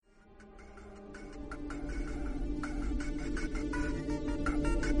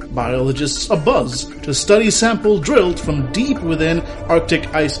biologists abuzz to study sample drilled from deep within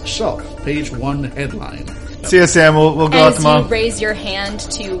Arctic ice shelf. Page 1 headline. See ya, Sam. We'll go out tomorrow. As you raise your hand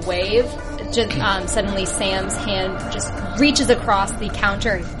to wave, just, suddenly Sam's hand just reaches across the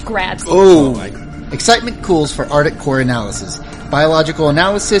counter and grabs you. Oh, excitement cools for Arctic core analysis. Biological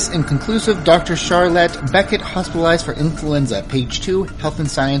analysis inconclusive. Dr. Charlotte Beckett hospitalized for influenza. Page 2, Health and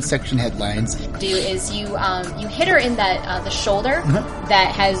Science section headlines. You hit her in that the shoulder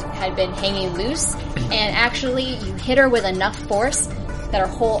that had been hanging loose, and actually you hit her with enough force that her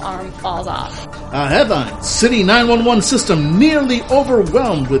whole arm falls off. Headline: City 911 system nearly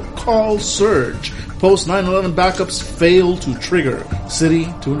overwhelmed with call surge. Post 9/11 backups fail to trigger. City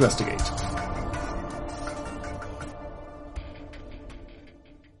to investigate.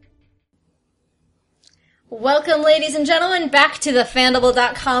 Welcome, ladies and gentlemen, back to the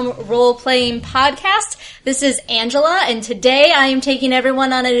Fandible.com role-playing podcast. This is Angela, and today I am taking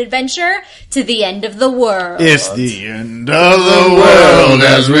everyone on an adventure to the end of the world. It's the end of the world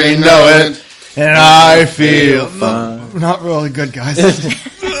as we know it, and I feel fine. Not really good, guys.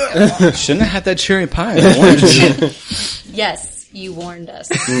 Shouldn't have had that cherry pie. I warned you. Yes, you warned us.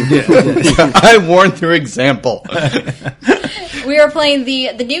 I warned through example. We are playing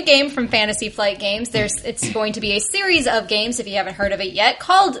the new game from Fantasy Flight Games. It's going to be a series of games, if you haven't heard of it yet,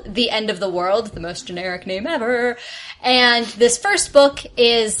 called The End of the World, the most generic name ever. And this first book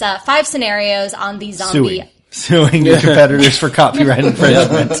is 5 scenarios on the zombie... Suing your competitors for copyright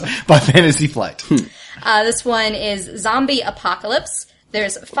infringement by Fantasy Flight. This one is Zombie Apocalypse.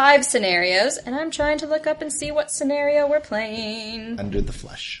 There's 5 scenarios, and I'm trying to look up and see what scenario we're playing. Under the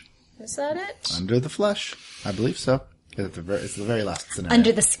Flesh. Is that it? Under the Flesh. I believe so. It's the very last scenario.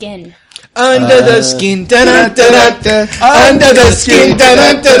 Under the Skin. Under the skin, da-da-da-da-da. Under the skin,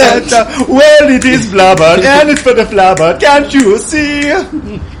 da-da-da-da-da. Well, it is blubber, and it's for the flubber, can't you see?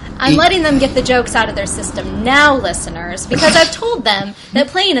 I'm letting them get the jokes out of their system now, listeners, because I've told them that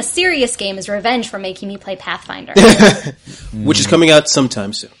playing a serious game is revenge for making me play Pathfinder. Which is coming out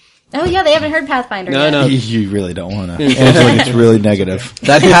sometime soon. Oh yeah, they haven't heard Pathfinder yet. No. You really don't want to. Angela gets really negative.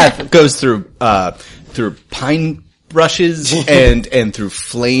 That path goes through pine brushes and through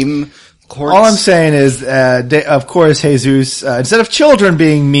flame courts. All I'm saying is, of course, Jesus, instead of children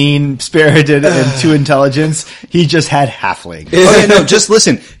being mean-spirited and too intelligent, he just had halflings. Okay, no, just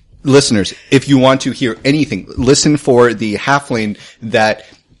listen. Listeners, if you want to hear anything, listen for the halfling that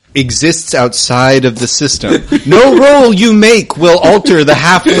exists outside of the system. No role you make will alter the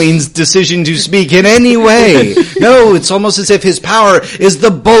halfling's decision to speak in any way. No, it's almost as if his power is the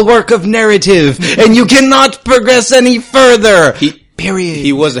bulwark of narrative, and you cannot progress any further. Period.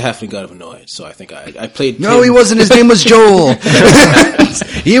 He was the halfling god of Annoyed, so I think I played No, him. he wasn't. His name was Joel.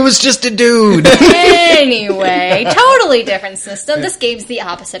 He was just a dude. Anyway, totally different system. This game's the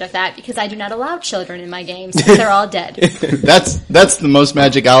opposite of that because I do not allow children in my games. They're all dead. That's the most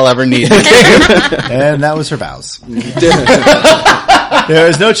magic I'll ever need. And that was her vows. There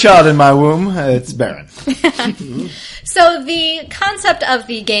is no child in my womb. It's barren. So the concept of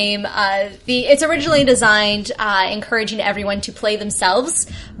the game, it's originally designed encouraging everyone to play themselves,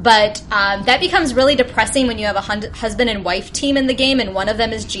 but that becomes really depressing when you have a husband and wife team in the game and one of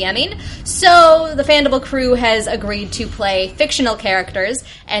them is GMing. So the Fandible crew has agreed to play fictional characters,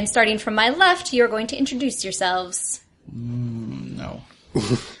 and starting from my left, you're going to introduce yourselves. No.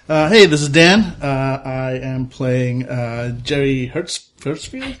 Hey, this is Dan. I am playing Jerry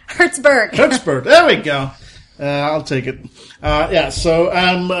Hertzfield? Hertzberg. There we go. I'll take it. So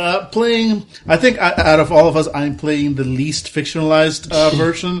I'm playing, I think out of all of us, I'm playing the least fictionalized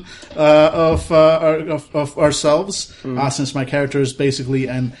version of ourselves, since my character is basically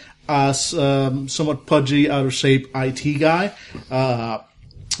an somewhat pudgy, out of shape IT guy,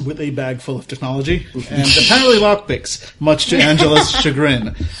 with a bag full of technology, and apparently lockpicks, much to Angela's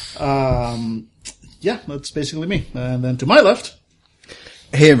chagrin. That's basically me. And then to my left...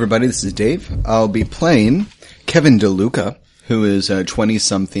 Hey everybody, this is Dave. I'll be playing Kevin DeLuca, who is a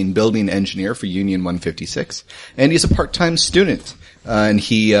 20-something building engineer for Union 156, and he's a part-time student. And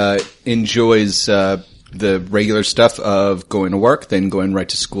he enjoys the regular stuff of going to work, then going right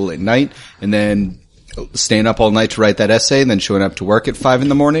to school at night, and then staying up all night to write that essay, and then showing up to work at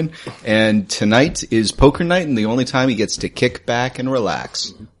 5 a.m. And tonight is poker night, and the only time he gets to kick back and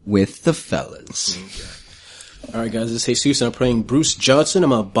relax with the fellas. Alright guys, this is Jesus, and I'm playing Bruce Johnson.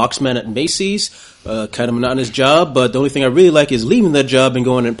 I'm a boxman at Macy's. Kind of a monotonous job, but the only thing I really like is leaving that job and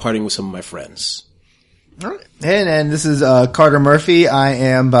going and partying with some of my friends. And this is Carter Murphy.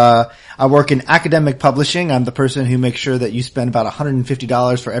 I work in academic publishing. I'm the person who makes sure that you spend about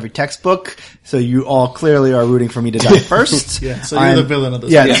 $150 for every textbook. So you all clearly are rooting for me to die first. Yeah, so you're the villain of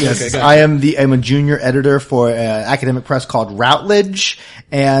this. Yeah, one. yes. Okay, got it. I'm a junior editor for an academic press called Routledge.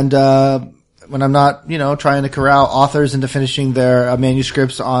 And when I'm not, trying to corral authors into finishing their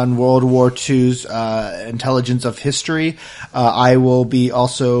manuscripts on World War II's intelligence of history, I will be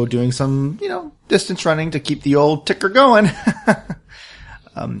also doing some, distance running to keep the old ticker going.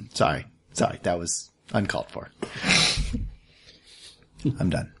 Sorry, that was uncalled for. I'm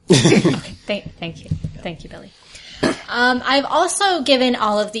done. Okay, thank you, Billy. I've also given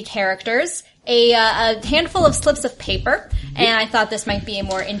all of the characters a handful of slips of paper, and I thought this might be a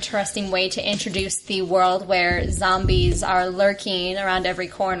more interesting way to introduce the world where zombies are lurking around every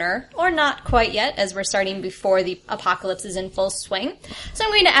corner, or not quite yet, as we're starting before the apocalypse is in full swing. So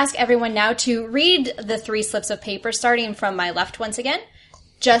I'm going to ask everyone now to read the 3 slips of paper, starting from my left once again,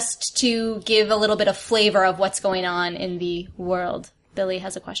 just to give a little bit of flavor of what's going on in the world. Billy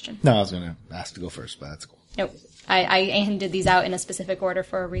has a question. No, I was going to ask to go first, but that's cool. Nope. I handed these out in a specific order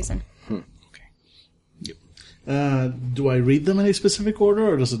for a reason. Do I read them in a specific order,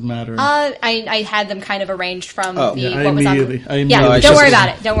 or does it matter? I had them kind of arranged from I what was on. immediately Don't worry about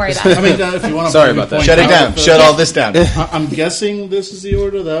it. Don't worry about it. I mean, if you want to Sorry about that. Shut it down. Shut all this down. I'm guessing this is the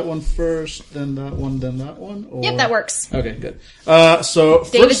order. That one first, then that one, then that one. Or... Yep, that works. Okay, good. So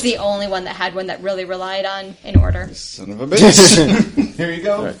David's first, the only one that had one that really relied on in order. Son of a bitch. Here you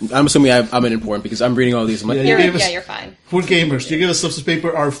go. I'm assuming I'm an important because I'm reading all these. I'm like, Yeah, you gave us- You're fine. we're gamers. You give us slips of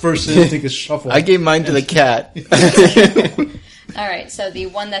paper. Our first instinct is shuffle. I gave mine to the cat. All right, so the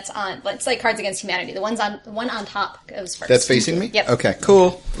one that's on, let's say Cards Against Humanity. The one on top goes first. That's facing me? Yep. Okay,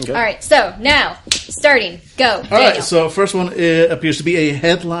 cool. All right, so now, starting, go. All right, so first one appears to be a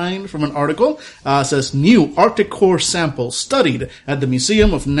headline from an article. Says, new Arctic core sample studied at the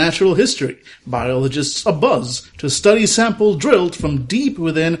Museum of Natural History. Biologists abuzz to study sample drilled from deep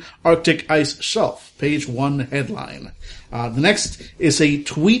within Arctic ice shelf. Page 1 headline. The next is a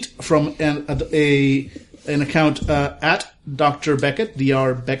tweet from an account at Dr. Beckett,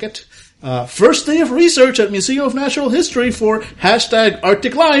 Dr. Beckett. First day of research at Museum of Natural History for hashtag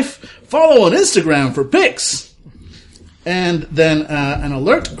Arctic Life. Follow on Instagram for pics. And then an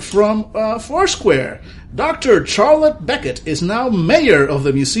alert from Foursquare. Dr. Charlotte Beckett is now mayor of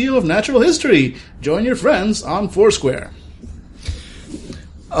the Museum of Natural History. Join your friends on Foursquare.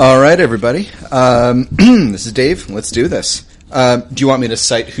 All right, everybody. This is Dave. Let's do this. Do you want me to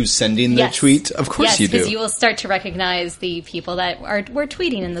cite who's sending the Yes. tweet? Of course you do. Yes, because you will start to recognize the people that we're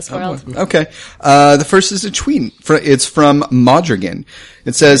tweeting in this world. Okay. The first is a tweet. It's from Modrigan.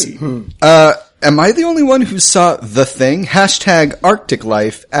 It says, am I the only one who saw The Thing? Hashtag Arctic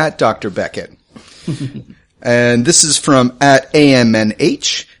Life at Dr. Beckett. And this is from at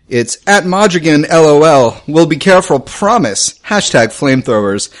AMNH. It's at Modrigan, LOL. We'll be careful, promise. Hashtag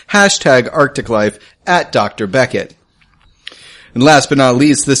flamethrowers. Hashtag Arctic Life at Dr. Beckett. And last but not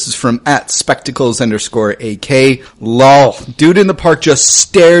least, this is from at spectacles_AK. Lol. Dude in the park just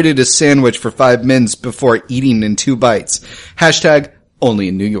stared at his sandwich for 5 minutes before eating in 2 bites. Hashtag only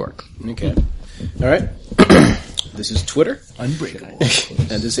in New York. okay. All right. This is Twitter. Unbreakable.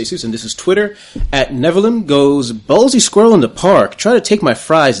 And this is Jesus, and this is Twitter. At Neverland goes, ballsy squirrel in the park. Try to take my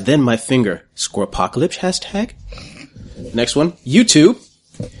fries, then my finger. Squirrepocalypse hashtag. Next one. YouTube.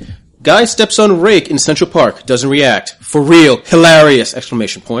 Guy steps on rake in Central Park. Doesn't react. For real. Hilarious!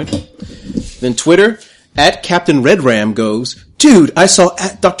 Exclamation point. Then Twitter. At Captain Red Ram goes, dude, I saw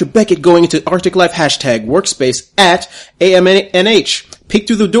at Dr. Beckett going into Arctic Life hashtag workspace at AMNH. Peek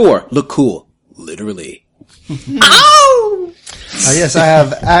through the door. Look cool. Literally. Ow! Yes, I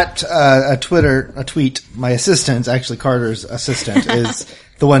have at a tweet. My assistant, actually Carter's assistant, is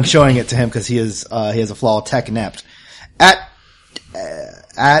the one showing it to him because he has a flaw tech inept. At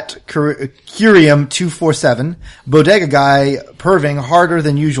Curium247, bodega guy perving harder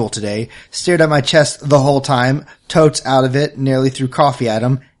than usual today, stared at my chest the whole time, totes out of it, nearly threw coffee at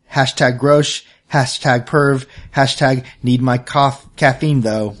him, hashtag grosh, hashtag perv, hashtag need my caffeine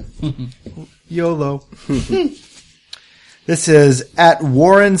though. YOLO. This is at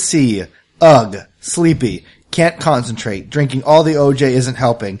Warren C. Ugh. Sleepy. Can't concentrate. Drinking all the OJ isn't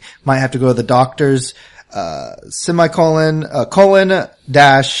helping. Might have to go to the doctor's. Semicolon, colon,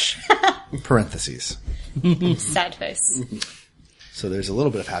 dash, parentheses. Sad face. So there's a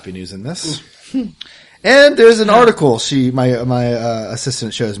little bit of happy news in this. And there's an article my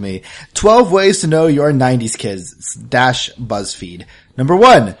assistant shows me. 12 ways to know you're 90s kids, dash BuzzFeed. Number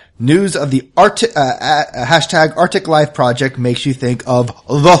 1, news of the hashtag Arctic Life project makes you think of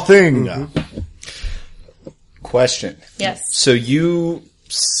The Thing. question. Yes. So you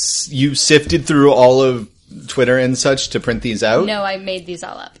sifted through all of Twitter and such to print these out? No, I made these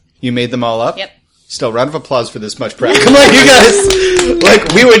all up. You made them all up? Yep. Still, round of applause for this much prep. Come on, you guys.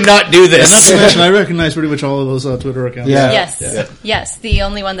 Like, we would not do Not to this. mention, I recognize pretty much all of those Twitter accounts. Yeah. Yes. Yes. The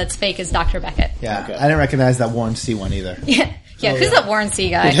only one that's fake is Dr. Beckett. Yeah, I didn't recognize that Warren C one either. Yeah. Yeah. Who's that Warren C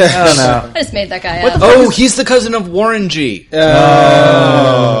guy? I don't know. I just made that guy up. Oh, he's the cousin of Warren G.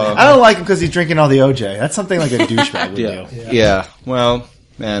 I don't like him because he's drinking all the OJ. That's something like a douchebag would do. Yeah. Well,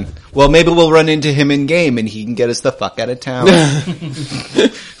 man. Well, maybe we'll run into him in game and he can get us the fuck out of town.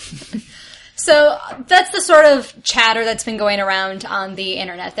 So that's the sort of chatter that's been going around on the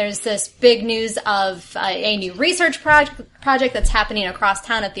internet. There's this big news of a new research project that's happening across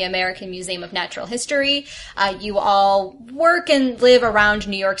town at the American Museum of Natural History. You all work and live around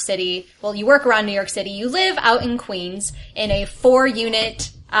New York City. Well, you work around New York City. You live out in Queens in a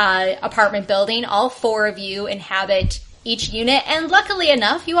 4-unit apartment building. All 4 of you inhabit each unit. And luckily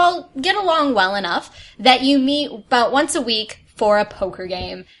enough, you all get along well enough that you meet about once a week for a poker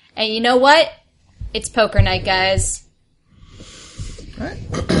game. And you know what? It's poker night, guys.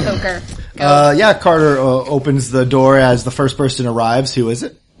 Poker. Go. Yeah, Carter opens the door as the first person arrives. Who is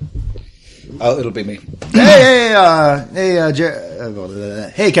it? Oh, it'll be me. Hey,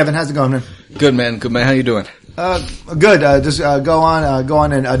 Kevin, how's it going, man? Good man. How you doing? Good. Just go on,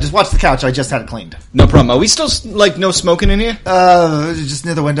 and just watch the couch. I just had it cleaned. No problem. Are we still, like, no smoking in here? Just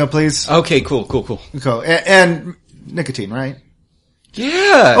near the window, please. Okay, cool. Cool. And nicotine, right?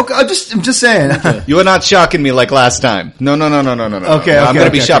 Yeah. Okay, I'm just saying. You are not shocking me like last time. No. Okay, I'm gonna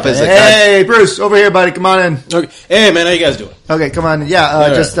be sharp as a Hey, Bruce, over here, buddy. Come on in. Okay. Hey, man, how you guys doing? Okay, come on. Yeah,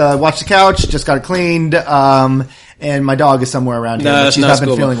 just watch the couch. Just got it cleaned. And my dog is somewhere around here. Nah, but that's she's not not been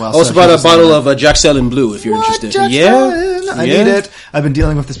cool. feeling well. Also so brought she's a bottle just- of Jack Cell in Blue if you're What? interested. Jack Yeah. Stellan? I need it. I've been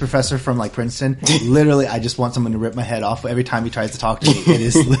dealing with this professor from like Princeton. Literally, I just want someone to rip my head off every time he tries to talk to me.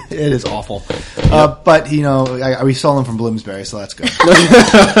 It is awful. But you know, we stole him from Bloomsbury, so that's good.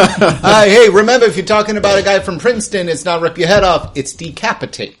 Hey, remember, if you're talking about a guy from Princeton, it's not rip your head off, it's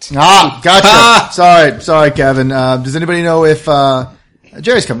decapitate. Gotcha. Sorry, Kevin. Does anybody know if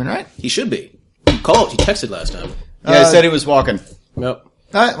Jerry's coming? Right? He should be. He called. He texted last time. Yeah, I said he was walking. Yep.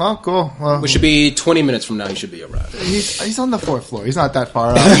 All right. Well, cool. Well, We should be 20 minutes from now. He should be arrived. he's on the 4th floor. He's not that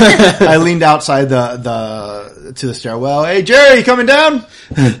far up. I leaned outside to the stairwell. Hey, Jerry, you coming down?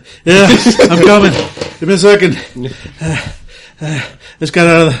 Yeah, I'm coming. Give me a second. Just got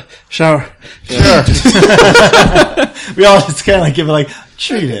out of the shower. Sure. We all just kind of like give it like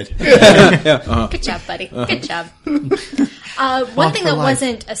treat it. Good job, buddy. Good job. One thing that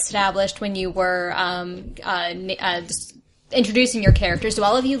wasn't established when you were just introducing your characters, do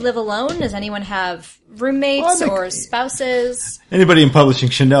all of you live alone? Does anyone have roommates or spouses? Anybody in publishing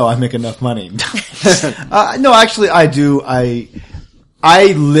should know I make enough money. No, actually, I do. I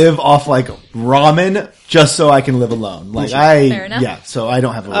live off like ramen just so I can live alone. Like Fair enough. yeah. So I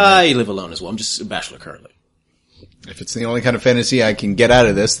don't have a roommate. I live alone as well. I'm just a bachelor currently. If it's the only kind of fantasy I can get out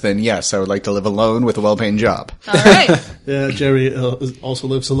of this, then yes, I would like to live alone with a well-paying job. All right. Yeah, Jerry also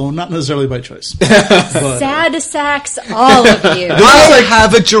lives alone, not necessarily by choice. Sad sacks, all of you. I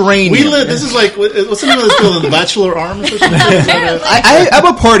have a geranium. We live. This is like what's the name of this building? The Bachelor Arms or something? Apparently. I'm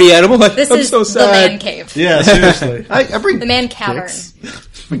a party animal. This I'm is so the sad. man cave. Yeah, seriously. I bring The man cavern.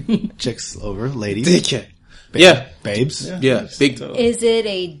 chicks over, ladies, Yeah. babes. Yeah. Big. Is it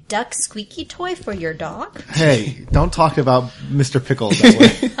a duck squeaky toy for your dog? Hey, don't talk about Mr. Pickles that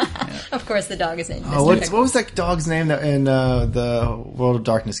way. Of course, the dog is in. Oh, what was that dog's name that in the World of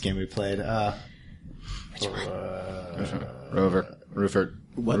Darkness game we played? Rover. Rupert.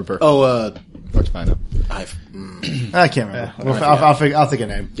 What? Rupert. Oh, Let's find out. I can't remember. I'll think of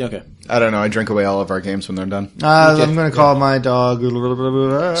a name. okay. I don't know. I drink away all of our games when they're done. I'm going to call my dog.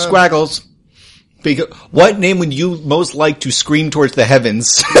 Squaggles. What name would you most like to scream towards the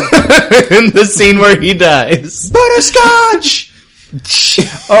heavens in the scene where he dies? Butterscotch!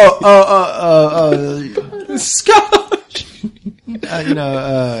 Scotch.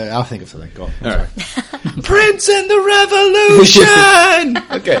 I'll think of something. Go. All right. Prince and the Revolution!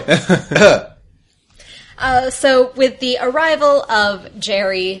 Okay. So, with the arrival of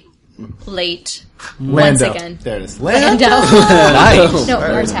Jerry late once Lando. again. There it is. Lando. Nice. No,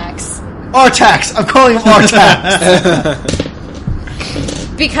 Artax. Artax. I'm calling him Artax.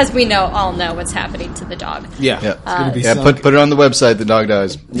 Because we all know what's happening to the dog. Yeah. Yeah, put it on the website. The dog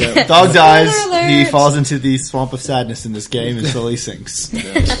dies. Dog dies. Spoiler He alert. falls into the swamp of sadness in this game and slowly sinks.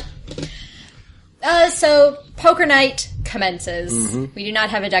 So, poker night commences. We do not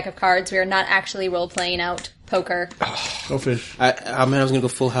have a deck of cards. We are not actually role-playing out poker. Go fish. Man, I was gonna go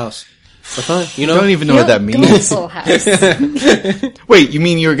full house. But fine, you know. I don't even know what that Go means. Full House. Wait, you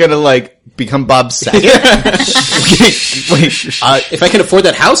mean you're gonna like become Bob Saget? Wait, If I can afford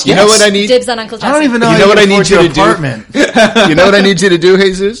that house, you know what I need? Dibs on Uncle Jesse. I don't even know. You how know what I can need afford you your to do? apartment. You know what I need you to do,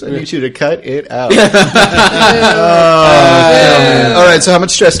 Jesus? I need you to cut it out. All right, so how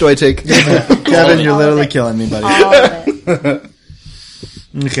much stress do I take? Kevin, you're All of literally it. killing me, buddy. All of it.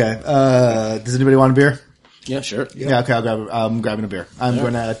 Okay. Does anybody want a beer? Yeah, sure. Yeah, okay, I'm grabbing a beer. I'm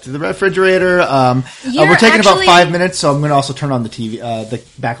going to the refrigerator. You're we're taking actually- about 5 minutes, so I'm going to also turn on the TV, the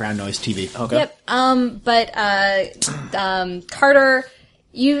background noise TV. Okay. Yep. Carter,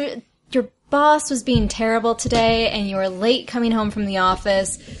 your boss was being terrible today, and you were late coming home from the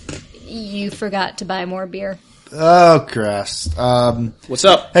office. You forgot to buy more beer. Oh, Christ. What's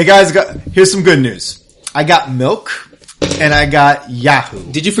up? Hey guys, here's some good news. I got milk, and I got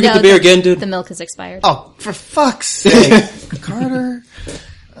Yahoo. Did you forget No, the beer again, dude? The milk is expired. Oh, for fuck's sake. Carter.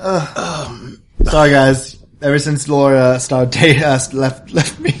 Sorry guys. Ever since Laura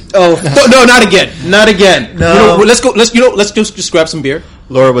left me. Oh no, not again, not again. No. You know, let's go. Let's just grab some beer.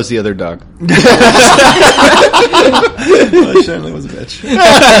 Laura was the other dog. Oh, Shanley was a bitch.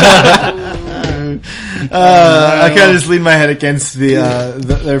 I kind of just lean my head against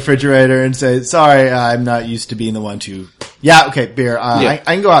the refrigerator and say, sorry, I'm not used to being the one to... Yeah, okay, beer. I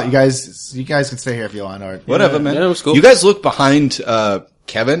can go out. You guys can stay here if you want. Or Whatever, man. Yeah, it was cool. You guys look behind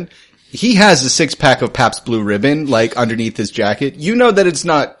Kevin. He has a 6-pack of Pabst Blue Ribbon, like, underneath his jacket. You know that it's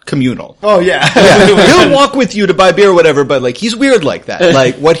not communal. Oh, yeah. He'll walk with you to buy beer or whatever, but, like, he's weird like that.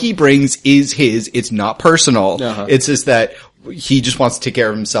 Like, what he brings is his. It's not personal. Uh-huh. It's just that he just wants to take care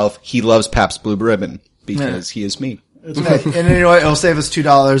of himself. He loves Pabst Blue Ribbon because he is me. And you know what? It'll save us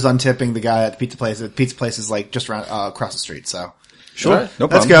 $2 on tipping the guy at the pizza place. The pizza place is like just around, across the street, so. Sure. No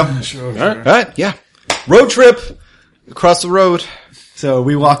Let's problem. go. All right. Yeah. Road trip across the road. So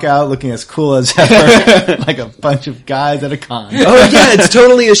we walk out looking as cool as ever, like a bunch of guys at a con. Oh yeah, it's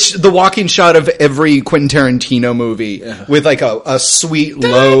totally the walking shot of every Quentin Tarantino movie with like a sweet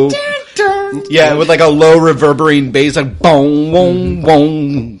low, yeah, with like a low reverberating bass, like boom, boom,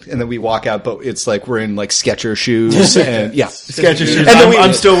 boom, and then we walk out, but it's like we're in like Skechers shoes, and yeah, Sketcher shoes. And then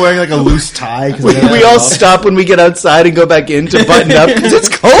I'm still wearing like a loose tie. 'cause we all stop when we get outside and go back in to button up because it's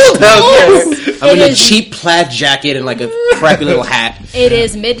cold out there. I'm in It a is- cheap plaid jacket and like a crappy little hat. It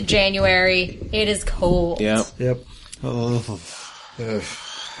is mid-January. It is cold. Yeah. Yep.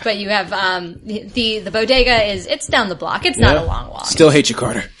 But you have the bodega it's down the block. It's not a long walk. Still hate you,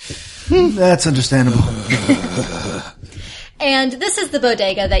 Carter. That's understandable. And this is the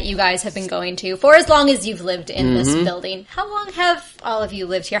bodega that you guys have been going to for as long as you've lived in this building. How long have all of you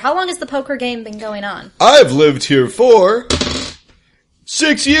lived here? How long has the poker game been going on? I've lived here for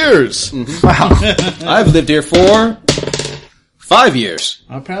 6 years. I've lived here for 5 years.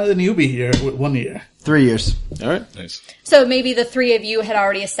 Apparently, the newbie here with 1 year. 3 years. All right. Nice. So maybe the three of you had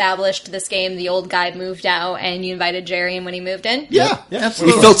already established this game. The old guy moved out, and you invited Jerry in when he moved in. Yeah, We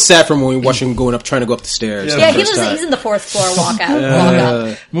absolutely. felt sad from when we watched him trying to go up the stairs. Yeah, the first time. he's in the 4th floor walk up.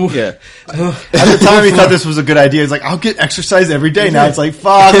 Yeah. At the time, he thought this was a good idea. He's like, I'll get exercise every day. Now it's like,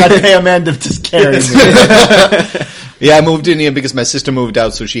 fuck, I'd pay a man to just carry me. Yeah, I moved in here because my sister moved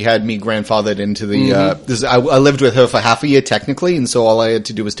out, so she had me grandfathered into the, I lived with her for half a year technically, and so all I had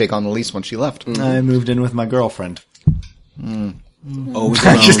to do was take on the lease when she left. I moved in with my girlfriend. Always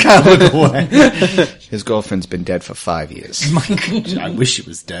I just alone. kind of look away. His girlfriend's been dead for 5 years. I wish she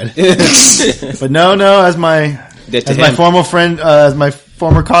was dead. But no, as my Dead to as my him. former friend, as my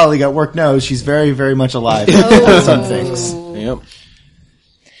former colleague at work knows, she's very, very much alive. Some things. Yep.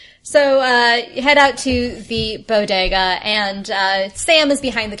 So you head out to the bodega, and Sam is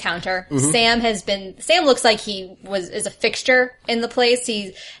behind the counter. Sam looks like is a fixture in the place.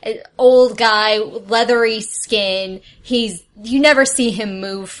 He's an old guy, leathery skin. You never see him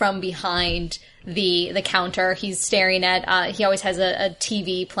move from behind the counter. He's staring at, he always has a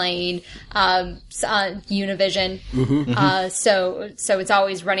TV playing, Univision. So it's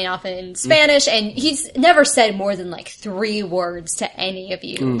always running off in Spanish, and he's never said more than like 3 words to any of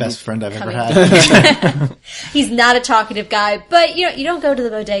you. Best friend I've ever Coming. had. He's not a talkative guy, but you don't go to the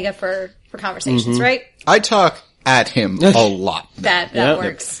bodega for conversations, right? I talk at him a lot. That Yeah.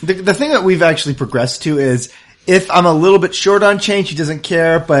 works. The thing that we've actually progressed to is, if I'm a little bit short on change, he doesn't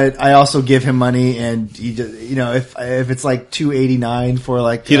care, but I also give him money, and he just, if it's like $2.89 for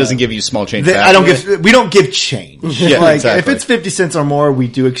like, He doesn't give you small change we back. don't give change. Yeah, like, exactly. if it's 50 cents or more, we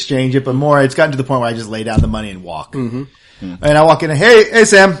do exchange it, but more, it's gotten to the point where I just lay down the money and walk. And I walk in, hey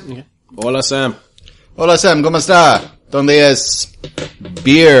Sam. Hola, Sam. Hola Sam, ¿cómo está? ¿Dónde es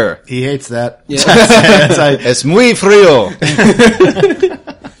beer? He hates that. Yeah. It's like, Es muy frío.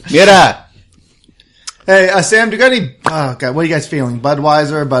 Mira. Hey, Sam, do you got any, oh God, what are you guys feeling?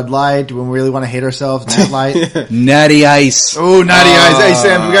 Budweiser, Bud Light? Do we really want to hate ourselves? Nat Light? Natty Ice. Oh, Natty Ice. Hey,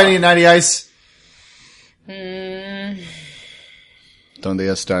 Sam, do we got any Natty Ice? Donde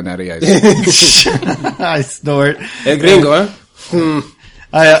está Natty Ice? I snort. El gringo, huh?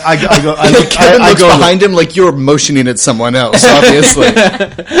 I Kevin looks go behind him like you're motioning at someone else, obviously.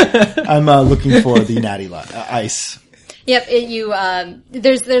 I'm looking for the Natty Ice. Yep,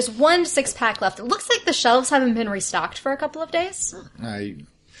 there's one 6-pack left. It looks like the shelves haven't been restocked for a couple of days. Who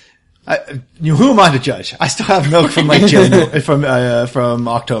am I to judge? I still have milk from like January, from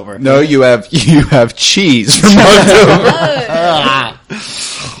October. No, you have cheese from October.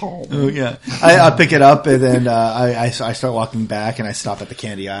 Oh yeah, I pick it up and then I start walking back and I stop at the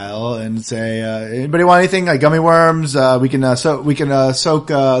candy aisle and say, "Anybody want anything like gummy worms? We can soak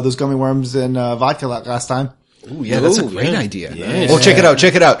those gummy worms in vodka last time." Ooh, yeah, that's a great idea. Yes. Well, check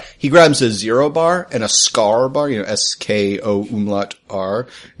it out. He grabs a Zero bar and a Scar bar, SKO umlaut R.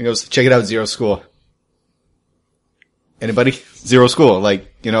 He goes, check it out, Zero School. Anybody? Zero School,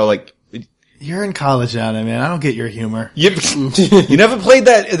 like. You're in college now, man. I don't get your humor. You never played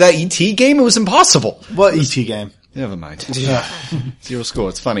that ET game? It was impossible. What ET game? Never mind. Zero School,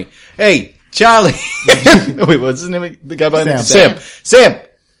 it's funny. Hey, Charlie. Wait, what's his name? The guy behind Sam.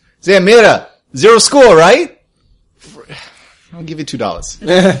 Sam, mira. Zero School, right? I'll give you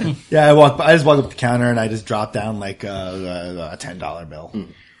 $2. Yeah, I just walk up the counter and I just drop down like a $10 bill.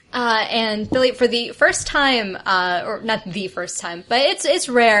 And Billy, for the first time, or not the first time, but it's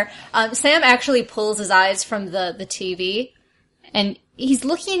rare, Sam actually pulls his eyes from the TV and he's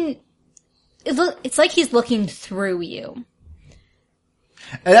looking, it's like he's looking through you.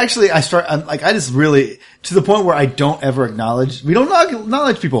 And actually, I just really, to the point where I don't ever we don't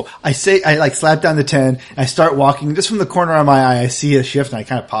acknowledge people. I slap down the 10, I start walking, just from the corner of my eye, I see a shift, and I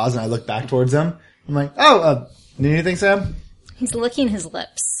kind of pause, and I look back towards them. I'm like, need anything, Sam? He's licking his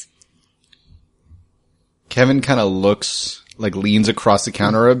lips. Kevin kind of leans across the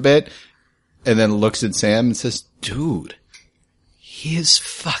counter a bit, and then looks at Sam and says, dude, he is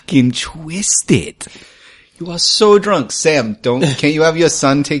fucking twisted. You are so drunk. Sam, can't you have your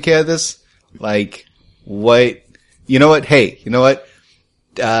son take care of this? Like, what? You know what? Hey, you know what?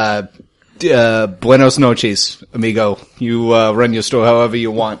 Buenos noches, amigo. You, run your store however you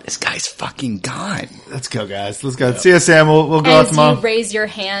want. This guy's fucking gone. Let's go, guys. Let's go. See ya, Sam. We'll go out tomorrow. As you raise your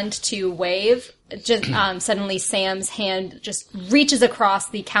hand to wave, just, suddenly Sam's hand just reaches across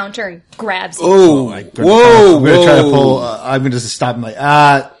the counter and grabs you. Oh, I'm gonna try to pull, I'm gonna just stop him like,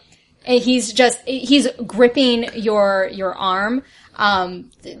 And he's gripping your arm,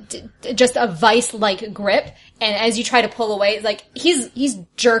 just a vice-like grip. And as you try to pull away, like, he's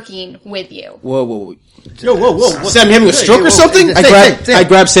jerking with you. Whoa. whoa. Sam, you having a stroke or something? I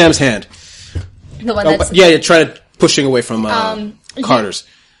grab Sam's hand. The one that's, try to pushing away from, Carter's.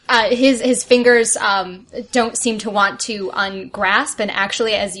 His fingers, don't seem to want to ungrasp. And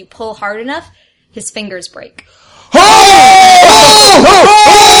actually, as you pull hard enough, his fingers break. Oh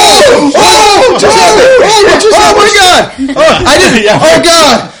my god! Oh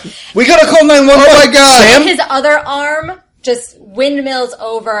god! We gotta call 911. Oh my god! Sam? His other arm just windmills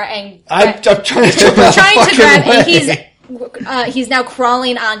over and I'm trying to grab, and he's now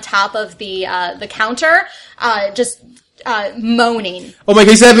crawling on top of the counter, just moaning. Oh my god,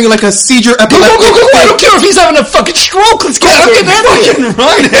 he's having like a seizure epileptic. Go! I don't care if he's having a fucking stroke. Let's get fucking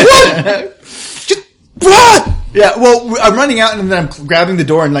run. Just run! Yeah, well, I'm running out and then I'm grabbing the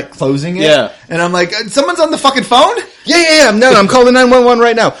door and like closing it. Yeah. And I'm like, someone's on the fucking phone? Yeah. I'm calling 911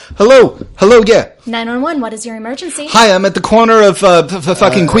 right now. Hello, yeah. 911, what is your emergency? Hi, I'm at the corner of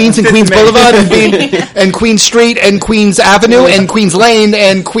fucking Queens and Queens Boulevard and Queens Street and Queens Avenue and Queens Lane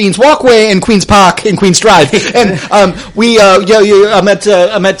and Queens Walkway and Queens Park and Queens Drive. And I'm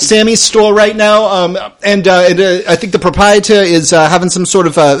at Sammy's store right now. And I think the proprietor is having some sort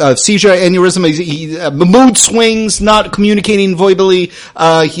of seizure aneurysm. He mood swings, not communicating verbally.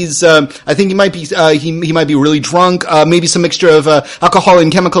 I think he might be really drunk. Maybe some mixture of alcohol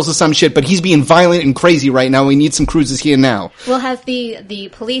and chemicals or some shit. But he's being violent and crazy right now. We need some cruises here now. We'll have the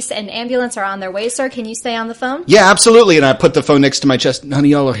police and ambulance are on their way, sir. Can you stay on the phone? Yeah, absolutely. And I put the phone next to my chest. None of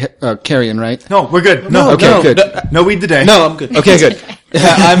y'all are carrying, right? No, we're good. Good. No weed today. No, I'm good. Okay, good.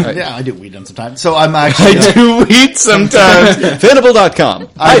 I do weed sometimes. So I'm actually. I do weed sometimes. Fanable.com.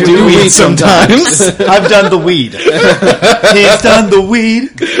 I do weed sometimes. I've done the weed. He's done the weed.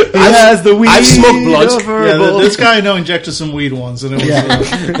 He has the weed. I've smoked blunts. Yeah, this guy injected some weed once, and it was.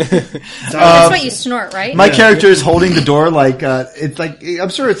 That's what you snort, right? My character is holding the door like it's like I'm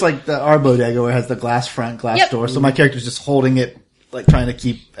sure it's like our bodega where it has the glass door. So my character's just holding it like trying to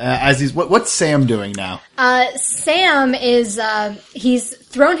keep as he's what's Sam doing now? Sam is he's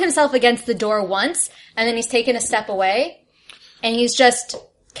thrown himself against the door once, and then he's taken a step away, and he's just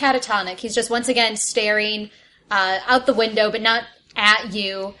catatonic. He's just once again staring out the window, but not at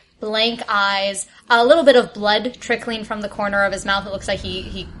you. Blank eyes, a little bit of blood trickling from the corner of his mouth. It looks like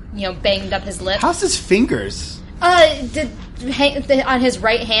he banged up his lip. How's his fingers? On his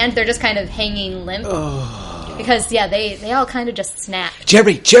right hand, they're just kind of hanging limp. Because, they all kind of just snap.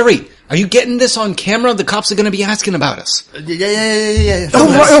 Jerry, are you getting this on camera? The cops are going to be asking about us. Yeah.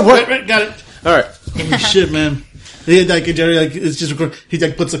 Right, got it. All right. Holy shit, man. He, Jerry, it's just record. He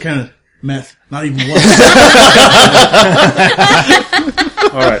puts the camera. Meth. Not even one.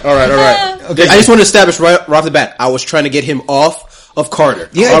 All right. Okay. I just want to establish right off the bat, I was trying to get him off of Carter.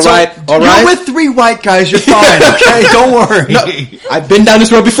 Yeah, all right. You're with 3 white guys, you're fine, okay? Don't worry. No, I've been down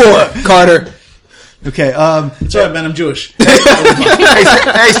this road before, Carter. Okay, It's alright, man, I'm Jewish. hey,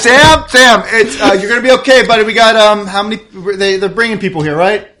 Sam, it's, you're gonna be okay, buddy. We got, how many, they're bringing people here,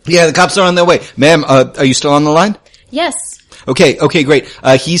 right? Yeah, the cops are on their way. Ma'am, are you still on the line? Yes. Okay, great.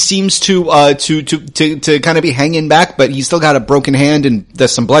 He seems to kind of be hanging back, but he's still got a broken hand and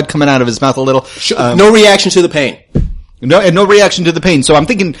there's some blood coming out of his mouth a little. No reaction to the pain. No reaction to the pain. So I'm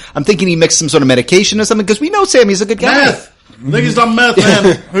thinking he mixed some sort of medication or something, because we know Sammy's a good guy. Meth! I think he's done meth,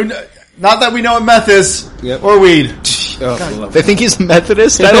 man. Not that we know what meth is. Yep. Or weed. They think he's a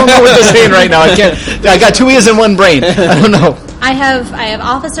Methodist? I don't know what they're saying right now. I got 2 ears and 1 brain. I don't know. I have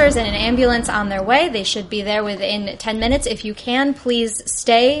officers and an ambulance on their way. They should be there within 10 minutes. If you can, please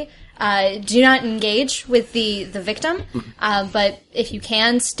stay. Do not engage with the victim, but if you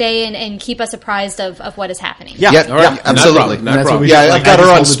can, stay and keep us apprised of what is happening. Yeah, absolutely. Not a problem. Yeah, I've got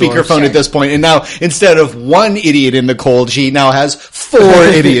her on speakerphone at this point, and now instead of 1 idiot in the cold, she now has 4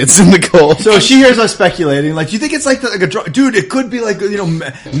 idiots in the cold. So she hears us speculating, like, you think it's like a drug? Dude, it could be like,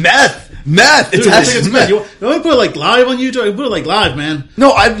 meth. Dude, I think it's meth. You want me to put it like live on YouTube? I can put it like live, man.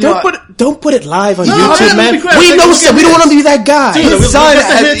 No, Don't put it live on No, YouTube, man, man. that'd be great. We Like, know look at we don't this. want to be that guy. Dude, his son get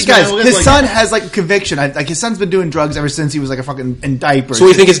the has, hits, guys, man. We'll his get, son has like a conviction. Like his son's been doing drugs ever since he was like a fucking in diapers. So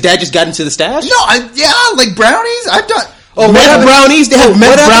you think his dad just got into the stash? No, like brownies. I've done. Meth brownies? They have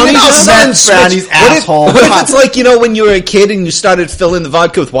meth brownies? Meth brownies, asshole. What if it's like, when you were a kid and you started filling the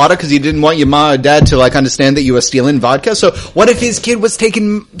vodka with water because you didn't want your mom or dad to like understand that you were stealing vodka? So what if his kid was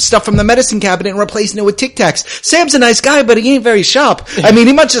taking stuff from the medicine cabinet and replacing it with Tic Tacs? Sam's a nice guy, but he ain't very sharp. I mean,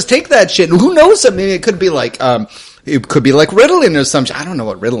 he might just take that shit. And who knows? I mean, it could be like, Ritalin or some shit. I don't know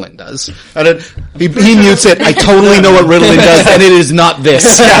what Ritalin does. He mutes it. I totally know what Ritalin does, and it is not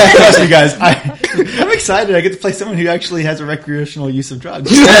this. Yeah, trust me, guys. I'm excited. I get to play someone who actually has a recreational use of drugs.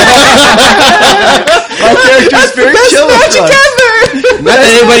 My character's very chill with drugs. Not that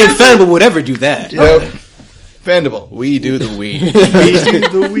anybody in Fanable would ever do that. Fandible, we do the weed. We do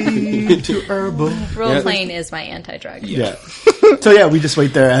the weed to herbal. Role-playing is my anti-drug. Yeah. So yeah, we just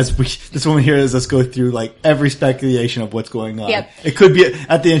wait there as this woman hears us go through like every speculation of what's going on. Yep. It could be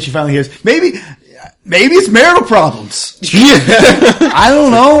at the end she finally hears, maybe it's marital problems. I don't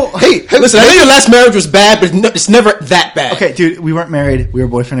know. Hey, listen, I know your last marriage was bad, but it's never that bad. Okay, dude, we weren't married. We were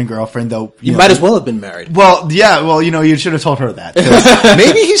boyfriend and girlfriend, though. You might as well have been married. Well, yeah, you should have told her that.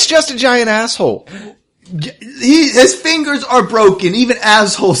 Maybe he's just a giant asshole. His fingers are broken. Even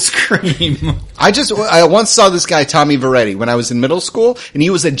assholes scream. I once saw this guy, Tommy Veretti, when I was in middle school, and he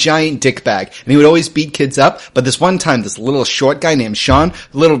was a giant dickbag, and he would always beat kids up, but this one time, this little short guy named Sean,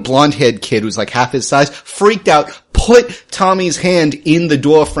 little blonde-haired kid who's like half his size, freaked out, put Tommy's hand in the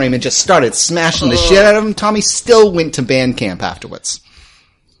door frame and just started smashing the shit out of him. Tommy still went to band camp afterwards.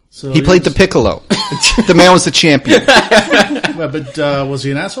 So He played the piccolo. The man was the champion. But was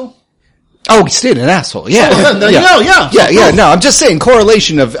he an asshole? Oh, he stayed an asshole. Yeah. Yeah. No, I'm just saying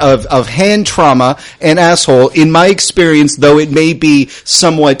correlation of hand trauma and asshole. In my experience, though it may be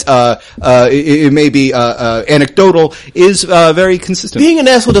somewhat, it may be, anecdotal, is, very consistent. Being an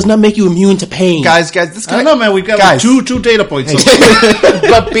asshole does not make you immune to pain. Guys, this guy. I don't know, man. We've got like two data points.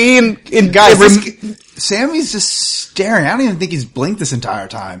 But being in, Guys, Sammy's just staring. I don't even think he's blinked this entire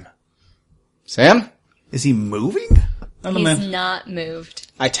time. Sam? Is he moving? I don't He's know, man. not moved.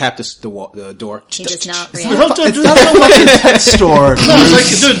 I tapped the door. He does not It's react. not a fucking Pet store. No, it's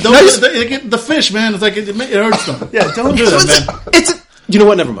like, dude, don't the fish, man. It's like it hurts them. Yeah, don't do that, man. You know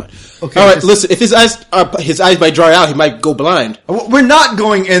what? Never mind. Okay, All right, just- listen. If his eyes might dry out, he might go blind. We're not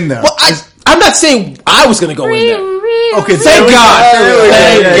going in there. Well, I'm not saying I was going to go in there. Okay, Thank God.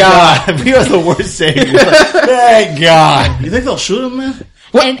 Thank God. We are the worst saviors. Thank God. You think they'll shoot him, man?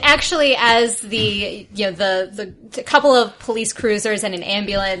 And actually, as the couple of police cruisers and an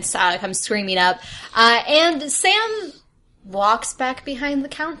ambulance come screaming up, and Sam walks back behind the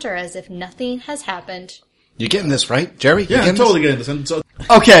counter as if nothing has happened. You're getting this, right, Jerry? Yeah, I'm totally getting this. And so,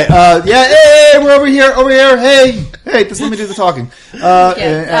 Okay, hey, we're over here, hey, just let me do the talking.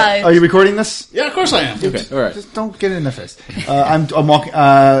 Are you recording this? yeah, of course I am. Okay, all right. Just don't get it in the face. I'm walking,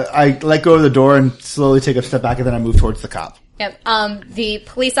 I let go of the door and slowly take a step back and then I move towards the cop. Yep. The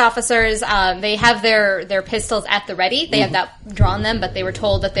police officers, they have their pistols at the ready. They have that drawn them, but they were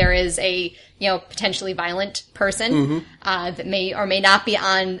told that there is a, potentially violent person, that may or may not be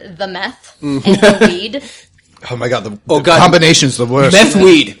on the meth and the weed. Oh my god, the combination's the worst. Meth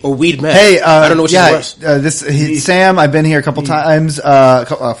weed or weed meth. Hey, I don't know which is worse. Sam, I've been here a couple times,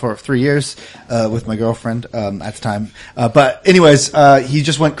 for 3 years, with my girlfriend, at the time. But anyways, he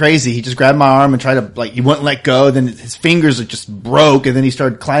just went crazy. He just grabbed my arm and tried to, he wouldn't let go. Then his fingers just broke and then he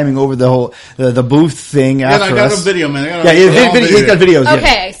started climbing over the whole, the booth thing after I got us. a video, man. He's got videos. Yeah.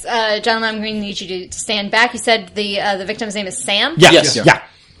 Okay, gentlemen, I'm going to need you to stand back. You said the victim's name is Sam? Yeah. Yes. Yeah.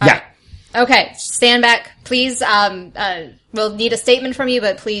 Okay, stand back, please. We'll need a statement from you,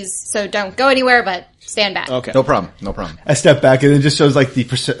 but please, so don't go anywhere, but stand back. Okay. No problem. I step back and it just shows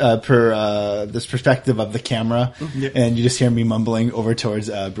this perspective of the camera, and you just hear me mumbling over towards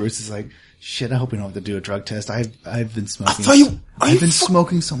Bruce. Is like, shit. I hope we don't have to do a drug test. I've been smoking. I've been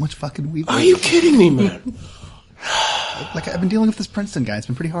smoking so much fucking weed. Are you kidding me, man? I've been dealing with this Princeton guy. It's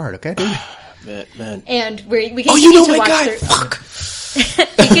been pretty hard. Okay, dude. Man. And we continue Oh, you know to my watch guy. through. Fuck.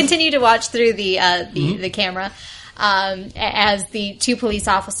 We continue to watch through the camera. As the two police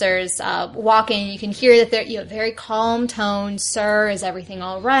officers walk in, you can hear that they're very calm tone. Sir, is everything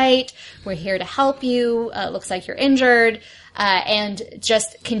all right? We're here to help you. Looks like you're injured, and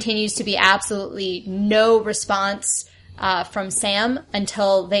just continues to be absolutely no response from Sam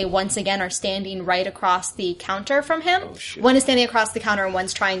until they once again are standing right across the counter from him. Oh, shit. One is standing across the counter, and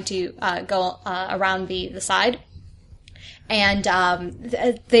one's trying to go around the side. And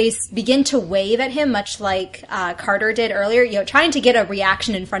they begin to wave at him, much like Carter did earlier, trying to get a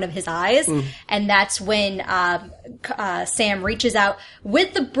reaction in front of his eyes. And that's when Sam reaches out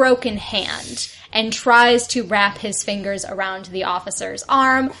with the broken hand and tries to wrap his fingers around the officer's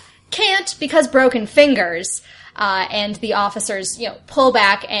arm. Can't, because broken fingers. And the officers, pull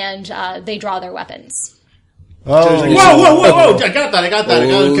back and they draw their weapons. Oh, Whoa! I got that.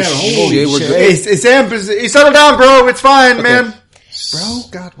 Oh, shit, we're good. Hey, Sam, settle down, bro. It's fine, man. Bro,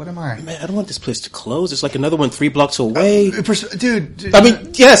 God, what am I? Man, I don't want this place to close. It's like another one 3 blocks away. Dude. I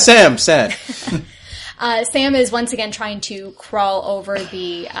mean, yeah, Sam, sad. Sam is once again trying to crawl over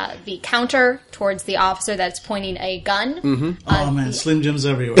the counter towards the officer that's pointing a gun. Oh man, Slim Jims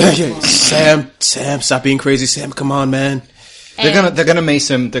everywhere. Sam, stop being crazy. Sam, come on, man. They're gonna mace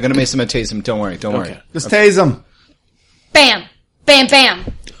him. They're gonna mace him and tase him. Don't worry. Just tase him. Bam! Bam, bam!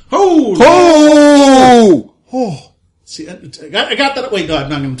 Oh! See, I got that. Wait, no, I'm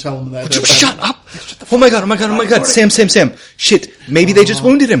not going to tell him that. Shut up! Oh my god! Sam! Shit! Maybe they just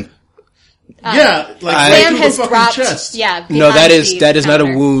wounded him. Yeah, like right Sam through has the fucking dropped. chest. Yeah, No, that is not a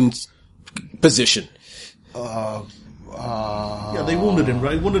counter. wound position. Yeah, they wounded him.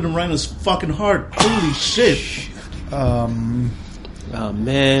 Right, wounded him right in his fucking heart. Holy shit! Oh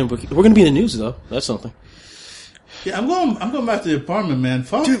man, we're gonna be in the news though. That's something. Yeah, I'm going back to the apartment, man.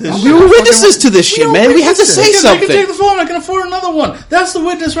 Fuck this. We were witnesses to this shit, man. We have to say I can something. take the phone. I can afford another one. That's the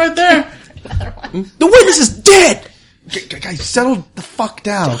witness right there. The witness is dead. Guys, settle the fuck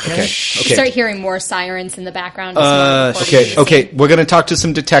down, okay? You start hearing more sirens in the background. Okay. We're gonna talk to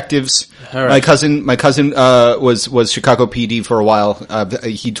some detectives. All right. My cousin was Chicago PD for a while.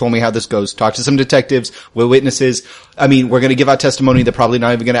 He told me how this goes. Talk to some detectives. We're witnesses. I mean, we're gonna give out testimony. They're probably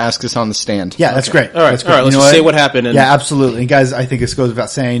not even gonna ask us on the stand. Yeah, that's great. All right, That's great. all right. Let's You know just say what happened. And, Yeah, absolutely. And guys, I think this goes without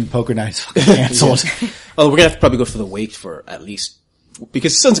saying, poker night's fucking canceled. Oh, we're gonna have to probably go for the wake for at least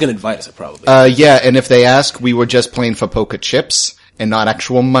because Son's gonna invite us. Probably. Yeah, and if they ask, we were just playing for poker chips and not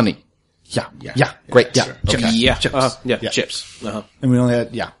actual money. Yeah. Great. Yeah. Okay. Chips. yeah. Chips. Yeah. Chips. And we only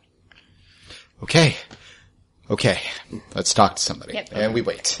had, Okay. Let's talk to somebody. Yep. And we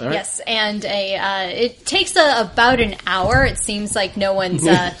wait. All right. Yes, and it takes about an hour. It seems like no one's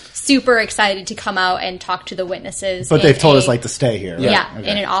super excited to come out and talk to the witnesses. But in they've told us a- to stay here, right? Yeah, Okay.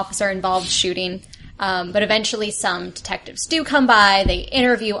 in an officer-involved shooting. But eventually some detectives do come by. They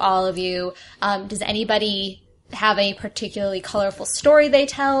interview all of you. Does anybody have a particularly colorful story they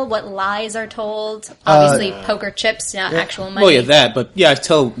tell? What lies are told? Obviously, poker chips, not actual money. Well, yeah, that. But yeah, I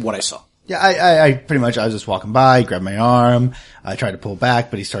tell what I saw. Yeah, I pretty much, I was just walking by, he grabbed my arm, I tried to pull back,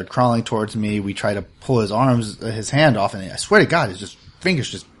 but he started crawling towards me. We tried to pull his hand off, and I swear to God, his fingers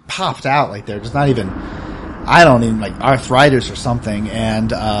just popped out like they're just not even, I don't even, like arthritis or something,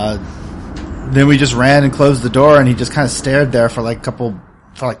 and, then we just ran and closed the door, and he just kind of stared there for like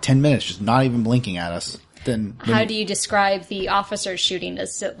 10 minutes, just not even blinking at us. Then How do you describe the officer's shooting?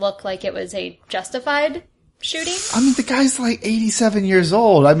 Does it look like it was a justified shooting? I mean, the guy's like 87 years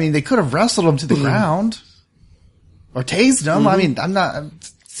old. I mean, they could have wrestled him to the ground. Or tased him. I mean, I'm not...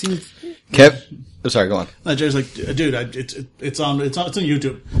 Kev? Oh, sorry, go on. No, Jerry's like, dude, it's on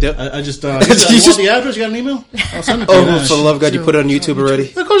YouTube. Yep. I just, you want the address? You got an email? I'll send it to you. Oh, for the love of God, you put it on YouTube already?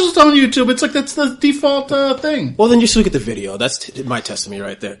 Of course it's on YouTube. It's like, that's the default, thing. Well, then just look at the video. That's my testimony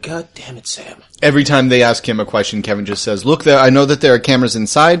right there. God damn it, Sam. Every time they ask him a question, Kevin just says, look, I know that there are cameras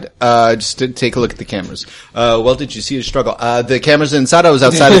inside. Just take a look at the cameras. Well, did you see his struggle? The cameras inside, I was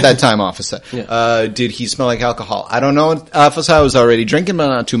outside at that time, officer. Yeah. Did he smell like alcohol? I don't know, officer. I was already drinking, but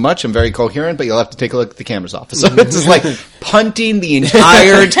not too much. I'm very coherent, but you'll have to take a look at the cameras, officer. It's just like punting the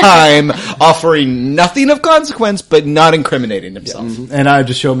entire time, offering nothing of consequence, but not incriminating himself. And I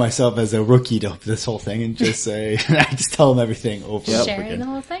just show myself as a rookie to this whole thing and just say, I just tell him everything over and over Sharing again. the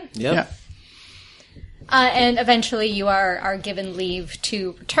whole thing. Yep. Yeah. And eventually you are given leave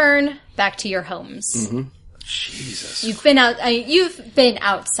to return back to your homes. Mm-hmm. Jesus. You've been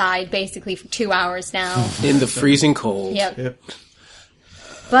outside basically for 2 hours now. In the freezing cold. Yep.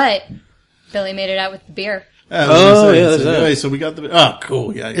 But Billy made it out with the beer. Oh, yeah, that's that. Anyway, so we got the, oh,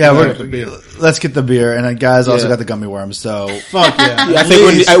 cool, yeah. Yeah, we got the beer. let's get the beer. And guys also Yeah. got the gummy worms, so... Fuck yeah. I think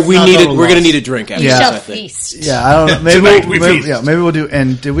we're We're gonna need a drink after You this, shall I think. feast. Yeah, I don't know. Maybe Tonight we feast. maybe we'll do...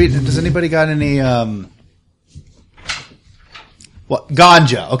 And does anybody got any, what?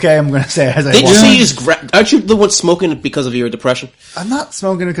 Ganja. Okay, I'm gonna say it as I Didn't you walk. say you just aren't you the one smoking it because of your depression? I'm not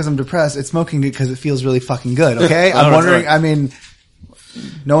smoking it because I'm depressed. It's smoking it because it feels really fucking good, okay? I'm Alright, wondering, alright. I mean...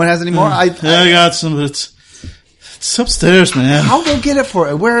 No one has any more? I got some, it's upstairs, man. I'll go get it for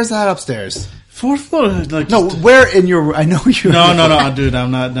it. Where is that upstairs? Fourth floor? Like, No, just- where in your... I know you... No, dude,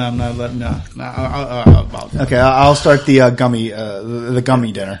 I'm not letting, no. Okay, I'll start the the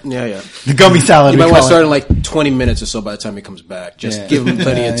gummy dinner. Yeah. The gummy salad. You might we want to call start it. in like 20 minutes or so by the time he comes back. Just Yeah. give him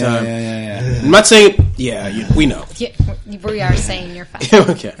plenty of time. Yeah. I'm not saying, we know. Yeah, we are saying you're fine.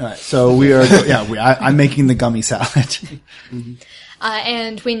 Okay. All right, so we are... I'm making the gummy salad.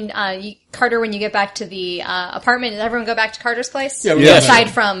 And when Carter, when you get back to the apartment, does everyone go back to Carter's place? Yeah, Yeah.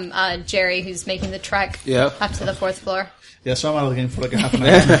 Aside from Jerry, who's making the trek Yeah. up to the 4th floor. Yeah, so I'm out of the game for like a half an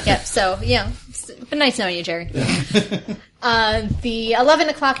hour. Yep. So it's been nice knowing you, Jerry. The 11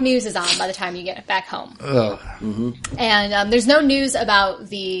 o'clock news is on by the time you get back home. And there's no news about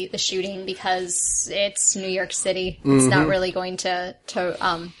the shooting because it's New York City. It's not really going to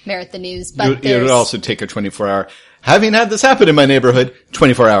merit the news. But It would also take a 24-hour. Having had this happen in my neighborhood,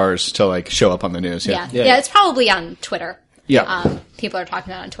 24 hours to like show up on the news. yeah, it's probably on Twitter. Yeah. People are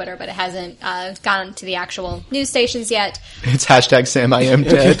talking about it on Twitter, but it hasn't gone to the actual news stations yet. It's hashtag Sam I am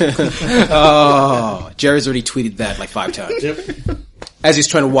dead. Oh, Jerry's already tweeted that like 5 times. Yep. As he's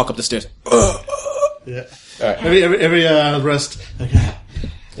trying to walk up the stairs. Yeah. All right. Every rest, okay.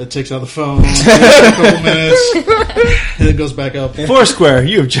 It takes out the phone, a couple minutes, and it goes back up. Foursquare,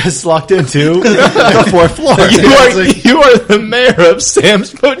 you've just locked into the 4th floor. You are the mayor of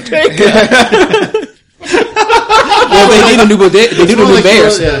Sam's Bodega. Well, they need a new bodega. They need a new mayor.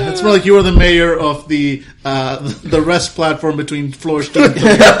 Yeah, it's more like you are the mayor of the rest platform between floors 2 and 3.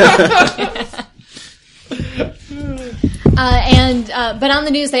 But on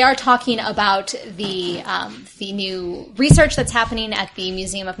the news, they are talking about the new research that's happening at the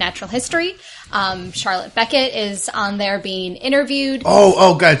Museum of Natural History. Charlotte Beckett is on there being interviewed.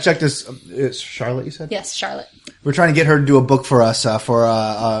 Oh, guys, check this. It's Charlotte, you said? Yes, Charlotte. We're trying to get her to do a book for us for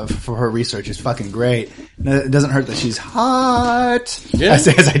her research. It's fucking great. It doesn't hurt that she's hot. Yeah. I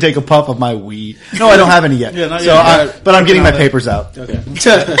say as I take a puff of my weed. No, I don't have any yet. Yeah, not so, yet. but I'm getting my Working on papers out. Okay.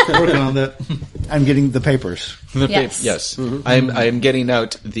 Working on that. I'm getting the papers. Yes. Yes. I am getting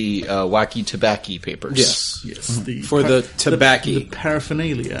out the wacky tobacco papers. Yes. Yes. For the tobacco. The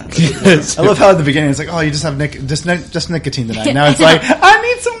paraphernalia. I love how at the beginning it's like, oh, you just have just nicotine tonight. Now it's like, I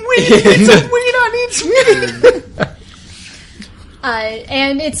need some weed. I need some weed.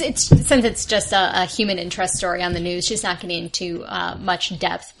 And it's since it's just a human interest story on the news, she's not getting into much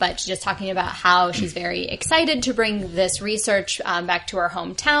depth, but she's just talking about how she's very excited to bring this research back to her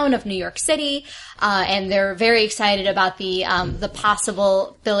hometown of New York City, and they're very excited about the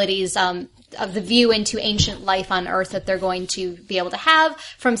possibilities of the view into ancient life on Earth that they're going to be able to have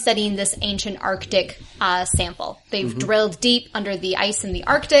from studying this ancient Arctic sample. They've drilled deep under the ice in the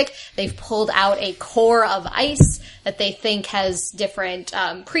Arctic. They've pulled out a core of ice that they think has different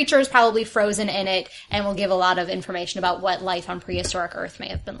creatures probably frozen in it and will give a lot of information about what life on prehistoric Earth may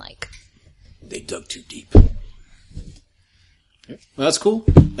have been like. They dug too deep. Well, that's cool.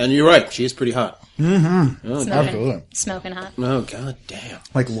 And you're right. She is pretty hot. Smoking hot. Oh, god damn.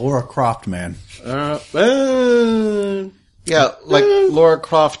 Like Laura Croft, man. Yeah, like Laura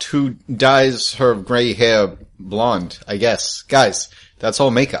Croft who dyes her gray hair blonde, I guess. Guys, that's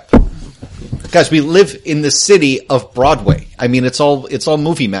all makeup. Guys, we live in the city of Broadway. I mean, it's all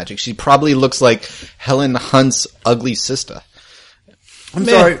movie magic. She probably looks like Helen Hunt's ugly sister. I'm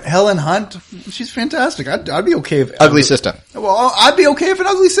sorry, Helen Hunt. She's fantastic. I'd be okay if Ugly sister. Well, I'd be okay if an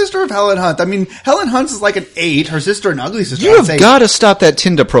ugly sister of Helen Hunt. I mean, Helen Hunt is like an 8. Her sister, an ugly sister. You have got to stop that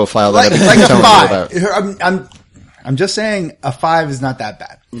Tinder profile that I've been like a telling you 5. about. I'm just saying a 5 is not that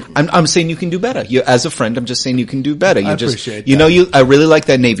bad. I'm saying you can do better. You, as a friend, I'm just saying you can do better. I appreciate you that. know, I really like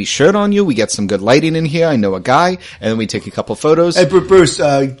that navy shirt on you. We get some good lighting in here. I know a guy, and then we take a couple photos. Hey, Bruce,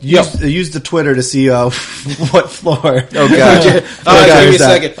 use the Twitter to see what floor. Oh god. Give me a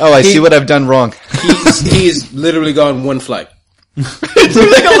second. Oh, I see what I've done wrong. He's literally gone one flight. It's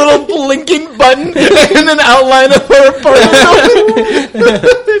like a little blinking button and an outline of her apartment.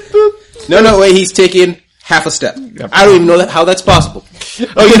 No, wait, he's taking half a step. I don't even know how that's possible.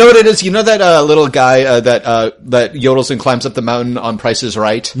 Oh, you know what it is? You know that little guy that yodels and climbs up the mountain on Price is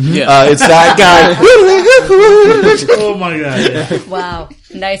Right? Yeah. It's that guy. Oh my god! Yeah. Wow.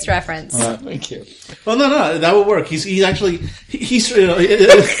 Nice reference. Thank you. Well, no, that would work. He's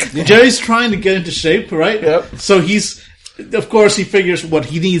Jerry's trying to get into shape, right? Yep. So of course, he figures what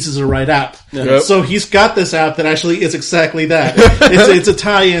he needs is a right app. Yep. So he's got this app that actually is exactly that. It's a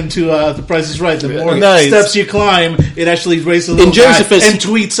tie-in to The Price is Right. The more steps you climb, it actually raises a little guy and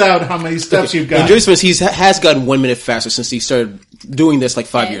tweets out how many steps you've got. In Jerry's defense, he has gotten 1 minute faster since he started doing this like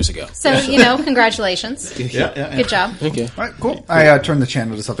 5 years ago. So, congratulations. Yeah. Good job. Thank you. All right, cool. I turned the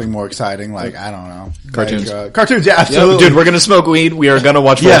channel to something more exciting, like, I don't know. Cartoons. Like, cartoons, yeah, absolutely. Dude, we're gonna smoke weed. We are gonna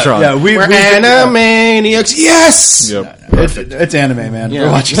watch Voltron. Yeah, We're Animaniacs. Yes! Yep. It's anime, man. Yeah.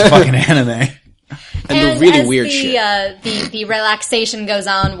 We're watching fucking anime. And the really as weird shit. The relaxation goes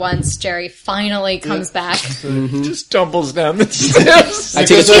on once Jerry finally comes back. Just tumbles down the steps. I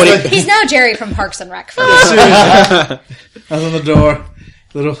take a 20. He's now Jerry from Parks and Rec. I was on the door,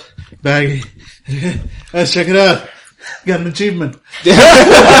 little baggy. Let's check it out. Got an achievement.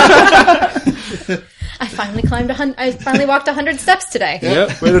 I finally walked 100 steps today.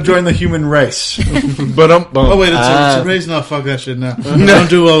 Yep. Way to join the human race. Oh wait, it's a raise. No, fuck that shit. No, don't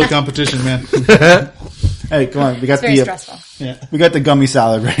do well with competition, man. Hey, come on. We got It's very stressful. we got the gummy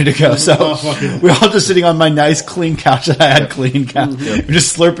salad ready to go. So Oh, fuck it. we're all just sitting on my nice clean couch that I had clean couch. We're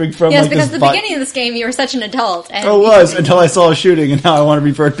just slurping from Yes, like because this at the beginning of this game, you were such an adult. And Oh, it was until I saw a shooting, and now I want to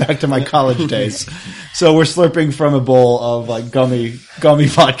revert back to my college days. So we're slurping from a bowl of like gummy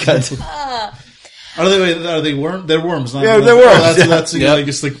vodka. Are they worms? They're worms. Not, Yeah, they're worms. That's like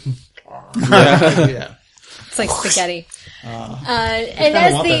just like. Yeah. It's like spaghetti. And kinda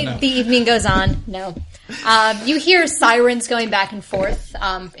as want that now. the evening goes on, you hear sirens going back and forth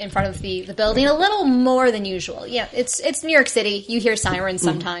in front of the building a little more than usual. Yeah, it's New York City. You hear sirens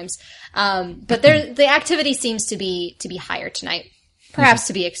sometimes, but the activity seems to be higher tonight, perhaps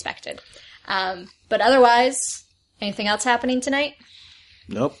to be expected. But otherwise, anything else happening tonight?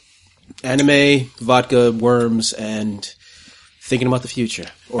 Nope. Anime, vodka, worms, and thinking about the future.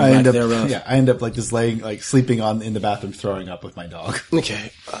 Or I lack end up, thereof. I end up like just sleeping in the bathroom, throwing up with my dog.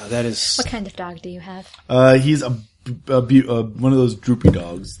 Okay. That is... What kind of dog do you have? He's one of those droopy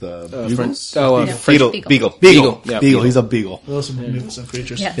dogs. The beagles? French Beagle. Beagle. Yeah, Beagle. He's a beagle. Those are magnificent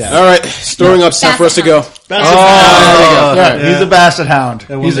creatures. Yes. Yeah. All right. Storing up stuff for us to go. He's a basset hound.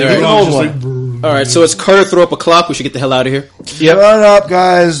 He's There an you go, old just one. like, All right. So it's Carter throw up a clock. We should get the hell out of here. Yep. Run up,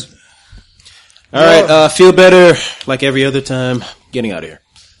 guys. All right. Feel better like every other time. Getting out of here.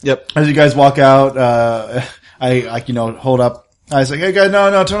 Yep. As you guys walk out, I hold up. I was like, hey guys,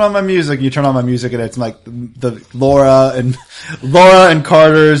 no, turn on my music. You turn on my music and it's like the Laura and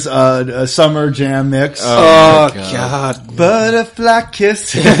Carter's, summer jam mix. Oh, God. Butterfly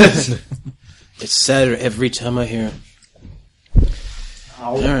kisses. It's sadder every time I hear it.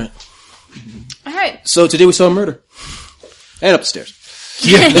 All right. All right. So today we saw a murder. And up the stairs.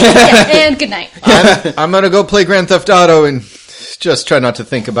 And good night. I'm gonna go play Grand Theft Auto and just try not to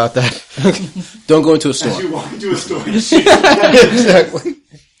think about that. Don't go into a store. You walk into a store. Exactly.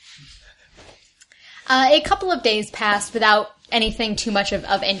 A couple of days passed without anything too much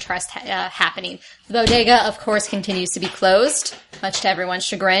of interest happening. The bodega, of course, continues to be closed, much to everyone's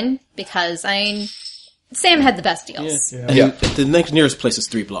chagrin, because, Sam had the best deals. And the next nearest place is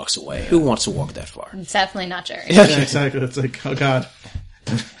 3 blocks away. Who wants to walk that far? It's definitely not Jerry. yeah, exactly. It's like, oh god.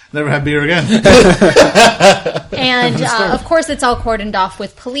 never had beer again. And, of course, it's all cordoned off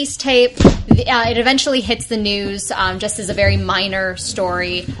with police tape. It eventually hits the news, just as a very minor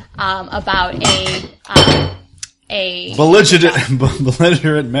story, about a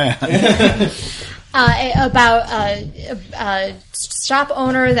belligerent man. about a shop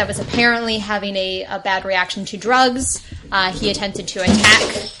owner that was apparently having a bad reaction to drugs. He attempted to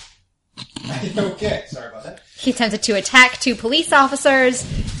attack. Okay, sorry about that. He attempted to attack 2 police officers,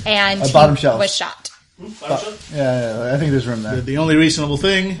 and he bottom shelf. was shot. Yeah, I think there's room there. The only reasonable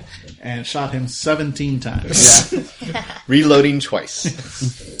thing, and shot him 17 times. Reloading twice.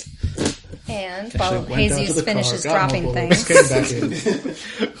 And while Went down to Jesus the finishes car, got dropping more things. bullets, came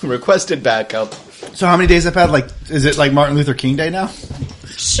back in. Requested backup. So how many days have had? Like, is it like Martin Luther King Day now?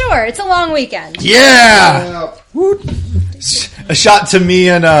 Sure, it's a long weekend. Yeah. A shot to me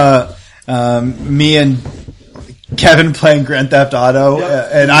and Kevin playing Grand Theft Auto,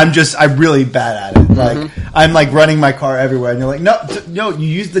 and I'm really bad at it. Like I'm like running my car everywhere, and you're like, no, you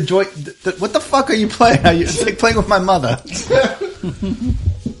use the joy. What the fuck are you playing? It's like playing with my mother.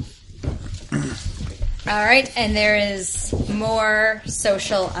 All right, and there is more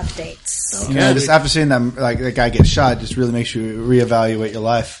social updates. You know, just after seeing that, like that guy get shot, just really makes you reevaluate your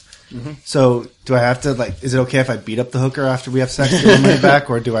life. So, do I have to is it okay if I beat up the hooker after we have sex to get my money back,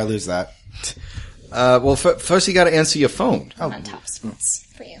 or do I lose that? Well, first you got to answer your phone. On top spots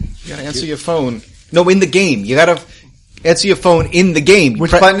for you. You got to answer your phone. No, in the game. You got to answer your phone in the game.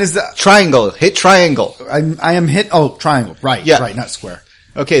 Which button is that? Triangle. Hit triangle. I am hit. Oh, triangle. Right. Yeah. Right. Not square.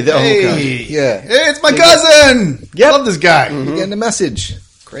 Okay. Hey, yeah. Hey, it's my cousin. Yep. Love this guy. You're getting a message.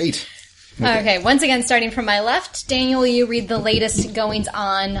 Great. Okay, once again, starting from my left, Daniel, you read the latest goings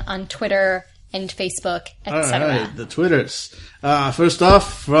on Twitter and Facebook, etc. All right, the Twitters. First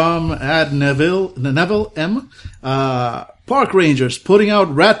off, from Neville M. Park rangers putting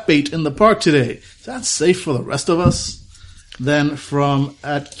out rat bait in the park today. Is that safe for the rest of us? Then from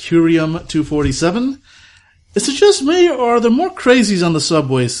Curium247. Is it just me, or are there more crazies on the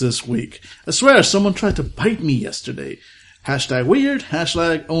subways this week? I swear someone tried to bite me yesterday. #weird,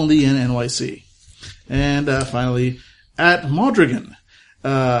 #only in NYC. And finally, at Modrigan,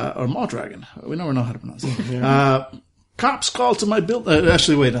 or Modragon, we never know how to pronounce it. Cops called to my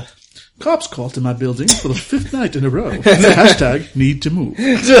building, cops called to my building for the 5th night in a row. #need to move.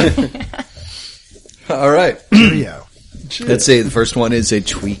 All right. Cheerio. Let's say the first one is a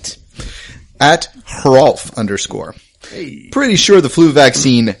tweet. At Hrolf_. Pretty sure the flu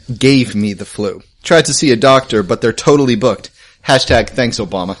vaccine gave me the flu. Tried to see a doctor, but they're totally booked. #thanks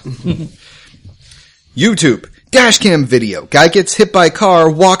Obama. YouTube. Dashcam video. Guy gets hit by car,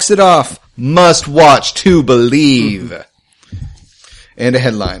 walks it off. Must watch to believe. And a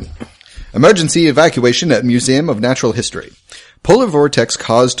headline. Emergency evacuation at Museum of Natural History. Polar vortex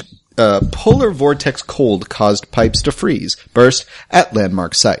cold caused pipes to freeze. Burst at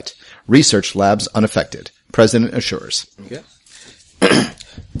landmark site. Research labs unaffected. President assures. Okay.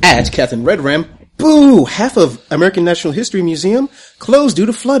 At Catherine Redram, boo! Half of American Natural History Museum closed due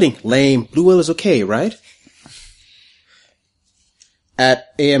to flooding. Lame. Blue whale is okay, right?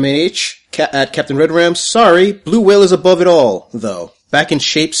 At AMH, at Captain Redram, sorry, blue whale is above it all, though. Back in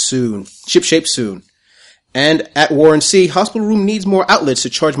shape soon. Ship-shape soon. And at Warren C, hospital room needs more outlets to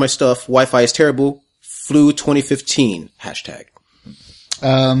charge my stuff. Wi-Fi is terrible. Flu 2015. #.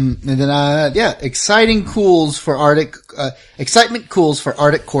 And then, excitement cools for Arctic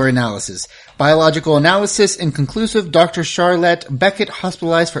core analysis. Biological analysis inconclusive. Dr. Charlotte Beckett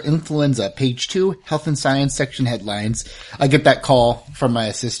hospitalized for influenza. Page 2, Health and Science section headlines. I get that call from my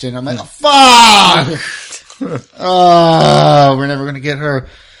assistant. I'm like, oh, fuck! Oh, we're never gonna get her.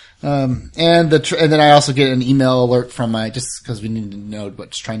 And then I also get an email alert from just cause we need to know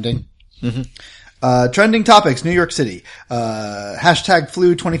what's trending. Mm-hmm. Trending topics, New York City.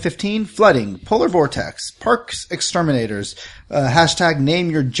 #flu 2015, flooding, polar vortex, parks exterminators,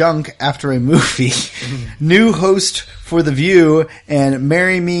 #name your junk after a movie, new host for The View, and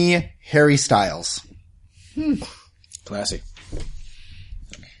marry me, Harry Styles. Classic.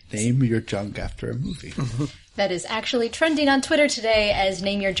 Name your junk after a movie. That is actually trending on Twitter today as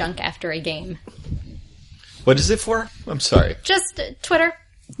name your junk after a game. What is it for? I'm sorry. Just Twitter.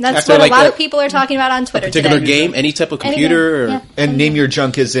 That's After, what like, a lot of people are talking about on Twitter Particular today. game, any type of Any computer, game, or... yeah. And name your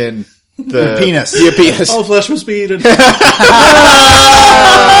junk is in the Penis. Your penis. All flesh must be eaten. Oh,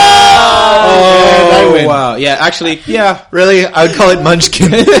 wow. Yeah, actually, yeah. Really? I would call it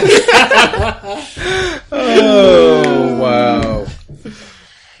Munchkin. Oh, wow.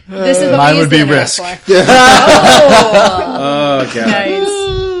 This is what Mine we use would be the internet Risk. for. Oh, Oh, God.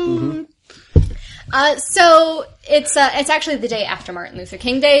 nice. So it's actually the day after Martin Luther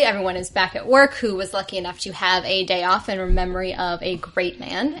King Day. Everyone is back at work who was lucky enough to have a day off in memory of a great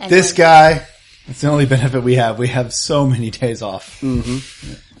man. And This guy, it's the only benefit we have. We have so many days off.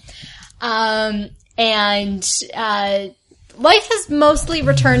 Life has mostly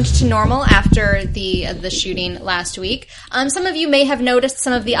returned to normal after the shooting last week. Some of you may have noticed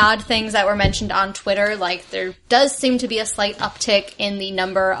some of the odd things that were mentioned on Twitter, like there does seem to be a slight uptick in the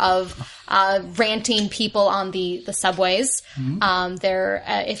number of ranting people on the subways.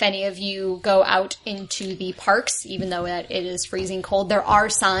 If any of you go out into the parks, even though it is freezing cold, there are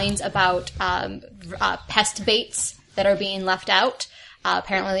signs about pest baits that are being left out.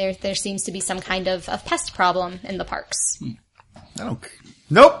 Apparently there seems to be some kind of pest problem in the parks.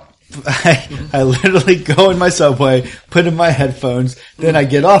 Nope. I literally go in my subway, put in my headphones, then I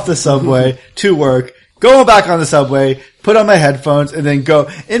get off the subway to work, go back on the subway, put on my headphones, and then go.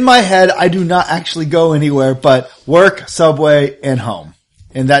 In my head, I do not actually go anywhere but work, subway, and home.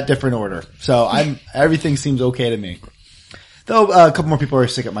 In that different order. So everything seems okay to me. Though a couple more people are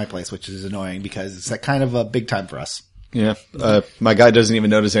sick at my place, which is annoying because it's that kind of a big time for us. Yeah. My guy doesn't even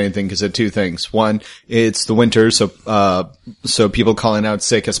notice anything because of two things. One, it's the winter, so people calling out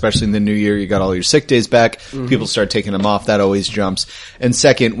sick, especially in the new year, you got all your sick days back. People start taking them off. That always jumps. And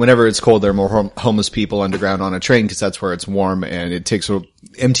second, whenever it's cold, there are more homeless people underground on a train because that's where it's warm, and it takes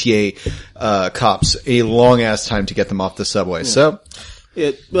MTA cops a long ass time to get them off the subway. So.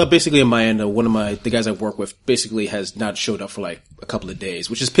 Basically on my end, the guys I work with basically has not showed up for like a couple of days,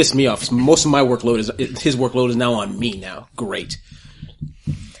 which has pissed me off. Most of my workload his workload is now on me now. Great.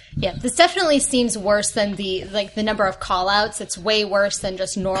 Yeah, this definitely seems worse than the number of call-outs. It's way worse than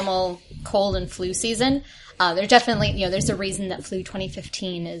just normal cold and flu season. There's definitely, there's a reason that Flu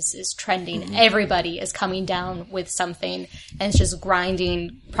 2015 is trending. Everybody is coming down with something, and it's just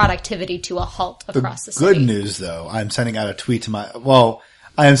grinding productivity to a halt across the city. Good news, though, I'm sending out a tweet to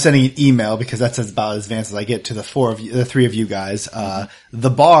I am sending an email because that's about as advanced as I get to the three of you guys.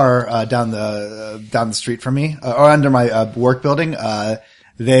 The bar, down the street from me, or under my, work building,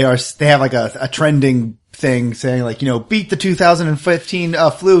 they have like a trending thing saying like, beat the 2015,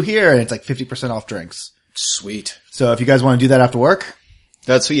 flu here, and it's like 50% off drinks. Sweet. So if you guys want to do that after work.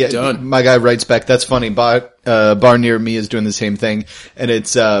 Done. My guy writes back, that's funny, bar near me is doing the same thing, and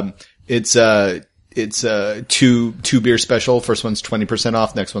it's two beer special. First one's 20%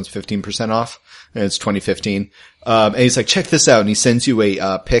 off, next one's 15% off, and it's 2015. And he's like, check this out, and he sends you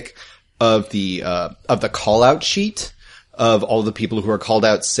a pic of the call out sheet of all the people who are called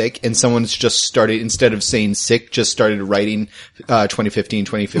out sick, and someone's just started, instead of saying sick, just started writing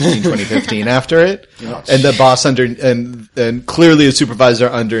 2015 after it. And the boss and clearly a supervisor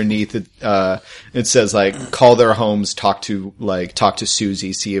underneath it, it says like, call their homes, talk to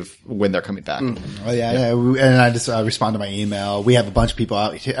Susie, see when they're coming back. Oh yeah. And I just respond to my email. We have a bunch of people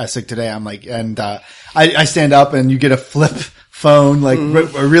out sick today. I'm like, and I stand up and you get a flip phone, like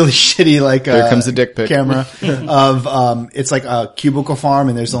a really shitty, like, there comes the dick pic camera of, it's like a cubicle farm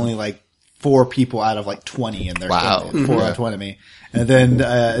and there's only like 4 people out of like 20 in there. Wow. 4 out of 20 of me. And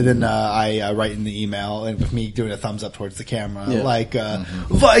then I write in the email and with me doing a thumbs up towards the camera, like,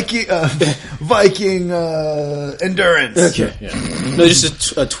 Viking endurance. Okay. Yeah. No,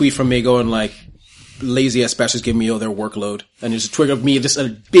 just a tweet from me going like, lazy ass bastards give me all their workload. And there's a tweet of me, just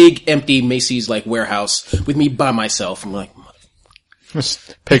a big empty Macy's like warehouse with me by myself. I'm like,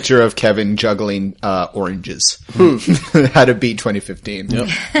 picture of Kevin juggling oranges. How to beat 2015. Yep.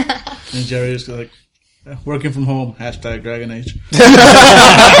 And Jerry is like, working from home, #Dragon Age.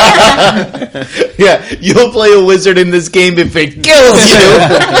 Yeah, you'll play a wizard in this game if it kills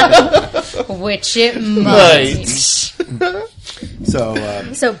you. Which it might.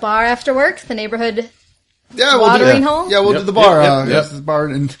 So bar after work, the neighborhood yeah, watering hole? Yeah, we'll do the bar. Yep.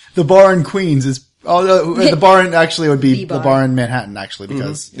 The bar in Queens is, the bar in, actually would be the bar in Manhattan actually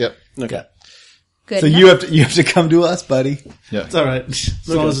because. Yep. okay. Yeah. Good So enough. you have to come to us, buddy. Yeah. It's alright. As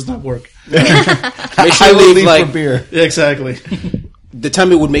long as it's not work. Make sure I you will leave leave like for beer. Yeah, exactly. the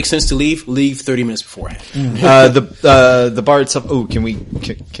time it would make sense to leave 30 minutes beforehand. The bar itself. Oh, can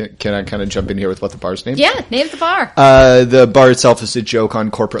I kind of jump in here with what the bar's name? Yeah, name the bar. The bar itself is a joke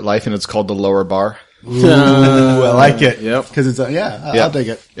on corporate life, and it's called the Lower Bar. Ooh, I like it. Yep. Because it's, I'll take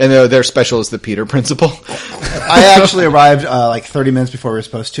it. And their special is the Peter Principle. I actually arrived, like 30 minutes before we were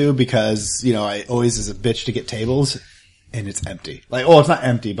supposed to because, I always is a bitch to get tables and it's empty. Like, it's not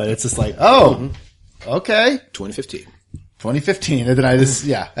empty, but it's just like, okay. 2015. And then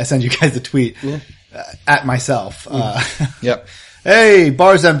I send you guys a tweet at myself. Yep. Hey,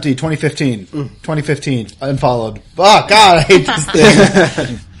 bar's empty, 2015. 2015. Unfollowed. Oh, God, I hate this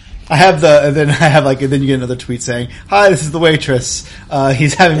thing. I have and then you get another tweet saying, "Hi, this is the waitress.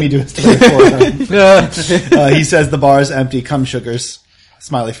 He's having me do his delivery for him." He says the bar is empty. Cum sugars.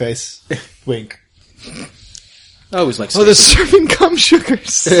 Smiley face. Wink. I always like. Oh, they're serving cum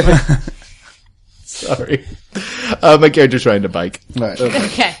sugars. Sorry. My character's riding a bike. Right.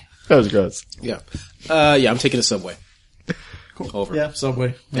 Okay. That was gross. Yeah. I'm taking a subway. Over. Yeah,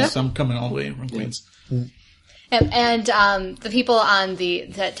 Subway. Yes, I'm coming all the way from Queens. And the people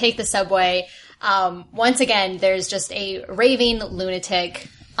that take the subway, once again, there's just a raving lunatic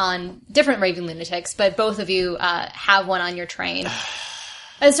different raving lunatics, but both of you have one on your train.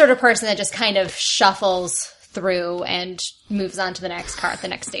 A sort of person that just kind of shuffles through and moves on to the next car at the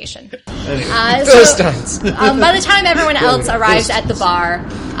next station. By the time everyone else arrives at the bar,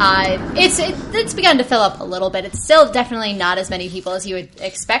 it's begun to fill up a little bit. It's still definitely not as many people as you would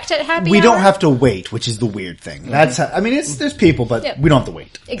expect at happy hour. We don't have to wait, which is the weird thing. That's there's people, but we don't have to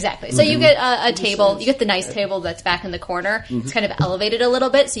wait. Exactly. So you get a table. You get the nice table that's back in the corner. It's kind of elevated a little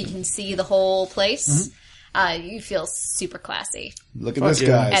bit so you can see the whole place. You feel super classy. Look at this,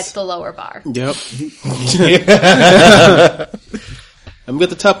 guys. At the lower bar. Yep. I'm at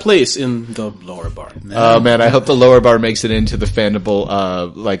the top place in the lower bar. Oh man, I hope the lower bar makes it into the Fandible,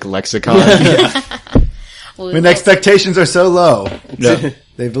 lexicon. When expectations are so low. No.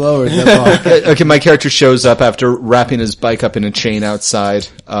 They've lowered the bar. Okay, my character shows up after wrapping his bike up in a chain outside,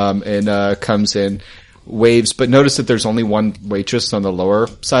 and comes in, waves, but notice that there's only one waitress on the lower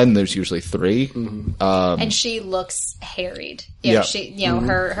side, and there's usually three. And she looks harried. Yeah.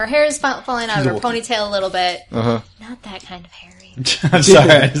 Her hair is falling out of her ponytail a little bit. Not that kind of hairy. I'm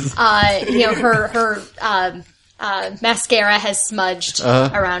sorry. Her mascara has smudged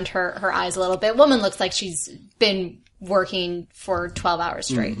around her eyes a little bit. Woman looks like she's been working for 12 hours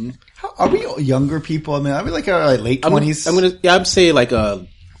straight. Are we younger people? I mean, are we like late 20s? I'd say like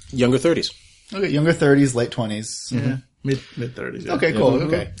younger 30s. Okay, younger 30s, late 20s. Yeah, mid-30s. Yeah. Okay, cool.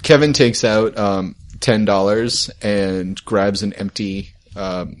 Okay. Kevin takes out $10 and grabs an empty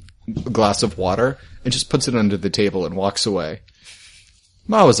glass of water and just puts it under the table and walks away.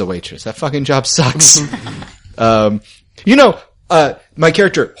 Ma was a waitress. That fucking job sucks. My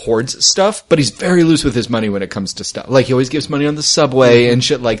character hoards stuff, but he's very loose with his money when it comes to stuff. Like, he always gives money on the subway and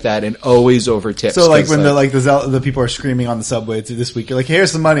shit like that, and always over tips. So, like, when the people are screaming on the subway through this week, you're like,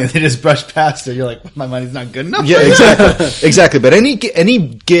 here's some money, and they just brush past it. You're like, my money's not good enough. Yeah, exactly. Exactly. But any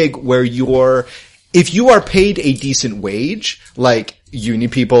gig where if you are paid a decent wage, like uni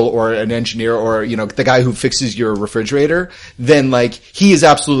people or an engineer or, the guy who fixes your refrigerator, then like, he is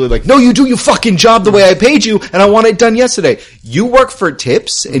absolutely like, no, you do your fucking job the way I paid you and I want it done yesterday. You work for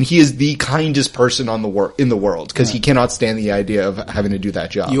tips and he is the kindest person in the world because he cannot stand the idea of having to do that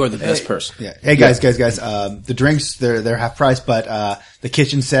job. You are the best person. Yeah. Hey guys. The drinks, they're half price, but, the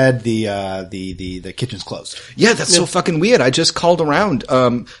kitchen said the kitchen's closed. Yeah, that's so fucking weird. I just called around.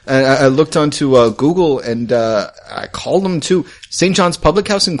 I looked onto Google and I called them to St. John's Public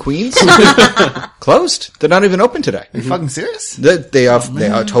House in Queens. Closed. They're not even open today. Are you fucking serious? They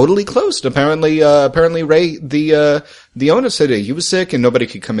are totally closed. Apparently Ray, the owner, said he was sick and nobody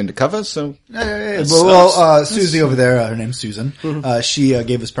could come in to cover. So Susie over there, her name's Susan. She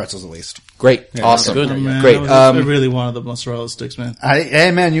gave us pretzels at least. Great, awesome, good. Man, great. I really wanted the mozzarella sticks, man.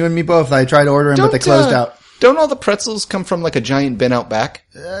 Hey man, you and me both. I tried ordering, but they closed out. Don't all the pretzels come from like a giant bin out back?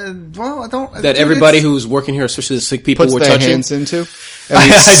 Well, I don't. That everybody who's working here, especially the sick people, puts were their touching. hands into. And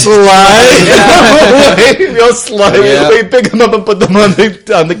we slide. We'll slide way, pick them up and put them on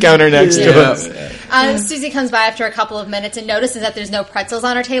the counter next to us. Susie comes by after a couple of minutes and notices that there's no pretzels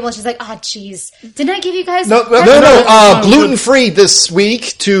on her table. And she's like, "Oh, jeez, didn't I give you guys No, gluten free this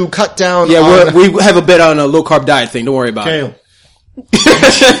week to cut down. Yeah, we have a bit on a low carb diet thing. Don't worry about Kale.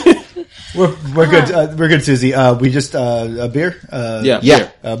 it. We're good. We're good, Susie. We just a beer. Yeah.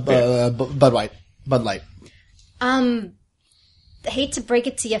 Bud Light. I hate to break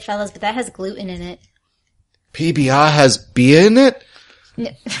it to you fellas, but that has gluten in it. PBR has beer in it?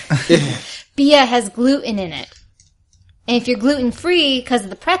 Beer has gluten in it. And if you're gluten free because of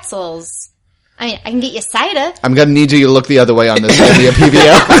the pretzels, I can get you cider. I'm gonna need you to look the other way on this idea,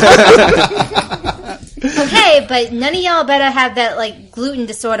 PBR. Okay, but none of y'all better have that like gluten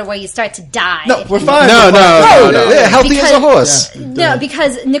disorder where you start to die. No, we're fine. No. Healthy as a horse. No,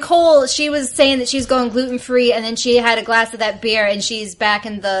 because Nicole, she was saying that she's going gluten free, and then she had a glass of that beer, and she's back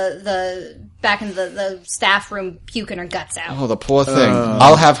in the staff room puking her guts out. Oh, the poor thing.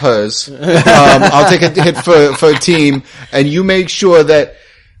 I'll have hers. I'll take a hit for a team, and you make sure that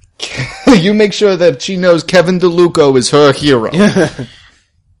she knows Kevin DeLuca is her hero.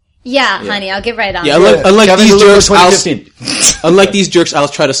 Yeah, honey, I'll get right on Yeah, it. unlike Kevin these DeLuca jerks, 2015. unlike these jerks, I'll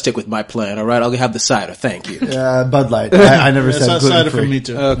try to stick with my plan. All right, I'll have the cider. Thank you. Bud Light. I never It's said outside gluten of for free. me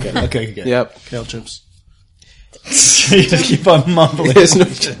too. Okay. Okay, good. Yep. Kale chips. You just keep on mumbling. There's no-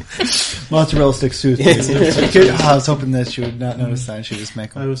 Mozzarella sticks too. I was hoping that she would not notice that. She just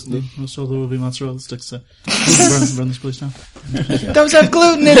make I them. was told there would be mozzarella sticks. Burn this place down. Those have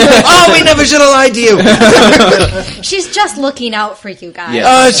gluten in them. Oh, we never should have lied to you. She's just looking out for you guys. Yeah.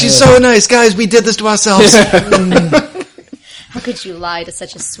 Oh, she's so nice. Guys, we did this to ourselves. How could you lie to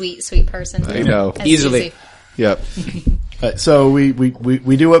such a sweet, sweet person? I know. As Easily. Susie. Yep. So we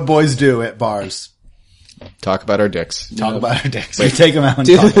do what boys do at bars. Talk about our dicks. Talk about our dicks. We take them out and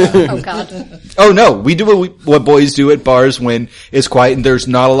talk about them. Oh God. Oh no, we do what boys do at bars when it's quiet and there's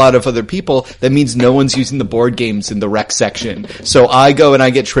not a lot of other people. That means no one's using the board games in the rec section. So I go and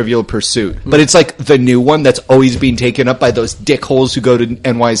I get Trivial Pursuit. But it's like the new one that's always being taken up by those dickholes who go to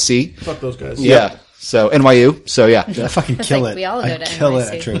NYC. Fuck those guys. Yeah. So NYU. So yeah. I fucking kill like it. we all go I to kill it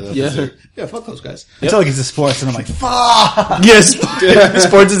NYC. at Trivial Yeah. Pursuit. Yeah, fuck those guys. Until it gets to sports, and I'm like, fuck! Yes.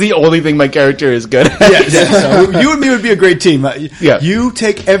 Sports is the only thing my character is good at. So you and me would be a great team. Yeah. You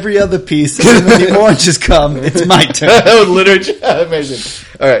take every other piece, and when the oranges come, it's my turn. Oh, literature. Amazing.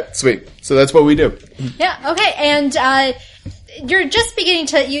 All right. Sweet. So that's what we do. Yeah. Okay. And you're just beginning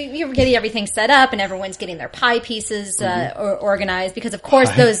to you're getting everything set up, and everyone's getting their pie pieces organized because, of course,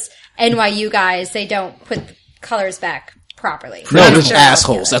 those NYU guys, they don't put the colors back properly. No, I'm they're sure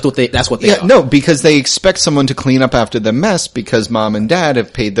assholes. they'll do That's what they Yeah, are. no, because they expect someone to clean up after the mess because mom and dad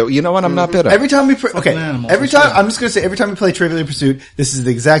have paid the, you know what, I'm not bitter. Every time we animals, every that's time right. I'm just gonna say every time we play Trivial Pursuit, this is the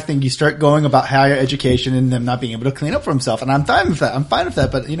exact thing. You start going about higher education and them not being able to clean up for himself, and I'm fine with that.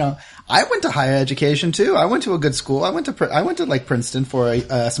 But I went to higher education too. I went to a good school. I went to like Princeton for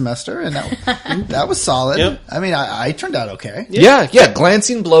a semester, and that was solid. Yep. I mean, I turned out okay. Yeah,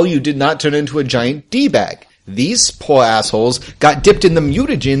 glancing blow, you did not turn into a giant D-bag. These poor assholes got dipped in the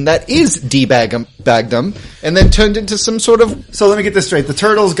mutagen that is D-bagged them, and then turned into some sort of... So let me get this straight: the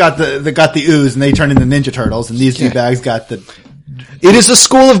turtles got the ooze, and they turned into Ninja Turtles, and these D-bags got the. It is the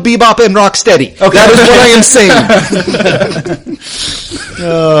school of bebop and rocksteady. Okay. That is what I am saying.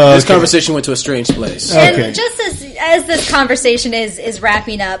 This conversation went to a strange place. And Okay. just as this conversation is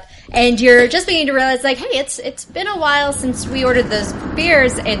wrapping up, and you're just beginning to realize, like, hey, it's been a while since we ordered those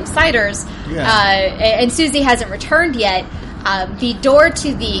beers and ciders, and Susie hasn't returned yet. The door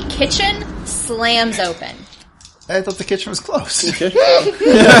to the kitchen slams open. I thought the kitchen was closed. We are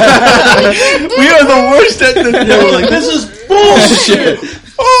the worst at the. Yeah, we're like, this is bullshit.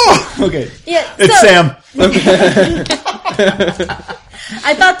 Oh, okay. Yeah, It's so Sam.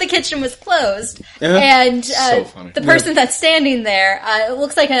 I thought the kitchen was closed, and funny. the person that's standing there it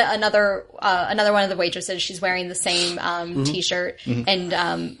looks like another one of the waitresses. She's wearing the same t-shirt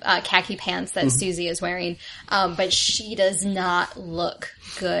and khaki pants that Susie is wearing, but she does not look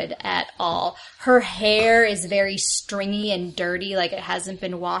good at all. Her hair is very stringy and dirty, like it hasn't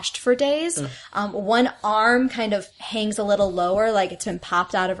been washed for days. One arm kind of hangs a little lower, like it's been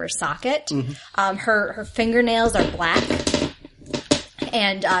popped out of her socket. Her fingernails are black.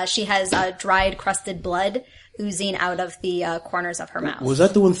 And she has dried, crusted blood oozing out of the corners of her mouth. Was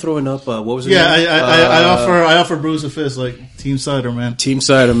that the one throwing up? What was it? Yeah, I offer Bruce a fist like Team Cider, man. Team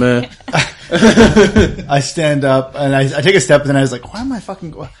Cider, man. I stand up and I take a step, and then I was like, "Why am I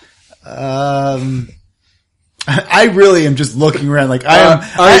fucking?" I really am just looking around like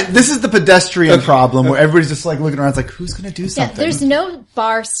this is the pedestrian problem where everybody's just like looking around. It's like, who's gonna do Yeah, something? there's no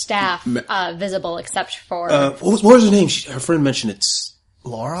bar staff visible except for What was her name? Her friend mentioned it's...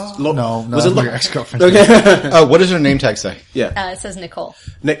 Laura? Lo- no, was it my Lo- ex-girlfriend. Oh, what does her name tag say? Yeah. it says Nicole.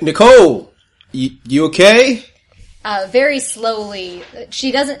 Nicole, you okay? Very slowly,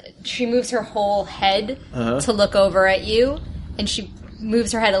 she moves her whole head to look over at you, and she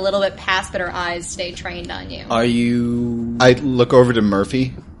moves her head a little bit past, but her eyes stay trained on you. Are you... I look over to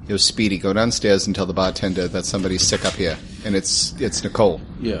Murphy. Yo, Speedy, go downstairs and tell the bartender that somebody's sick up here. And it's Nicole.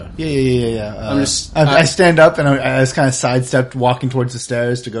 Yeah. Yeah. I'm just- I stand up and I just kind of sidestepped, walking towards the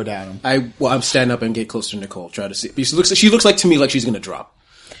stairs to go down. I'm standing up and get closer to Nicole, try to see. She looks like to me like she's gonna drop.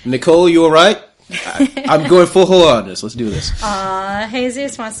 Nicole, you alright? I'm going full hold on this. Let's do this.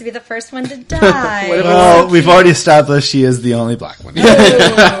 Jesus wants to be the first one to die. Well, we've already established she is the only black one.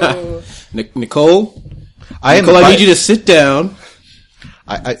 Oh. Nicole, I need you to sit down.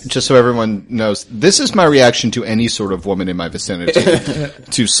 I just so everyone knows, this is my reaction to any sort of woman in my vicinity.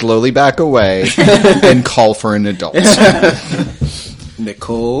 To slowly back away and call for an adult.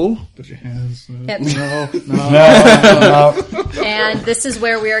 Nicole. Put your hands. Yep. No. And this is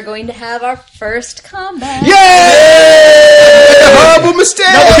where we are going to have our first combat. Horrible mistake!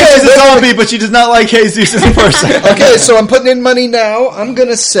 She's a zombie, but she does not like Jesus as a person. Okay, so I'm putting in money now. I'm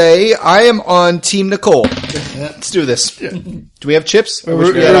gonna say I am on Team Nicole. Let's do this. Do we have chips? Or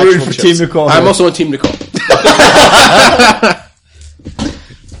We're we have rooting actual for chips? Team Nicole. I'm also on Team Nicole.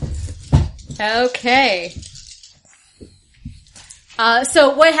 Okay.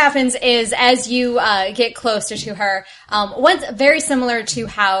 So what happens is, as you get closer to her, once very similar to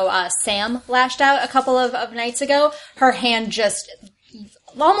how Sam lashed out a couple of nights ago, her hand just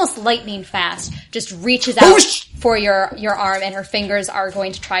almost lightning fast just reaches out for your arm, and her fingers are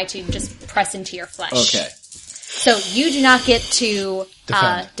going to try to just press into your flesh. Okay. So you do not get to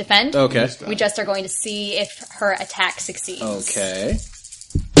defend. Okay. We just are going to see if her attack succeeds. Okay.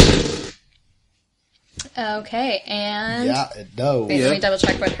 Okay, and it does. wait, let me double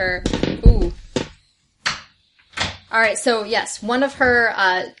check what her. Ooh. All right, so yes, one of her.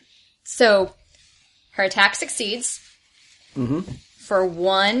 So her attack succeeds for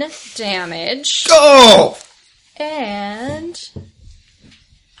 1 damage, Go! and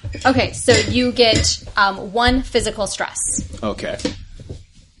okay, so you get 1 physical stress. Okay.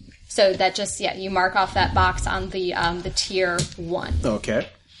 So that just you mark off that box on the tier 1. Okay.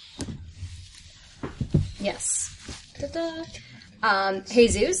 Yes.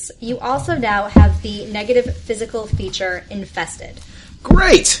 Jesus, you also now have the negative physical feature infested.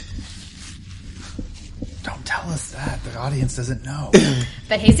 Great! Don't tell us that. The audience doesn't know.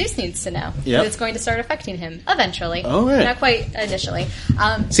 But Jesus needs to know. Yep. That it's going to start affecting him eventually. All right. Not quite initially.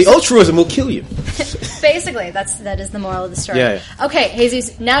 See, altruism will kill you. Basically, that is the moral of the story. Yeah. Okay,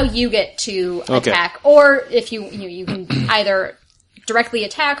 Jesus, now you get to Okay. attack. Or if you can either directly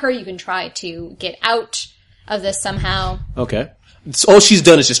attack her, you can try to get out of this somehow. Okay. So all she's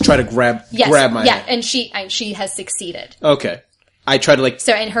done is just try to grab my hand. and she has succeeded. Okay. I try to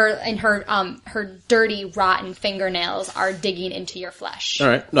So and her dirty, rotten fingernails are digging into your flesh. all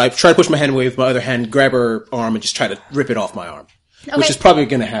right. No, I try to push my hand away with my other hand, grab her arm, and just try to rip it off my arm. Okay. Which is probably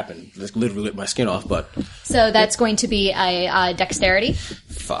going to happen. Like, literally rip my skin off, but So that's going to be a dexterity.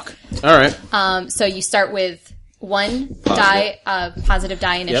 fuck. All right. So you start with 1 Positive. positive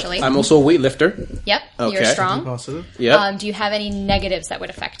die Yep. initially. I'm also a weightlifter. Yep, Okay. you're strong. Positive. Yep. Do you have any negatives that would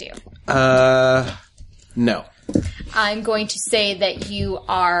affect you? No. I'm going to say that you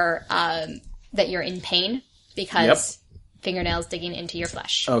are that you're in pain because fingernails digging into your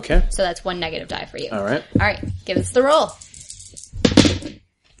flesh. Okay. So that's 1 negative die for you. All right. All right, give us the roll.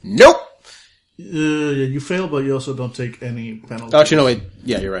 Nope. You fail, but you also don't take any penalty. Actually, no, wait.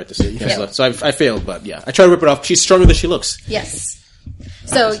 Yeah, you're right. Yes, Yeah. so I failed, but yeah. I try to rip it off. She's stronger than she looks. Yes.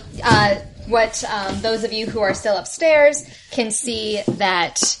 So what those of you who are still upstairs can see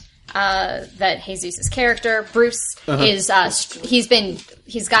that that Jesus' character Bruce is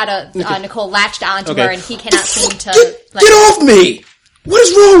he's got Nicole latched onto Okay. her, and he cannot seem to Get off me! What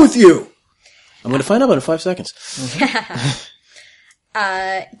is wrong with you? I'm going to find out in 5 seconds.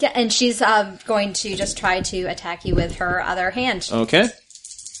 Yeah, and she's going to just try to attack you with her other hand. Okay.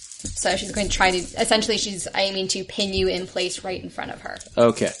 So she's going to try to essentially she's aiming to pin you in place right in front of her.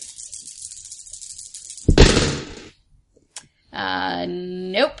 Okay.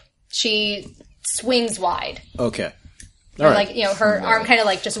 Nope. She swings wide. Okay. All right. Like, her arm kind of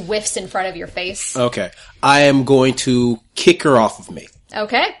like just whiffs in front of your face. Okay. I am going to kick her off of me.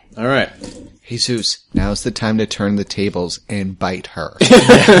 Okay. All right. Jesus, now's the time to turn the tables and bite her.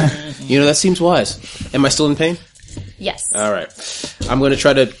 That seems wise. Am I still in pain? Yes. All right. I'm going to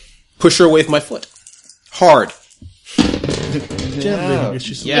try to push her away with my foot. Hard. Yeah.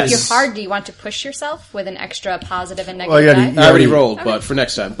 Yes. If you're hard, do you want to push yourself with an extra positive and negative Well, yeah, die? I already rolled, but for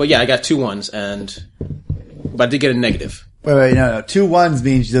next time. But yeah, I got 2 1s, but I did get a negative. Wait, no. 2 1s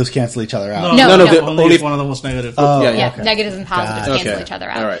means those cancel each other out. No, the- Only only if one of them was negative. Yeah, Okay. negatives and positives Got it. cancel Okay. each other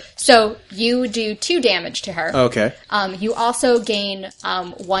out. All right. So you do 2 damage to her. Okay. You also gain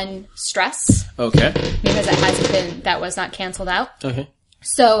 1 stress Okay. because that was not canceled out. Okay.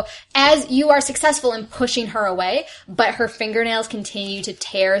 So as you are successful in pushing her away, but her fingernails continue to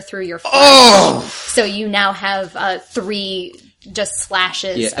tear through your flesh. So you now have 3 just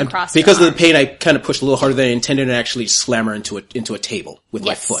slashes Yeah, and across because your of the pain, I kind of pushed a little harder than I intended and actually slam her into a table with my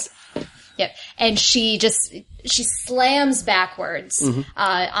Yes. foot. Yep. And she slams backwards Mm-hmm.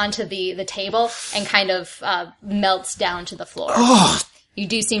 onto the table and kind of melts down to the floor. You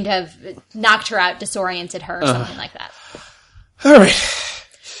do seem to have knocked her out, disoriented her, or something like that. All right.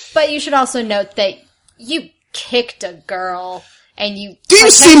 But you should also note that you kicked a girl and you Do you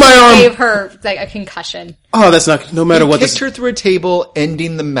see my arm? Gave her like a concussion. Oh, that's not. No matter He what. kicked her through a table,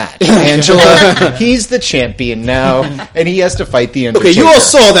 ending the match. Angela, he's the champion now, and he has to fight the Undertaker. Okay, you all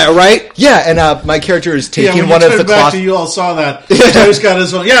saw that, right? Yeah, and my character is Yeah, taking when one you of the turned back cloth. to you all saw that. Terry's got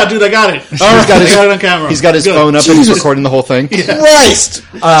his phone. Yeah, dude, I got it. I got it on camera. He's got his Good. phone up and he's Jesus. recording the whole thing. Christ!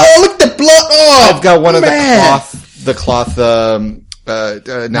 Oh, look at the blood! Oh, I've got one of man. the cloth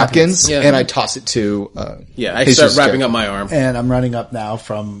napkins, Yeah. and I toss it to. Yeah, I Jesus start wrapping character. up my arm. And I'm running up now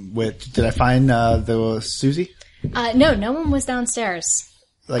from did I find the Susie? No one was downstairs.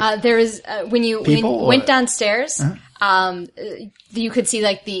 Like There was when you people, went or- downstairs. You could see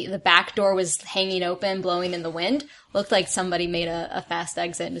like the back door was hanging open, blowing in the wind. Looked like somebody made a fast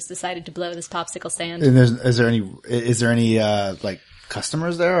exit and just decided to blow this popsicle stand. and is there any like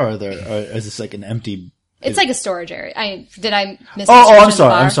customers there, or is this like an empty? It's like a storage area. Did I miss? Oh, I'm the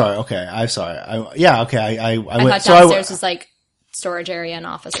sorry. bar? I'm sorry. Okay, I'm sorry. I I went. thought So downstairs was like storage area and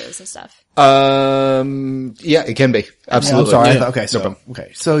offices and stuff. Yeah, it can be absolutely. I'm sorry. Yeah. Okay, so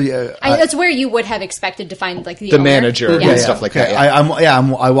okay, so yeah. That's where you would have expected to find like the The owner. manager Yeah. and stuff like that. Okay, Yeah.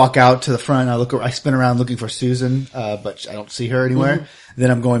 I walk out to the front. I spin around looking for Susan, but I don't see her anywhere. Mm-hmm. Then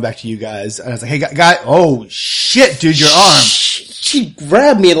I'm going back to you guys, and I was like, "Hey, guy! Oh shit, dude, your arm!" She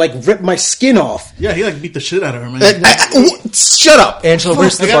grabbed me and like ripped my skin off. Yeah, he like beat the shit out of her, man. Shut up! Angela,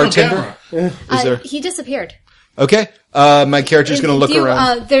 where's the I got it on bartender? camera. Is there? He disappeared. Okay. My character's going to look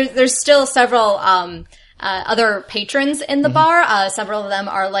around. There's still several other patrons in the bar. Several of them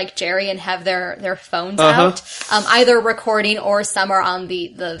are like Jerry and have their phones out, either recording or some are on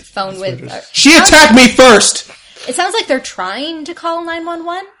the phone with. She attacked me first. It sounds like they're trying to call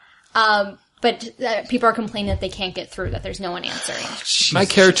 911. But people are complaining that they can't get through, that there's no one answering. My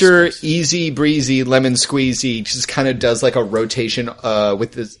character, easy breezy, lemon squeezy, just kind of does like a rotation,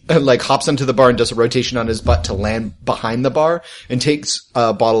 with this, like hops onto the bar and does a rotation on his butt to land behind the bar and takes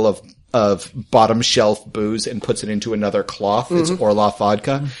a bottle of bottom shelf booze and puts it into another cloth. It's Orloff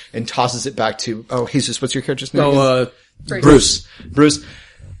vodka and tosses it back to, Jesus, what's your character's name? Bruce.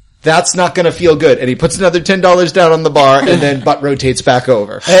 That's not going to feel good. And he puts another $10 down on the bar and then butt rotates back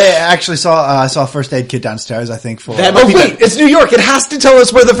over. Hey, I actually saw a first aid kit downstairs. I think for It's New York. It has to tell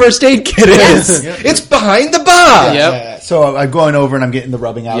us where the first aid kit is. It's behind the bar. Yep. Yeah, so I'm going over and I'm getting the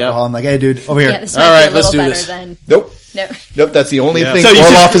rubbing alcohol. Yep. I'm like, "Hey, dude, over here." Yeah, this All might right, be a let's little do better this. than Nope. no. Nope, that's the only thing So you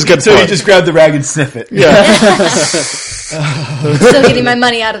Orloff just, is good so for. you just grab the rag and sniff it. Still getting my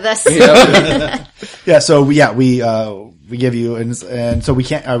money out of this. Yeah. So we give you, and so we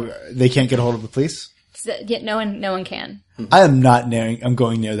can't. They can't get a hold of the police. Yeah, no one can. I am not nearing. I'm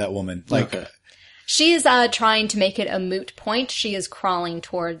going near that woman. Like, Okay. She is trying to make it a moot point. She is crawling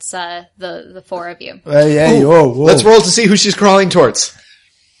towards the four of you. hey, whoa. Let's roll to see who she's crawling towards.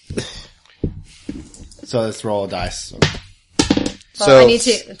 So let's roll a dice. Well, I need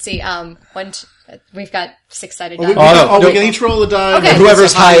to let's see. We've got 6-sided We dice. can each roll the die. Okay.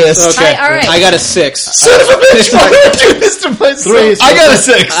 Whoever's highest. Okay. All right. I got a 6. Son of a bitch! Why would I do this to myself? Three. I got a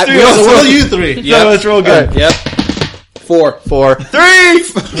 6. Well, you three. Yep. So let's roll good. Yep. 4. 4. 3! All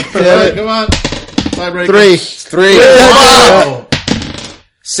right, come on. Tiebreaker. 3. 3. Oh.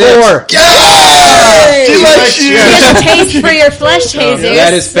 6. 4. She likes you. You have a taste for your flesh, Jesus.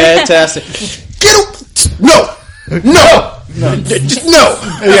 That is fantastic. Get up! No!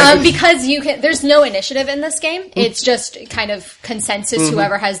 Because you can. There's no initiative in this game. It's just kind of consensus.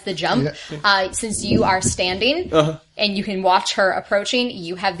 Whoever has the jump. Since you are standing and you can watch her approaching,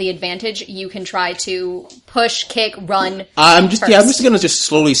 you have the advantage. You can try to push, kick, run. I'm just first. gonna just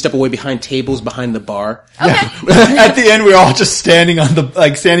slowly step away behind tables behind the bar. Okay. At the end, we're all just standing behind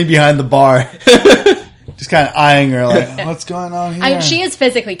the bar, just kind of eyeing her, like, "What's going on here?" She is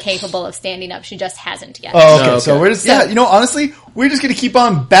physically capable of standing up. She just hasn't yet. Oh, okay. Okay. So we're just, honestly, we're just gonna keep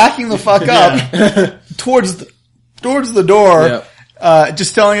on backing the fuck up towards the door,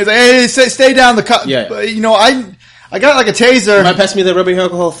 just telling us, "Hey, stay down the cut." Yeah. I got like a taser. Might pass me the rubbing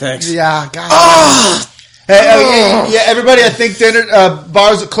alcohol? Thanks. Yeah, God. Hey, everybody, I think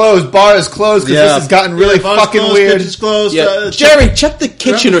bars are closed. Bar is closed because this has gotten really fucking weird. It's closed. Yeah. Jerry, check the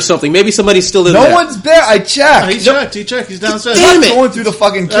kitchen or something. Maybe somebody's still in No there. one's there. I checked. He checked. He's downstairs. Damn I'm it. going through the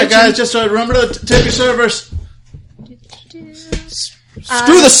fucking All right, kitchen. guys, just remember to tip your servers.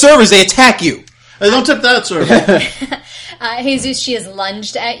 Screw the servers, they attack you. Don't tip that server. Jesus, she has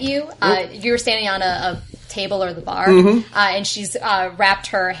lunged at you. You were standing on a table or the bar, and she's wrapped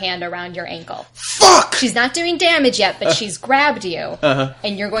her hand around your ankle. Fuck! She's not doing damage yet, but she's grabbed you,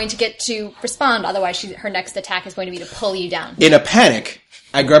 and you're going to get to respond. Otherwise, her next attack is going to be to pull you down. In a panic,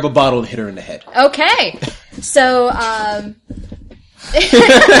 I grab a bottle and hit her in the head. Okay, so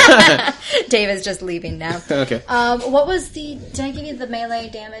Dave is just leaving now. Okay. What was did I give you the melee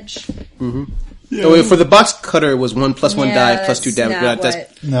damage? Oh, for the box cutter, it was 1 + 1 die plus 2 damage. Not That's-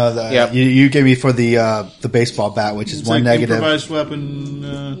 No, Yeah. you gave me for the baseball bat, which is It's one like negative. improvised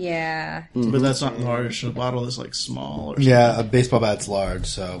weapon, Yeah. but that's not large. The bottle is like small. Or something. Yeah, a baseball bat's large,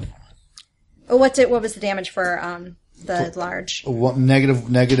 so What was the damage for the large?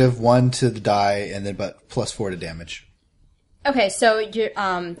 negative 1 to the die, and then but +4 to damage. Okay, so you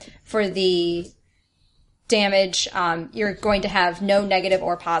for the damage, you're going to have no negative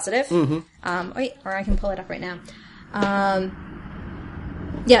or positive. Wait, or I can pull it up right now.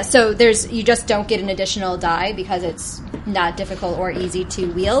 Yeah, so you just don't get an additional die because it's not difficult or easy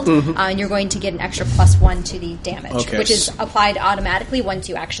to wield, and you're going to get an extra +1 to the damage, Okay. which is applied automatically once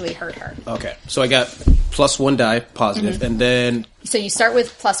you actually hurt her. Okay. So I got +1 die positive, and then So you start with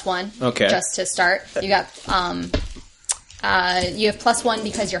 +1. Okay. Just to start, you got you have +1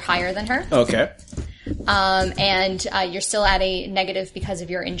 because you're higher than her. okay. And you're still at a negative because of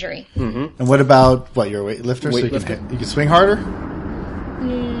your injury. And what about your weightlifter? So you can swing harder.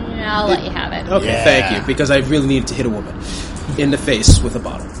 I'll let you have it. Okay, Yeah. thank you. Because I really needed to hit a woman in the face with a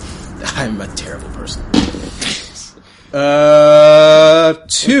bottle. I'm a terrible person. 2.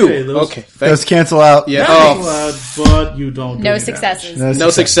 Okay, those- Okay, Those cancel out. Yeah. Not but you don't. do No any successes. No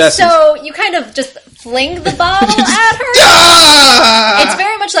successes. So you kind of just fling the bottle at her. It's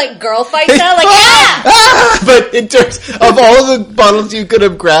very much like girl fight style, like ah! But in terms of all the bottles you could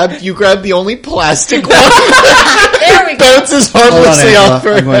have grabbed, you grabbed the only plastic one. There we go. Bounces Hold on, harmlessly Angela. off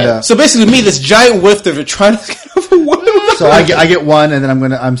her I'm going head. to. So basically, me, this giant lifter, trying to get over one. So I get 1, and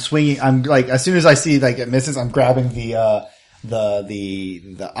then I'm swinging. I'm like, as soon as I see like it misses, I'm grabbing the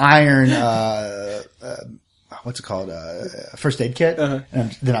iron. What's it called? First aid kit. And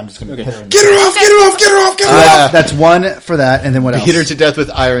then I'm just going to hit her. Get her off! Get her off! Get her off! Get her off! That's 1 for that, and then what else? Hit her to death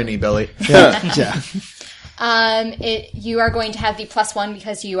with irony, Billy. Yeah. You are going to have the +1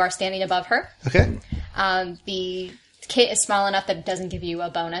 because you are standing above her. Okay. The kit is small enough that it doesn't give you a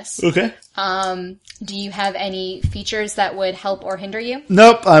bonus. Okay. Do you have any features that would help or hinder you?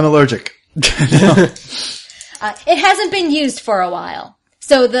 Nope, I'm allergic. It hasn't been used for a while.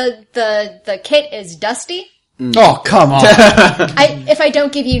 So the kit is dusty. Oh, come on. If I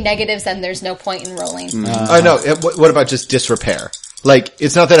don't give you negatives, then there's no point in rolling. I know. What about just disrepair? Like,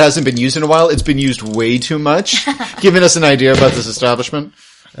 it's not that it hasn't been used in a while, it's been used way too much. Giving us an idea about this establishment.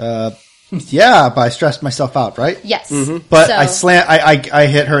 Yeah, but I stressed myself out, right? Yes. But So- I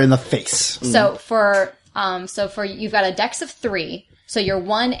hit her in the face. So for you've got a dex of 3, so your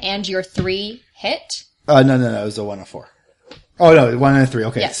 1 and your 3 hit. No, it was a 1 and 4. Oh no, 1 and 3.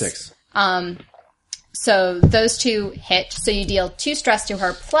 Okay, Yes. 6. So those 2 hit. So you deal 2 stress to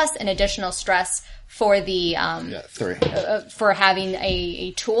her plus an additional stress for the 3. for having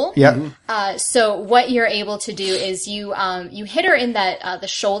a tool. Yeah. So what you're able to do is you hit her in that the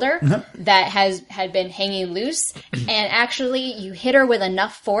shoulder that had been hanging loose, and actually you hit her with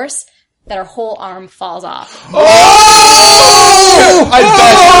enough force that her whole arm falls off.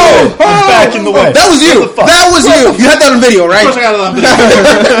 I'm back in the way. That was you! That was you! You had that on video, right?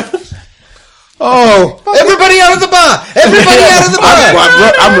 Oh! Everybody out of the bar! Everybody out of the bar!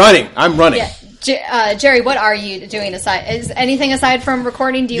 I'm running. Yeah. Jerry, what are you doing aside? Is anything aside from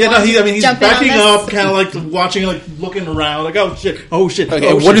recording? Do you want he's jump in on backing this? up, kind of like watching, like looking around, like oh shit.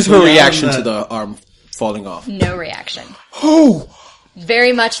 Okay, oh, what shit. is her So now reaction that- to the arm falling off? No reaction. Oh!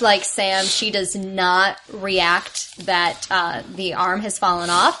 Very much like Sam, she does not react that the arm has fallen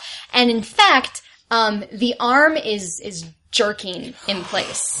off, and in fact, the arm is jerking in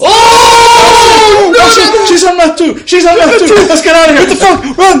place. Oh no! She's on that too. She's on that too. Let's get out of here. What the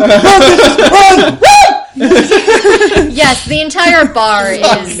fuck? Run! Run! Yes, the entire bar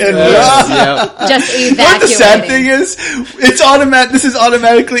is Yeah. just evacuating. What the sad thing is, it's automatic. This is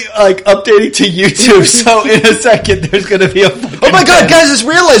automatically like updating to YouTube. So in a second, there's going to be a. Oh my god, guys, I just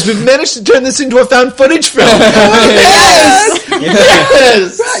realized we've managed to turn this into a found footage film. Yes!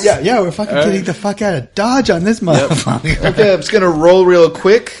 Yes! Yeah, we're fucking getting the fuck out of Dodge on this motherfucker. Okay, I'm just gonna roll real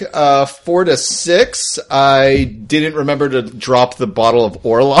quick. 4 to 6. I didn't remember to drop the bottle of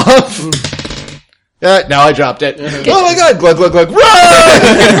Orlov. Now I dropped it. Oh my god, glug, glug, glug, run!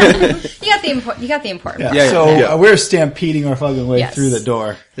 You got the important. Yeah, part. so we're stampeding our fucking way Yes. through the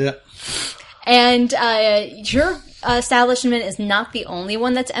door. Yeah. And your establishment is not the only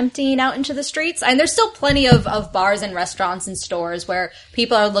one that's emptying out into the streets. And there's still plenty of bars and restaurants and stores where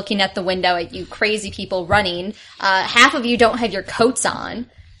people are looking at the window at you crazy people running. Half of you don't have your coats on.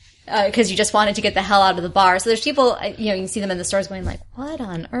 because you just wanted to get the hell out of the bar. So there's people, you can see them in the stores going like, what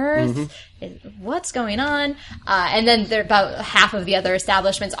on earth? What's going on? And then there about half of the other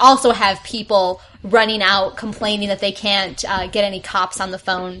establishments also have people running out complaining that they can't get any cops on the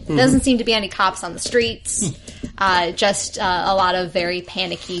phone. There doesn't seem to be any cops on the streets. Just a lot of very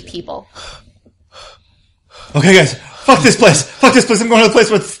panicky people. Okay, guys, fuck this place. I'm going to the place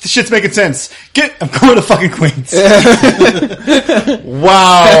where the shit's making sense. I'm going to fucking Queens.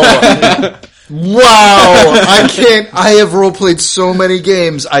 Wow. Wow. I have roleplayed so many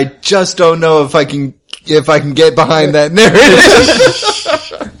games. I just don't know if I can get behind that narrative.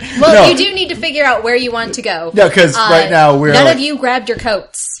 Well, you do need to figure out where you want to go. No, because right now none of you grabbed your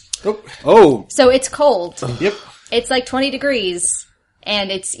coats. Oh. So it's cold. Yep. It's like 20 degrees, and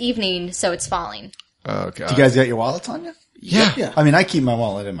it's evening, so it's falling. Oh, God. You guys got your wallets on you? Yeah. I mean, I keep my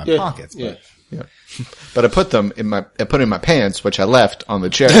wallet in my pockets. But. Yeah. But I put it in my pants, which I left on the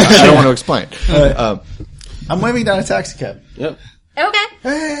chair. I don't want to explain. I'm waving down a taxi cab. Yep. Okay.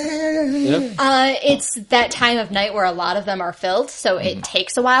 Yep. It's that time of night where a lot of them are filled, so it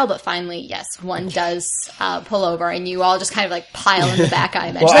takes a while, but finally, yes, one does pull over, and you all just kind of like pile in the back, I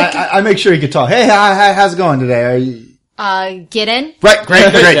imagine. Well, I make sure you can talk. Hey, how's it going today? Are you... Get in? Right, great.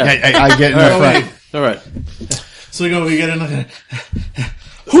 Yeah. I get in the front. All right. So we get in.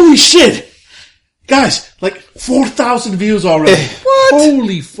 Holy shit! Guys, like 4,000 views already. What?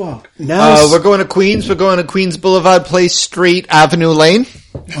 Holy fuck. Now we're going to Queens. We're going to Queens Boulevard, Place Street, Avenue Lane.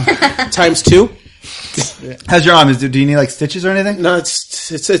 times 2. How's your arm? Do you need like stitches or anything? No,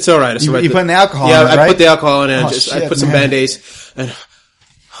 it's all right. It's all right. You putting the alcohol yeah, in it, right? I put the alcohol in it. Oh, I shit, put some man. Band-Aids. And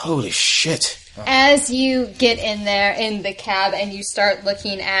holy shit. As you get in there in the cab and you start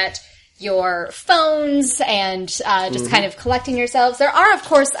looking at your phones and just kind of collecting yourselves, there are, of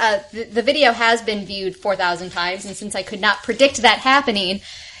course, the video has been viewed 4,000 times, and since I could not predict that happening,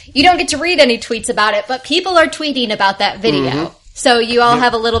 you don't get to read any tweets about it, but people are tweeting about that video. So you all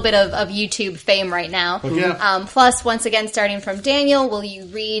have a little bit of YouTube fame right now. Plus, once again, starting from Daniel, will you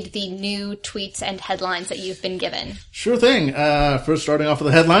read the new tweets and headlines that you've been given? Sure thing. First, starting off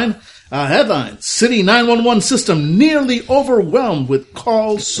with the headline. Headline, City 911 system nearly overwhelmed with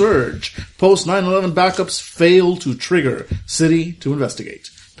call surge. Post 9/11 backups fail to trigger. City to investigate.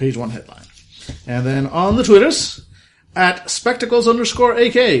 Page 1 headline. And then on the Twitters, at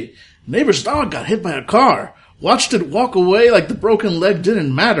spectacles_AK, neighbor's dog got hit by a car. Watched it walk away like the broken leg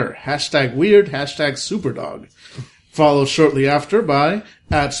didn't matter. Hashtag weird, hashtag superdog. Followed shortly after by,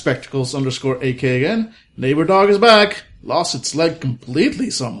 at spectacles_AK again, neighbor dog is back. Lost its leg completely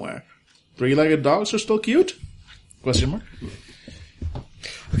somewhere. 3-legged dogs are still cute? Question mark.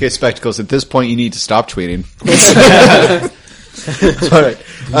 Okay, Spectacles, at this point you need to stop tweeting. All right.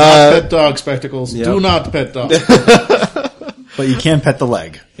 Pet dog, Spectacles. Do not pet dog. But you can pet the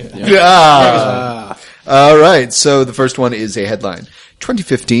leg. All right, so the first one is a headline.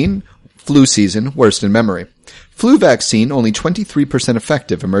 2015, flu season, worst in memory. Flu vaccine only 23%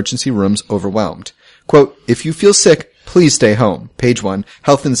 effective, emergency rooms overwhelmed. Quote, if you feel sick, please stay home. Page 1,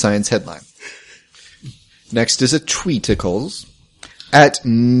 Health and Science headline. Next is a Tweeticles. At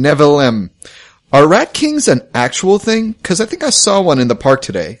Neville M. Are Rat Kings an actual thing? Cause I think I saw one in the park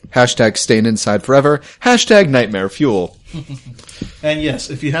today. Hashtag staying inside forever. Hashtag nightmare fuel. And yes,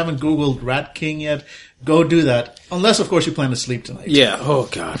 if you haven't Googled Rat King yet, go do that. Unless, of course, you plan to sleep tonight. Yeah. Oh,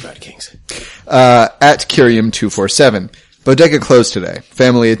 God, Rat Kings. At Curium247. Bodega closed today.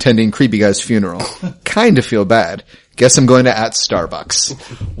 Family attending Creepy Guy's funeral. Kinda feel bad. Guess I'm going to at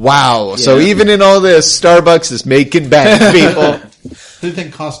Starbucks. Wow. Yeah. So even in all this, Starbucks is making bank, people. What do you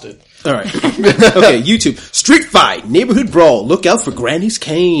think cost it? All right. Okay, YouTube. Street fight. Neighborhood brawl. Look out for Granny's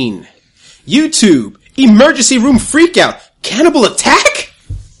cane. YouTube. Emergency room freakout. Cannibal attack?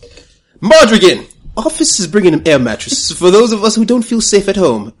 Modrigan. Office is bringing in air mattresses for those of us who don't feel safe at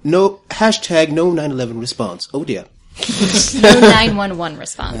home. No, hashtag no 9/11 response. Oh dear. No 911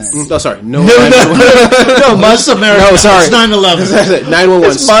 response. Oh, sorry. No 911. No, Mud America. No, sorry. It's 9/11.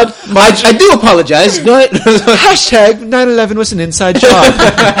 911. It's Mud. I do apologize. No, Hashtag 9/11 was an inside job.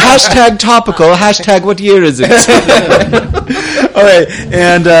 Hashtag topical. Hashtag what year is it? All right.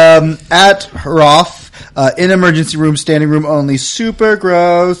 And at Roth, in emergency room, standing room only, super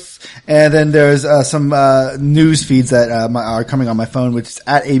gross. And then there's some news feeds that are coming on my phone, which is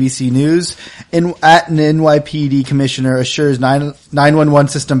at ABC News. At an NYPD commissioner assures 911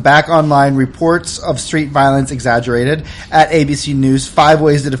 system back online, reports of street violence exaggerated. At ABC News, 5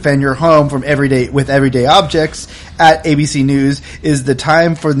 ways to defend your home from everyday objects. At ABC News, is the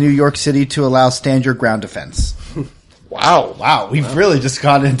time for New York City to allow stand your ground defense. Wow. We've really just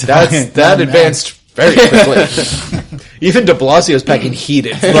gone into that advanced very quickly. Even de Blasio's packing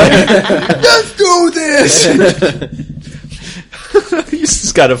heated. Like, let's do this! He's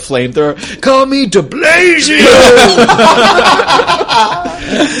just got a flamethrower. Call me de Blasio!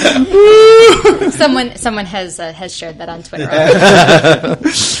 Someone has shared that on Twitter.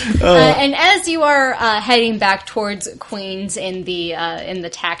 And as you are heading back towards Queens in the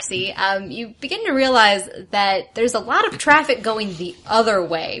taxi, you begin to realize that there's a lot of traffic going the other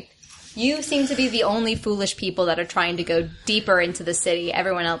way. You seem to be the only foolish people that are trying to go deeper into the city.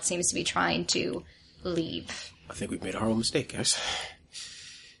 Everyone else seems to be trying to leave. I think we've made a horrible mistake, guys.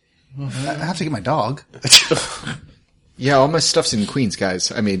 I have to get my dog. Yeah, all my stuff's in Queens,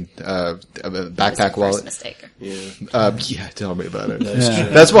 guys. I mean, backpack wallet. Mistake. Yeah, tell me about it.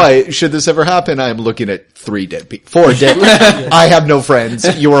 That's why, should this ever happen, I'm looking at 4 dead people. I have no friends.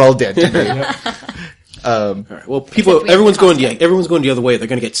 You are all dead to me. All right. Well, everyone's going the other way. They're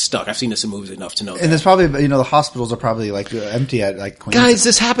going to get stuck. I've seen this in movies enough to know that. And there's probably, the hospitals are probably like empty at like Queens. Guys,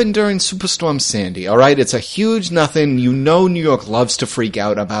 this happened during Superstorm Sandy, alright? It's a huge nothing. New York loves to freak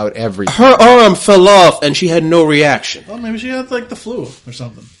out about everything. Her arm fell off and she had no reaction. Well, maybe she had like the flu or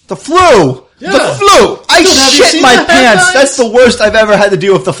something. The flu! Yeah. The flu! I Dude, have you shit seen my the pants. headlines? That's the worst I've ever had to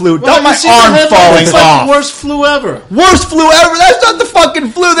deal with the flu. Well, Not my have you seen arm the headlines? falling It's like off. the worst flu ever. Worst flu ever. That's not the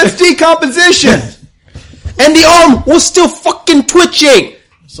fucking flu. That's decomposition. And the arm was still fucking twitching!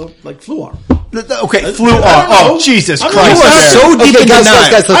 So, like flu arm. Okay, flu arm. I don't know. Oh, Jesus I'm Christ. not You are so deep in guys,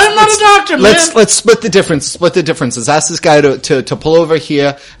 denial. let's, I'm not a doctor, man. Let's split the difference. Split the differences. Ask this guy to pull over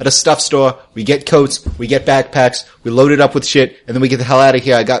here at a stuff store. We get coats. We get backpacks. We load it up with shit, and then we get the hell out of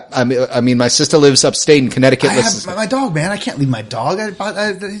here. I mean, my sister lives upstate in Connecticut. I have my dog, man. I can't leave my dog.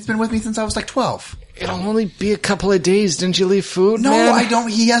 He's been with me since I was like 12. It'll only be a couple of days. Didn't you leave food? No, man? I don't.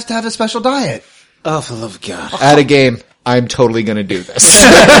 He has to have a special diet. Oh, for the love of God. At a game, I'm totally going to do this.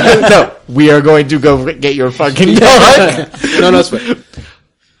 No, we are going to go get your fucking dog. No, it's fine.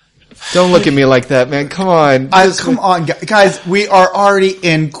 Don't look at me like that, man. Come on. Come on, guys. We are already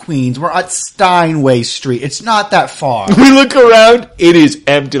in Queens. We're at Steinway Street. It's not that far. We look around. It is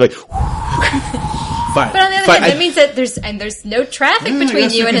empty. Like, Fine. But on the other hand, that means that there's no traffic between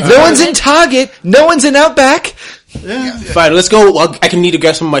you and his no one's in apartment. Target. No one's in Outback. Fine, let's go. Well, I can need to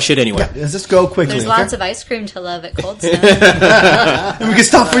get some of my shit anyway. Let's just go quickly. There's okay? lots of ice cream to love at Cold Stone. And we can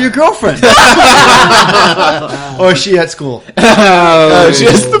stop for your girlfriend. Or is she at school? Oh, she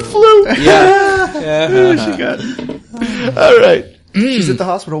has the flu. Yeah. She got it. All right. She's at the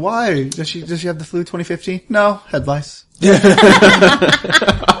hospital. Why? Does she have the flu 2015? No. Head lice.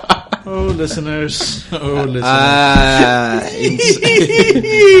 Oh, listeners.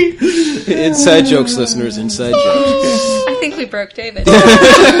 Inside jokes, listeners. Inside jokes. I think we broke David.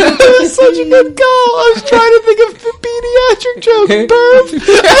 That was such a good call. I was trying to think of the pediatric joke.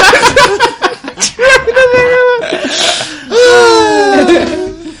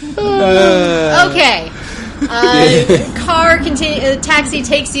 Okay. Taxi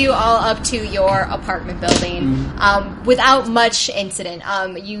takes you all up to your apartment building without much incident.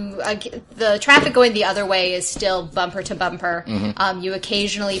 The traffic going the other way is still bumper to bumper. You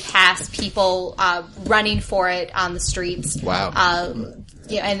occasionally pass people running for it on the streets. Wow.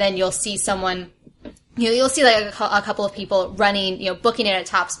 And then you'll see someone. You'll see like a couple of people running, booking it at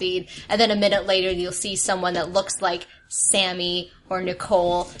top speed, and then a minute later you'll see someone that looks like Sammy or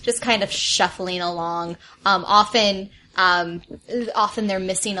Nicole just kind of shuffling along. Often they're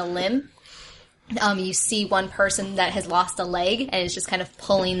missing a limb. You see one person that has lost a leg and is just kind of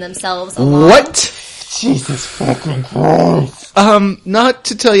pulling themselves along. What? Jesus fucking Christ. Not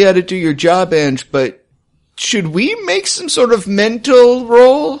to tell you how to do your job, Ange, but should we make some sort of mental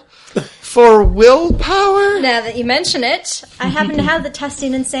roll for willpower? Now that you mention it, I happen to have the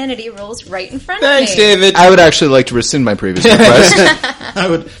testing insanity rules right in front of me. Thanks, David. I would actually like to rescind my previous request. I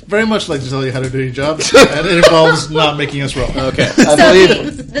would very much like to tell you how to do your job, and it involves not making us roll. Okay. So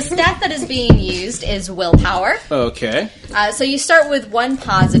the stat that is being used is willpower. Okay. So you start with 1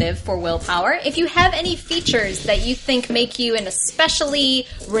 positive for willpower. If you have any features that you think make you an especially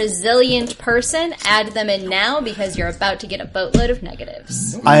resilient person, add them in now because you're about to get a boatload of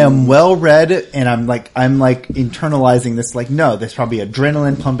negatives. I am well read, and I'm internalizing this. Like, no, there's probably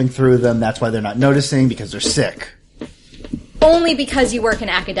adrenaline pumping through them. That's why they're not noticing because they're sick. Only because you work in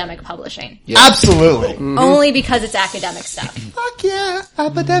academic publishing. Absolutely. Only because it's academic stuff. Fuck yeah,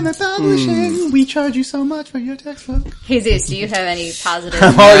 academic publishing. We charge you so much for your textbook. Jesus, do you have any positive?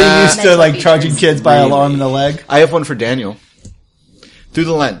 I'm already used to mental like features? charging kids by alarm in the leg. I have one for Daniel. Through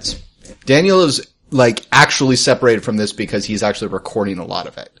the lens. Daniel is like actually separated from this because he's actually recording a lot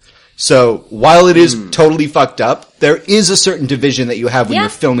of it. So while it is totally fucked up, there is a certain division that you have when Yeah. you're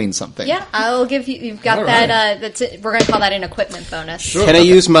filming something. Yeah, I'll give you. You've got that. That's it. We're going to call that an equipment bonus. Can I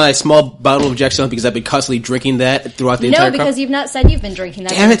use my small bottle of Jack Daniels because I've been constantly drinking that throughout the No, entire because you've not said you've been drinking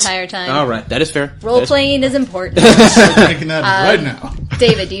that Damn the it. entire time. All right, that is fair. Role playing is important. I'm drinking that right now.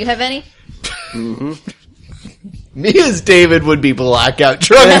 David, do you have any? Me as David would be blackout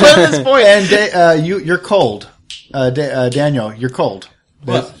drunk at this point. And you're cold. Daniel, you're cold.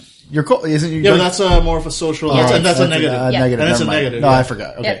 What? You're cold, isn't you? Yeah, but that's more of a social. Yeah. That's a negative. Yeah. Negative. And it's never a mind. negative, No, yeah. I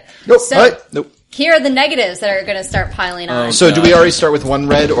forgot. Okay. Yep. Nope. So What? Nope. here are the negatives that are going to start piling on. So do we already start with one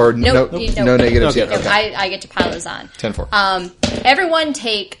red or Nope, no, you- nope. no negatives Okay. yet? Nope, Okay. I get to pile those on. 10-4. Everyone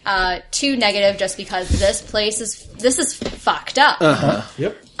take 2 negative just because this is fucked up.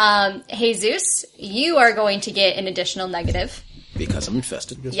 Yep. Jesus, you are going to get an additional negative. Because I'm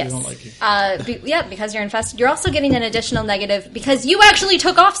infested. Guess Yes. we don't like you. Because you're infested. You're also getting an additional negative because you actually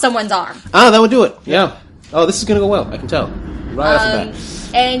took off someone's arm. Ah, that would do it. Yeah. Oh, this is going to go well. I can tell. Right off the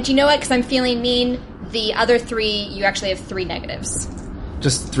bat. And you know what? Because I'm feeling mean, the other 3, you actually have 3 negatives.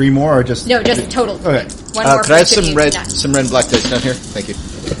 Just 3 more, or just No, just total. Okay. One more. Could I have for each of some you. red, No. some red and black dice down here? Thank you.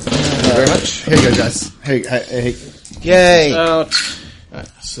 Thank you very much. Here you go, guys. Hey. Yay! Out.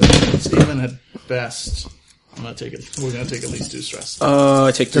 So it's even at best. I'm gonna take it. We're gonna take at least 2 stress.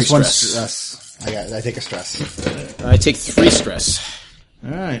 I take 3 Just one stress. stress. I take a stress. I take 3 stress.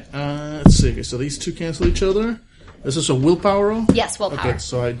 All right. Let's see. Okay, so these 2 cancel each other. This is a willpower roll. Yes, willpower. Okay,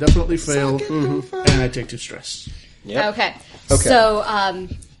 so I definitely fail, and I take 2 stress. Yep. Okay. Okay. So,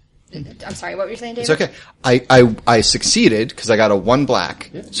 I'm sorry, what were you saying, David? It's okay. I succeeded because I got a 1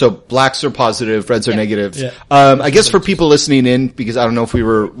 black. So blacks are positive, reds are negative. Yeah. I guess for people listening in, because I don't know if we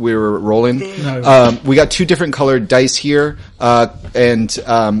were rolling. We got 2 different colored dice here, and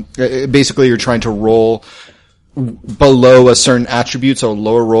basically you're trying to roll below a certain attribute, so a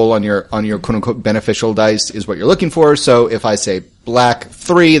lower roll on your quote unquote beneficial dice is what you're looking for. So if I say black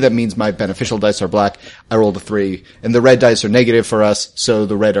 3, that means my beneficial dice are black. I rolled a 3, and the red dice are negative for us, so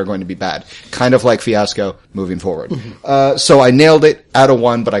the red are going to be bad. Kind of like Fiasco moving forward. So I nailed it out of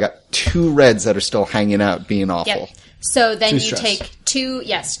 1, but I got 2 reds that are still hanging out, being awful. Yep. So then 2 you stress. take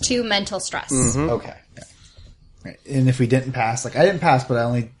 2 mental stress. Okay. Yeah. Right. And if we didn't pass, I didn't pass, but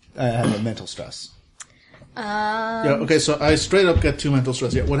I had a mental stress. Yeah. Okay, so I straight up get 2 mental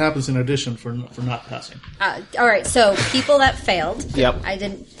stress. Yeah. What happens in addition for not passing? All right, so people that failed. Yep.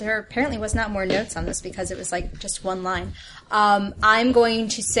 There apparently was not more notes on this because it was just 1 line. I'm going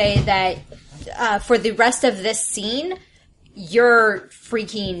to say that for the rest of this scene, you're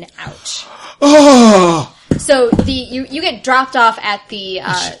freaking out. Oh! So you get dropped off at the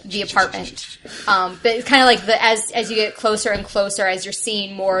apartment, but it's kind of like as you get closer and closer, as you're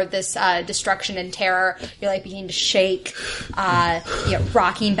seeing more of this destruction and terror, you're beginning to shake,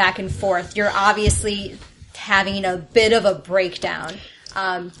 rocking back and forth. You're obviously having a bit of a breakdown.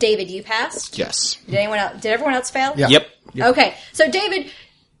 David, you passed. Yes. Did everyone else fail? Yeah. Yep. Okay, so David,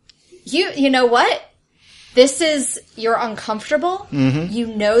 you know what? You're uncomfortable. Mm-hmm. You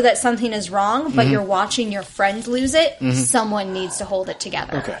know that something is wrong, but you're watching your friend lose it. Mm-hmm. Someone needs to hold it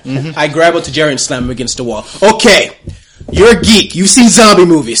together. Okay. I grab onto Jerry and slam him against the wall. Okay. You're a geek. You've seen zombie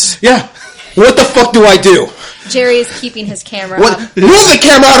movies. Yeah. What the fuck do I do? Jerry is keeping his camera What? up. Move the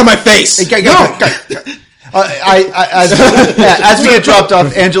camera out of my face! As we get dropped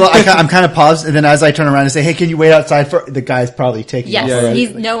off, Angela, I'm kind of paused, and then as I turn around and say, "Hey, can you wait outside for?" The guy's probably taking. Yes, off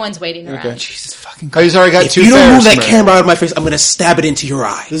already. no one's waiting around. Jesus fucking. Oh, he's already got If 2 you don't move fares, that man. camera out of my face, I'm gonna stab it into your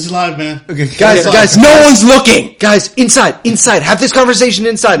eye. This is live, man. Okay, Guys, No one's looking! Guys, inside, have this conversation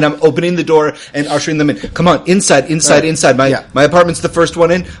inside. And I'm opening the door and ushering them in. Come on, inside. My apartment's the first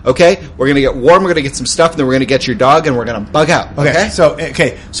one in, okay? We're gonna get warm, we're gonna get some stuff, and then we're gonna get your dog, and we're gonna bug out, okay?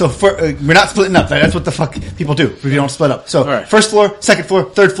 So for, we're not splitting up. That's what the fuck people do if you don't split up. So right. first floor, second floor,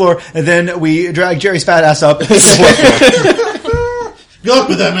 third floor, and then we drag Jerry's fat ass up. To the fourth floor. Good luck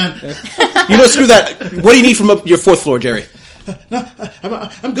with that, man. You know, screw that. What do you need from your 4th floor, Jerry?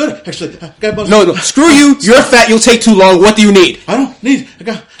 I'm good, actually. I got a bunch No, screw you. You're fat. You'll take too long. What do you need? I don't need. I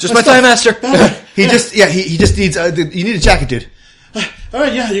got Just my thigh master. He just needs. You need a jacket, dude. All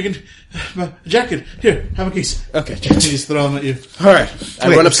right, yeah, you can. Jacket. Here, have a keys. Okay. He's throwing at you. All right.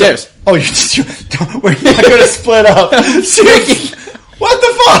 I run upstairs. Oh, we're not going to split up. Seriously, what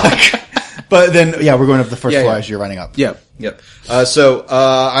the fuck? But then, we're going up the first floor as you're running up. Yeah. Yep. So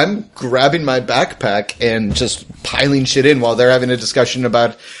I'm grabbing my backpack and just piling shit in while they're having a discussion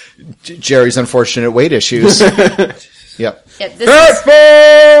about Jerry's unfortunate weight issues. Yep. Yeah, this is,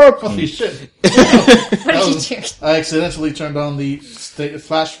 Holy shit. what did you do? I accidentally turned on the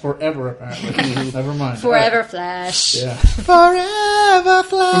Flash Forever, apparently. Never mind. Forever Flash. Yeah. Forever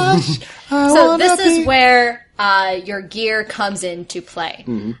Flash. So this is where your gear comes into play.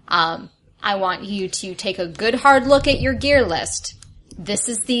 I want you to take a good hard look at your gear list. This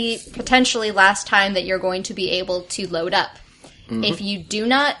is the potentially last time that you're going to be able to load up. If you do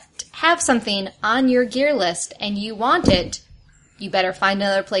not have something on your gear list and you want it, you better find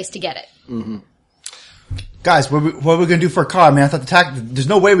another place to get it. Guys, what are we going to do for a car? I mean, I thought there's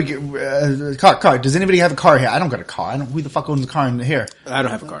no way we get, car. Does anybody have a car here? I don't got a car. Who the fuck owns a car in here? I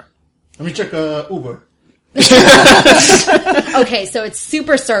don't have a car. Let me check Uber. Okay, so it's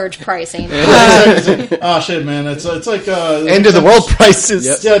super surge pricing. Oh shit, man! It's like End of the world prices.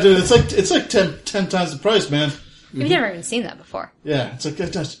 Yep. Yeah, dude, it's like 10 times the price, man. You've never even seen that before. Yeah, it's like I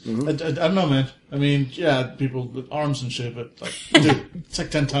don't know, man. I mean, yeah, people with arms and shit, but like, dude, it's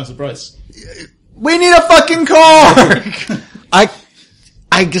like 10 times the price. We need a fucking car!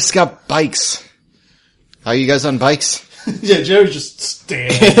 I just got bikes. Are you guys on bikes? Yeah, Jerry just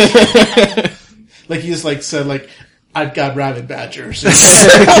stared. Like he just like said like, I've got rabid badgers. I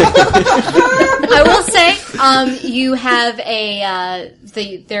will say, you have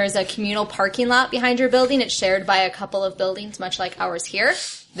there's a communal parking lot behind your building. It's shared by a couple of buildings, much like ours here.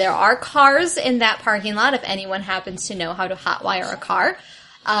 There are cars in that parking lot if anyone happens to know how to hotwire a car.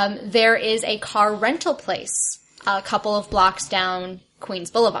 There is a car rental place a couple of blocks down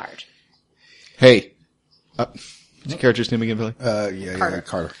Queens Boulevard. Hey. What's your character's name again, Billy?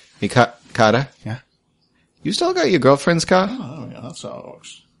 Carter. Hey, Kata? Yeah. You still got your girlfriend's car? Oh yeah, that's how it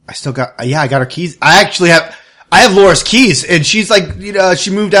works. I still got, I got her keys. I have Laura's keys, and she's like,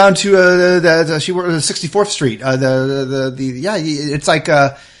 she moved down to, she worked at 64th Street. It's like,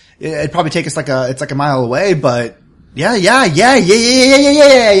 it'd probably take us it's like a mile away, but yeah. I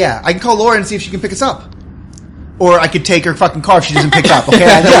can call Laura and see if she can pick us up. Or I could take her fucking car if she doesn't pick up, okay?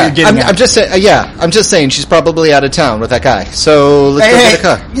 I know what you're getting at. I'm just saying, I'm just saying she's probably out of town with that guy. So let's go get a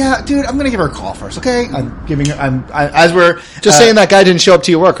car. Yeah, dude, I'm gonna give her a call first, okay? As we're... Just saying that guy didn't show up to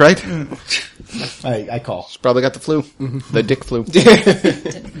your work, right? I call. She's probably got the flu. The dick flu.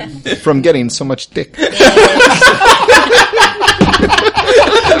 From getting so much dick. Thanks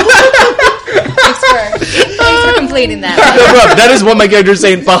for completing that. That is what my character is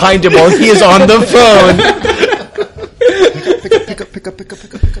saying behind him while he is on the phone. Pick up.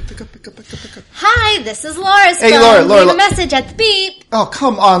 Hi, this is Laura's Hey, phone. Laura. Leave a message at the beep. Oh,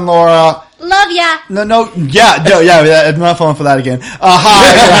 come on, Laura. Love ya. Yeah, I'm not falling for that again.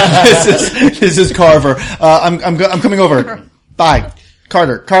 Hi, this is Carver. I'm coming over. Bye.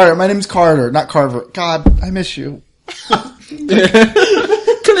 Carter, my name's Carter, not Carver. God, I miss you.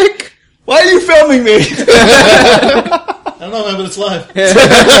 Click. Why are you filming me? I don't know, man, but it's live.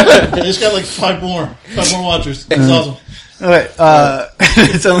 I just got like five more watchers. It's awesome. All right,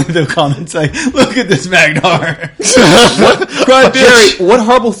 it's only the comments like, look at this Magnar. Jerry, what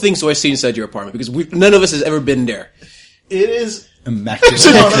horrible things do I see inside your apartment? Because none of us has ever been there. It is Immaculate.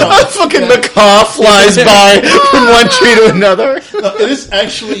 no. Fucking macaw flies by from one tree to another. No, it is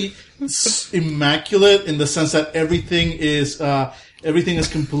actually immaculate in the sense that everything is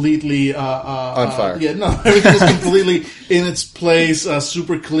completely on fire. Yeah, no, everything is completely in its place,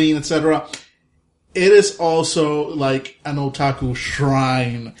 super clean, etc. It is also like an otaku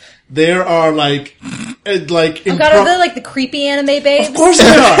shrine. There are like Oh god, are they like the creepy anime babes? Of course they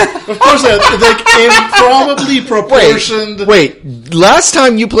are. Of course they are. Like improbably proportioned. Wait, last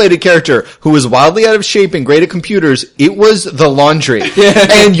time you played a character who was wildly out of shape and great at computers, it was the laundry.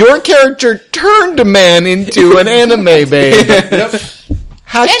 And your character turned a man into an anime babe. Yep.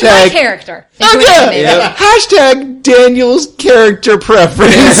 And my Hashtag, character. hashtag Daniel's character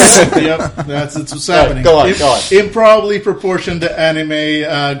preference. Yep, that's what's happening. Go on. Improbably proportioned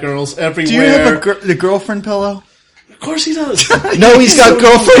anime girls everywhere. Do you have the girlfriend pillow? Of course he does. No, he's got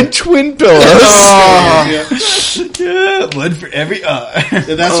girlfriend twin pillows. Yeah, one for every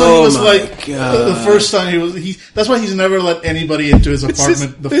That's what he was like the first time that's why he's never let anybody into his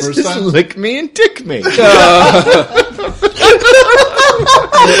apartment the first time. Lick me and dick me. So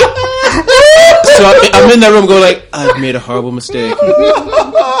I'm in that room going like, I've made a horrible mistake.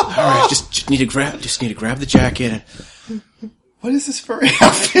 Alright, just need to grab the jacket. What is this furry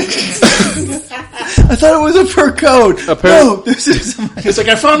outfit? I thought it was a fur coat. No, this is... It's like,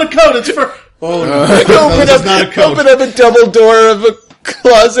 I found a coat, it's for... Oh, no, this is not a coat. Open up a double door of a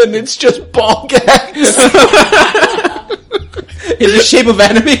closet and it's just ball gags. In the shape of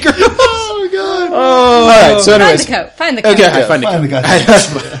anime girls. Oh, God. Alright, so anyways. Find the coat. Okay, I find Find the guy.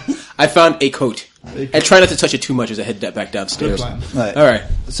 I found a coat. And try not to touch it too much as I head back downstairs. Good plan. Right. All right.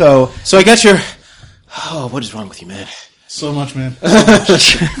 So So I got your... Oh, what is wrong with you, man? So much, man.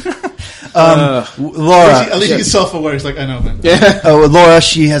 Laura, At least he's self-aware. He's like, I know, man. Laura,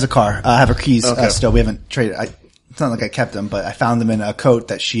 she has a car. I have her keys still. We haven't traded. It's not like I kept them, but I found them in a coat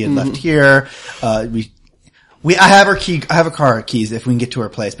that she had left here. I have her key. I have her car keys if we can get to her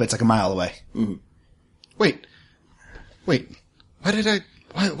place, but it's like a mile away. Wait. Why did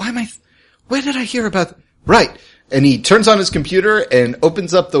I hear about, right. And he turns on his computer and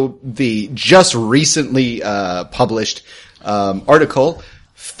opens up the just recently, published, article,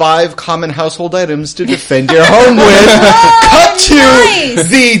 5 common household items to defend your home with. Cut to nice.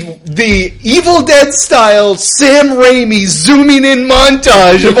 the Evil Dead style Sam Raimi zooming in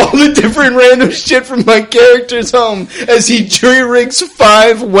montage of all the different random shit from my character's home as he jury rigs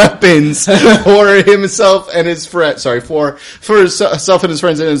 5 weapons for himself and his friend. Sorry, for himself and his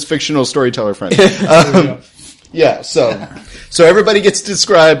friends and his fictional storyteller friend. Yeah, so everybody gets to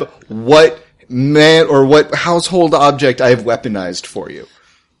describe what man or what household object I have weaponized for you.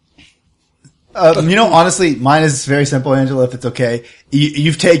 Honestly, mine is very simple, Angela, if it's okay.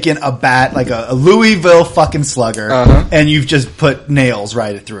 You've taken a bat, like a Louisville fucking slugger, and you've just put nails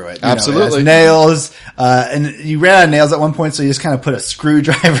right through it. Absolutely. It has nails, and you ran out of nails at one point, so you just kind of put a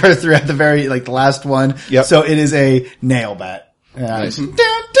screwdriver through at the very, like the last one. Yep. So it is a nail bat. Nice. And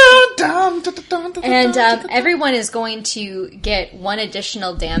everyone is going to get 1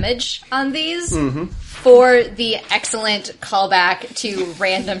 additional damage on these for the excellent callback to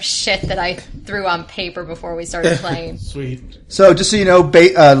random shit that I threw on paper before we started playing. Sweet. So just so you know,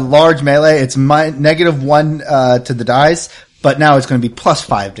 large melee, it's -1 to the dice, but now it's going to be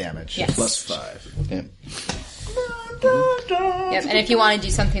 +5 damage. Yes. +5. Yeah. Yep. And if you want to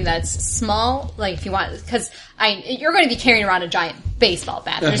do something that's small, like if you want, because you're going to be carrying around a giant baseball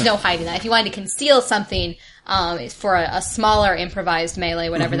bat. There's no hiding that. If you wanted to conceal something for a smaller improvised melee,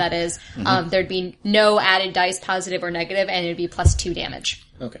 whatever that is, there'd be no added dice, positive or negative, and it'd be +2 damage.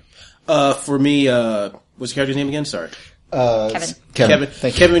 Okay. For me, what's the character's name again? Sorry. Kevin.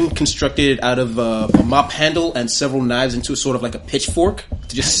 Kevin constructed out of a mop handle and several knives into sort of like a pitchfork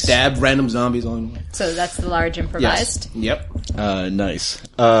to just stab random zombies on. So that's the large improvised. Yep. Nice.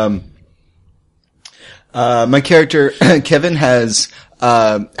 My character, Kevin has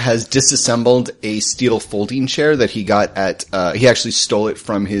disassembled a steel folding chair that he got he actually stole it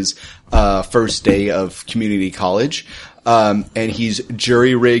from his, first day of community college. And he's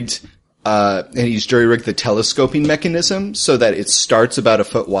jury-rigged the telescoping mechanism so that it starts about a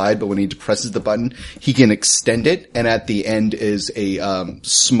foot wide, but when he presses the button, he can extend it, and at the end is a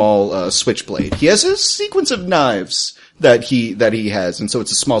small switchblade. He has a sequence of knives that he has, and so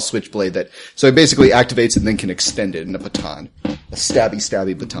it's a small switchblade so it basically activates and then can extend it in a baton. A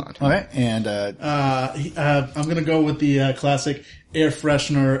stabby baton. All right, and I'm gonna go with the classic air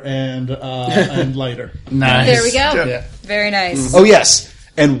freshener and lighter. nice. There we go. Yeah. Very nice. Oh yes,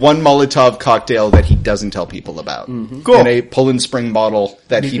 and 1 Molotov cocktail that he doesn't tell people about. Cool. And a Poland Spring bottle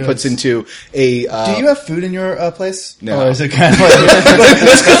that he puts into a... Do you have food in your place? No. Or is it kind of like,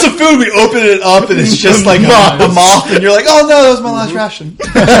 let's get some food, we open it up, and it's just like a moth, and you're like, oh no, that was my last ration.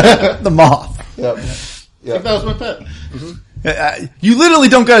 The moth. Yep. That was my pet. You literally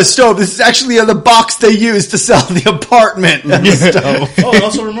don't got a stove. This is actually the box they use to sell the apartment and the stove. Oh, and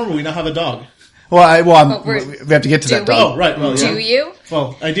also remember, we now have a dog. We we're- have to get to that we? dog. Oh, right. Well, Do yeah. you?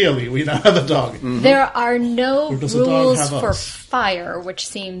 Well, ideally, we now have a dog. There are no Or does the dog rules have for us? fire, which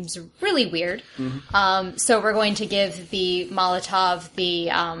seems really weird. So we're going to give the Molotov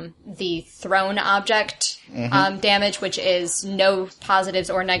the thrown object damage, which is no positives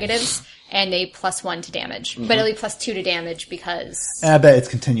or negatives, and a +1 to damage. But it'll be +2 to damage because... And I bet it's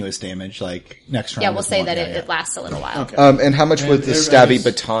continuous damage, like next round. Yeah, we'll is say one. that Yeah, it lasts a little while. and how much would the stabby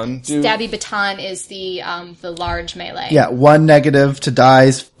baton do? Stabby Baton is the large melee. Yeah, 1 negative to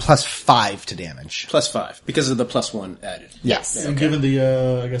dies, +5 to damage. +5 because of the +1 added. Yes. And given the,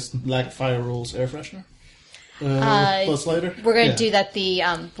 I guess, lack of fire rules, air freshener? Plus lighter? We're going to do that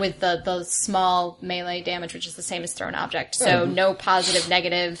with the small melee damage, which is the same as thrown object. So no positive,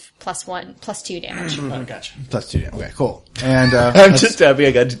 negative, +1, +2 damage. Oh, gotcha. +2 damage. Okay, cool. And I'm just happy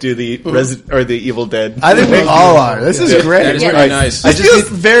I got to do the the Evil Dead. I think we all are. This is great. That is Yeah. very nice. This feels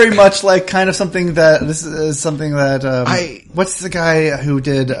very much like kind of something that what's the guy who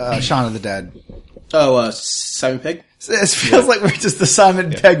did Shaun of the Dead? Oh, Simon Pegg? It feels like we're just the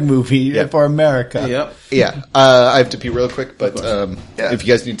Simon Pegg movie for America. Yep. Yeah, I have to pee real quick, but if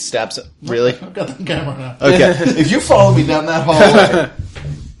you guys need to stab some, really? I've got the camera now. Okay. If you follow me down that hallway.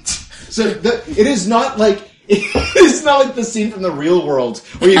 So it is not like It's not like the scene from the real world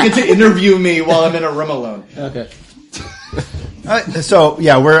where you get to interview me while I'm in a room alone. Okay. So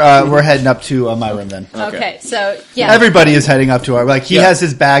yeah, we're heading up to my room then. Okay, so yeah. Everybody is heading up to our, like, he has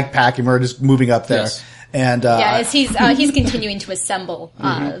his bag packed and we're just moving up there. Yes. And, Yeah, as he's continuing to assemble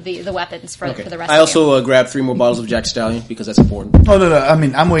the weapons for the rest I of also grabbed 3 more bottles of Jack Stallion because that's important. oh, no. I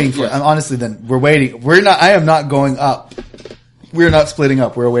mean, I'm waiting for, honestly then, we're waiting. I am not going up. We're not splitting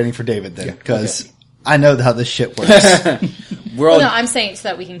up. We're waiting for David then, because I know how this shit works. We're all No, I'm saying so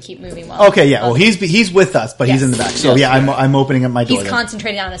that we can keep moving while. Okay, yeah. Well, he's with us, but he's in the back. So Yes. I'm opening up my door. He's then.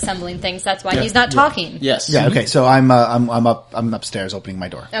 concentrating on assembling things. That's why he's not talking. yes. Yeah. Okay. So I'm upstairs opening my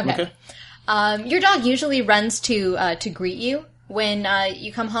door. Okay. Your dog usually runs to greet you when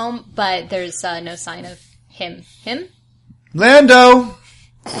you come home, but there's no sign of him. Lando,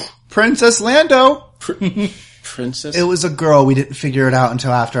 Princess Lando. Princess. It was a girl. We didn't figure it out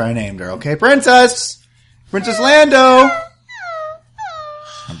until after I named her. Okay, Princess Lando.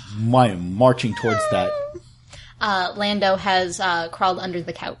 I'm marching towards that. Lando has crawled under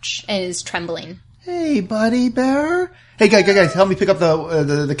the couch and is trembling. Hey, buddy bear. Hey, guys, help me pick up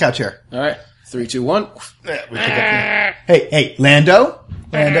the couch here. All right. 3, 2, 1. Hey, Lando.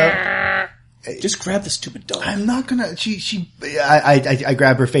 Just grab the stupid dog. I'm not gonna. I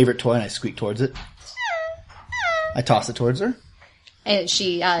grab her favorite toy and I squeak towards it. I toss it towards her. And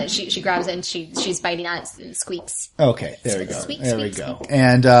she grabs it and she's biting on it and squeaks. Okay, there we go. Squeak, There we squeak, go.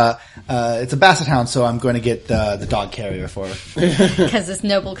 And it's a basset hound, so I'm going to get the dog carrier for her. Because this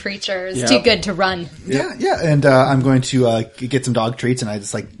noble creature is too good to run. Yeah. And I'm going to get some dog treats, and I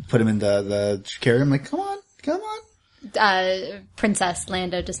just like put him in the carrier. I'm like, come on. Princess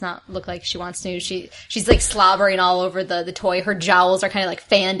Lando does not look like she wants to. She's like slobbering all over the toy. Her jowls are kind of like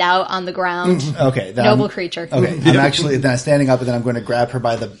fanned out on the ground. Okay, Noble creature. Okay, I'm standing up, and then I'm going to grab her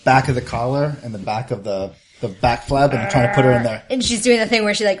by the back of the collar and the back of the back flap, and I'm trying to put her in there. And she's doing the thing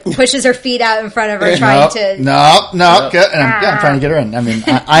where she like pushes her feet out in front of her, trying to. No. Good. And I'm trying to get her in. I mean,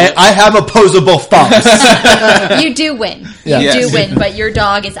 I have opposable thumbs. You do win. Yeah. You Yes. do win, but your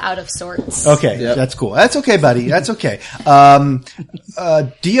dog is out of sorts. Okay, that's cool. That's okay, buddy. That's okay.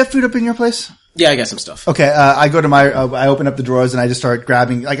 Do you have food up in your place? Yeah, I got some stuff. Okay, I go to I open up the drawers and I just start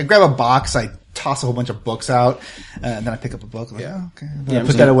grabbing, like I grab a box, I toss a whole bunch of books out, and then I pick up a book. I'm like, okay. And then I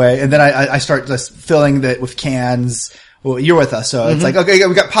put that away, and then I start just filling that with cans. Well, you're with us, so it's like, okay,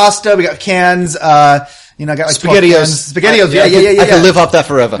 we got pasta, we got cans, I got like SpaghettiOs. SpaghettiOs, yeah. I could live off that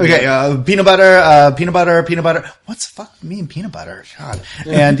forever. Okay, peanut butter. What's the fuck mean peanut butter? God.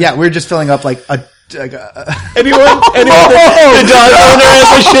 And we're just filling up like a Anyone? The dog owner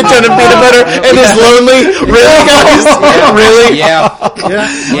has a shit ton of peanut butter and is lonely? Really, guys? Really? Yeah.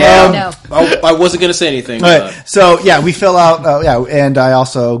 No. I wasn't going to say anything. Right. So we fill out, and I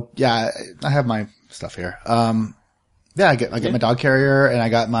also, I have my stuff here. I get my dog carrier and I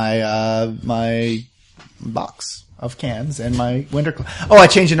got my box of cans and my winter, I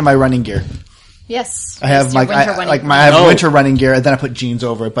changed into my running gear. Yes. I have Yes, I your winter have winter running gear and then I put jeans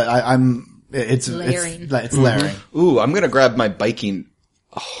over it, but it's layering. It's layering. Ooh, I'm gonna grab my biking.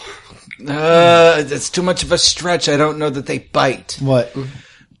 It's too much of a stretch. I don't know that they bite. What?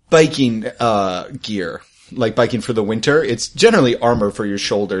 Biking, gear. Like biking for the winter. It's generally armor for your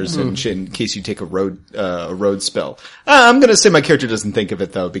shoulders and shit in case you take a road spill. I'm gonna say my character doesn't think of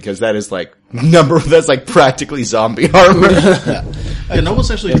it though, because that is like that's like practically zombie armor. Yeah, no one's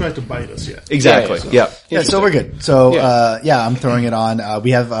actually tried to bite us yet. Exactly. Yeah. So we're good. So, I'm throwing it on. I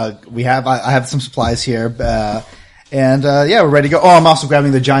have some supplies here. And we're ready to go. Oh, I'm also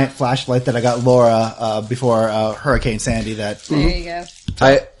grabbing the giant flashlight that I got Laura, before, Hurricane Sandy There you go.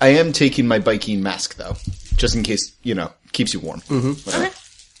 I am taking my biking mask though, just in case, keeps you warm. Okay.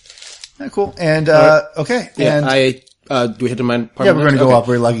 Yeah, cool. And, okay. Yeah, And, do we head to my apartment? we're going to go Okay. up.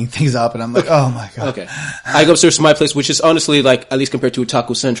 We're lugging things up and I'm like, oh my God. Okay. I go upstairs to my place, which is honestly, like, at least compared to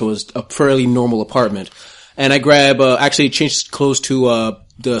Otaku Central, is a fairly normal apartment. And I grab, actually change clothes to,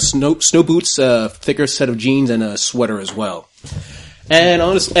 the snow boots, thicker set of jeans, and a sweater as well. And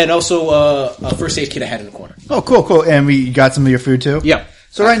also, a first aid kit I had in the corner. Oh, cool. And we got some of your food too? Yeah.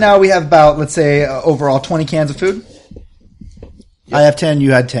 So right now we have about, let's say, overall 20 cans of food. Yep. I have 10,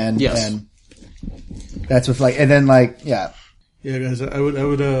 you had 10. Yes. And that's with and then Yeah, guys, I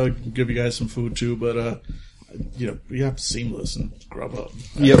would give you guys some food too, but we have Seamless and Grubhub.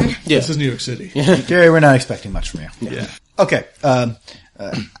 Yep. This is New York City. Gary, we're not expecting much from you. Yeah. Okay.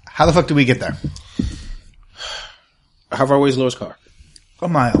 How the fuck do we get there? How far away is Laura's car? A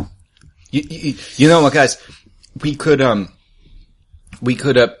mile. You know what, guys? We could we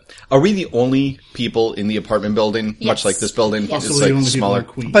could, are we the only people in the apartment building? Yes. Much like this building? Yes. It's Also, the like only people smaller. in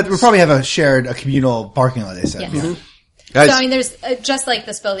Queens. But we probably have a communal parking lot, they said. Yes. Yeah. Guys, So, I mean, there's, just like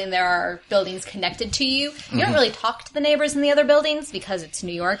this building, there are buildings connected to you. You don't really talk to the neighbors in the other buildings because it's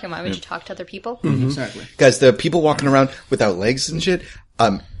New York, and why would you talk to other people? Exactly. guys, the people walking around without legs and shit,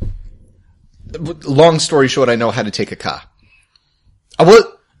 long story short, I know how to take a car. I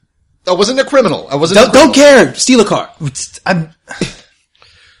wasn't a criminal. I wasn't a Don't criminal. care. Steal a car.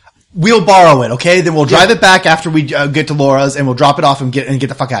 We'll borrow it, okay? Then we'll drive it back after we get to Laura's, and we'll drop it off and get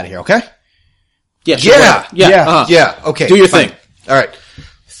the fuck out of here, okay? Yeah. Sure, Yeah. whatever. Yeah. Yeah. Uh-huh. Yeah, okay. Do your fine. thing. All right.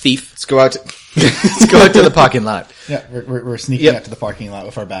 Thief. Let's go out to, let's go out to the parking lot. Yeah, we're sneaking Yep. out to the parking lot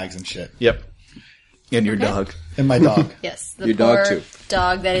with our bags and shit. Yep. And your dog. And my dog. Yes, the Your poor dog, too.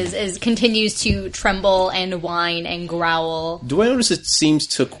 dog that is continues to tremble and whine and growl. Do I notice it seems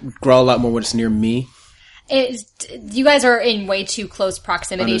to growl a lot more when it's near me? You guys are in way too close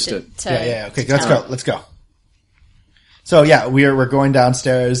proximity to. Understood. Yeah, okay, let's go. So yeah, we're going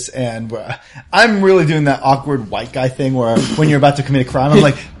downstairs, and I'm really doing that awkward white guy thing where when you're about to commit a crime, I'm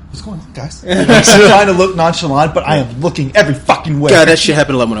like, what's going on, guys? I'm trying to look nonchalant, but I am looking every fucking way. God, that shit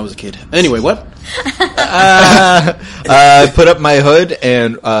happened a lot when I was a kid. Anyway, what? Put up my hood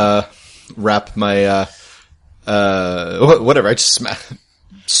and, wrap my, whatever. I just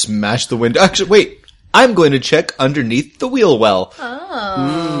smash the window. Actually, wait. I'm going to check underneath the wheel well.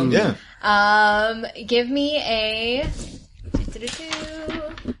 Oh. Yeah. Give me a.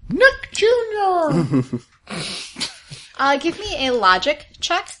 Nick Jr. Give me a logic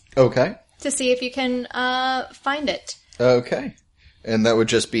check Okay. to see if you can find it. Okay. And that would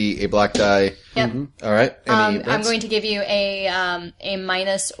just be a black die. Yep. All right. Any I'm bets? going to give you a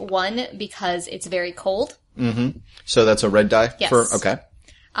 -1 because it's very cold. So that's a red die? Yes. Okay.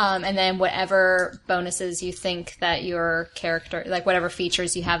 And then whatever bonuses you think that your character, like whatever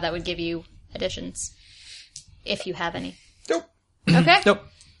features you have that would give you additions. If you have any. Nope. Okay. Nope.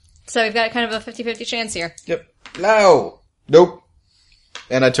 So we've got kind of a 50-50 chance here. Yep. No. Nope.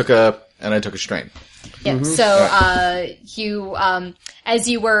 And I took a strain. Yeah. So, you, as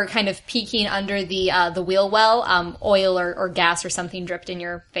you were kind of peeking under the wheel well, oil or gas or something dripped in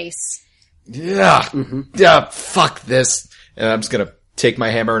your face. Yeah. Yeah. Fuck this. And I'm just gonna take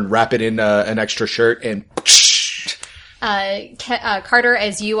my hammer and wrap it in an extra shirt and. Carter,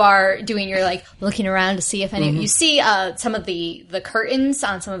 as you are doing your like looking around to see if any, you see some of the curtains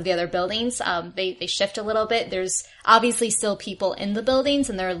on some of the other buildings. They shift a little bit. There's obviously still people in the buildings,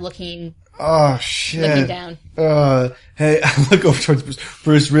 and they're looking Oh shit! down. Hey, I look over towards Bruce.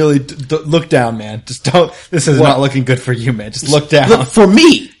 Bruce, really, look down, man. Just don't. This is not looking good for you, man. Just look down. Look for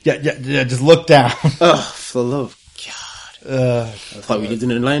me! Yeah. Just look down. Ugh, for the love of God. I thought we lived in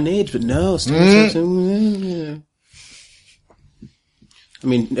an enlightened age, but no. I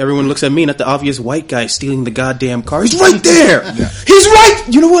mean, everyone looks at me, not the obvious white guy stealing the goddamn car. He's right there! He's right!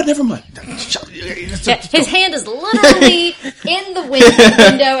 You know what? Never mind. Yeah, his hand is literally in the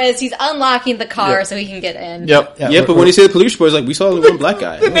window as he's unlocking the car so he can get in. Yep. Yeah, but when he said the police report, it's like, we saw only one black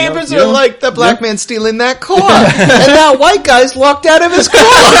guy. The neighbors You are know? like, the black man stealing that car. And that white guy's locked out of his car.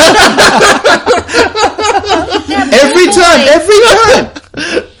 Every time.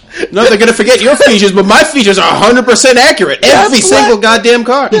 No, they're gonna forget your features, but my features are 100% accurate. Every single goddamn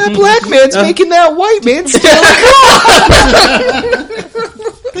car. That black man's making that white man steal a car.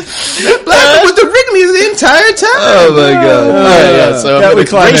 Black man was the Wrigley the entire time. Oh my god. All right, yeah, so I'm we gonna-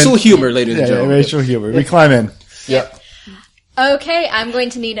 climb Racial in. humor, ladies and Yeah, gentlemen. racial humor. We climb in. Okay, I'm going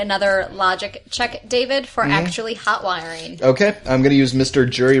to need another logic check, David, for actually hot wiring. Okay, I'm going to use Mr.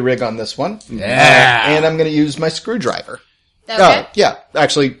 Jury Rig on this one. Yeah. And I'm going to use my screwdriver. Okay. Yeah.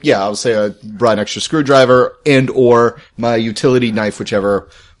 Actually, yeah, I'll say I brought an extra screwdriver and or my utility knife, whichever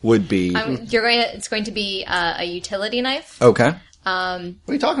would be. It's going to be a utility knife. Okay. What are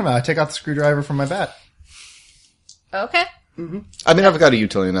you talking about? I take out the screwdriver from my bat. Okay. I mean, I've got a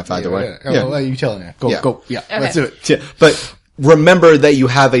utility knife either way. Yeah. You tell me. Go. Yeah. Go. Yeah. Okay. Let's do it. Yeah, but remember that you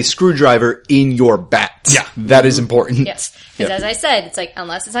have a screwdriver in your bat. Yeah. That is important. Yes. Because as I said, it's like,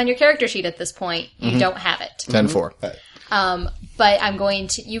 unless it's on your character sheet at this point, you don't have it. 10-4. But I'm going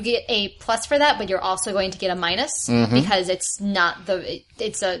to, you get a plus for that, but you're also going to get a minus because it's not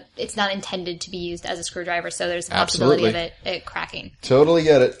it's not intended to be used as a screwdriver, so there's a possibility of it cracking. Totally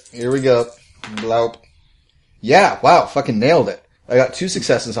get it. Here we go. Bloup. Yeah, wow, fucking nailed it. I got 2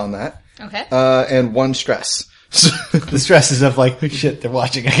 successes on that. Okay. And 1 stress. The stresses of like, shit, they're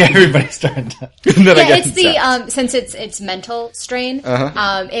watching. Everybody's starting to. Yeah, it's the since it's mental strain.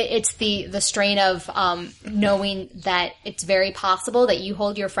 It's the strain of knowing that it's very possible that you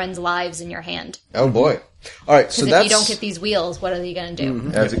hold your friends' lives in your hand. Oh boy! All right, so Because that's if you don't get these wheels, what are you going to do?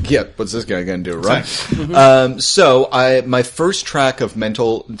 what's this guy going to do? Right. So my first track of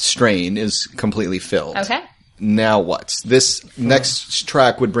mental strain is completely filled. Okay. Now what? This next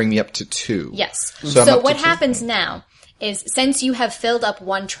track would bring me up to 2. Yes. So I'm So up what to 2. happens now is since you have filled up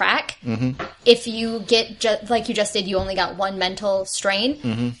one track, if you get like you just did, you only got one mental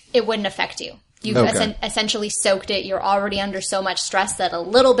strain, it wouldn't affect you. You've Okay. essentially soaked it. You're already under so much stress that a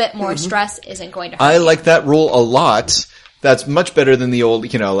little bit more stress isn't going to hurt I you. like that rule a lot. That's much better than the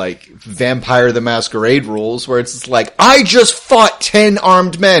old, like Vampire the Masquerade rules where it's like, I just fought 10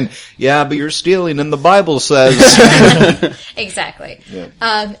 armed men. Yeah, but you're stealing and the Bible says. Exactly.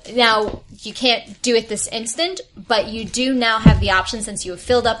 Now, you can't do it this instant, but you do now have the option, since you have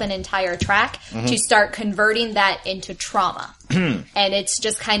filled up an entire track, to start converting that into trauma. And it's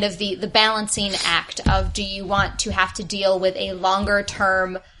just kind of the balancing act of, do you want to have to deal with a longer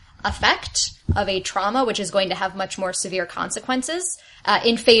term effect of a trauma, which is going to have much more severe consequences,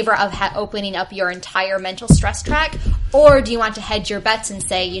 in favor of opening up your entire mental stress track? Or do you want to hedge your bets and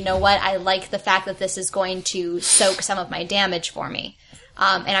say, you know what, I like the fact that this is going to soak some of my damage for me,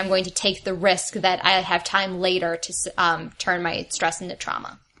 and I'm going to take the risk that I have time later to turn my stress into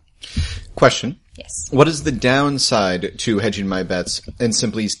trauma. Question. Yes. What is the downside to hedging my bets and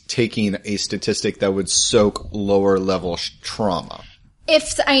simply taking a statistic that would soak lower level trauma?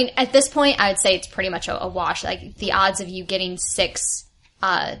 At this point, I would say it's pretty much a wash. Like, the odds of you getting 6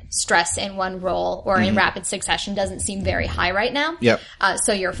 stress in one roll or in rapid succession doesn't seem very high right now. Yep.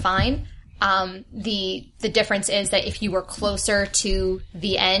 So you're fine. The difference is that if you were closer to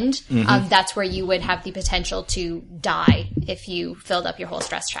the end, that's where you would have the potential to die if you filled up your whole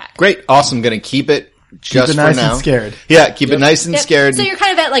stress track. Great. Awesome. Going to keep it just it nice for now. and scared. Yeah, keep it nice and Yep. scared. So you're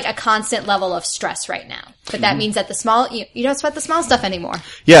kind of at like a constant level of stress right now. But that means that you don't sweat the small stuff anymore.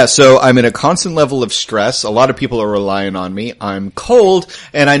 Yeah, so I'm in a constant level of stress. A lot of people are relying on me. I'm cold,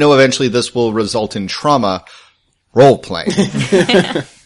 and I know eventually this will result in trauma. Role playing.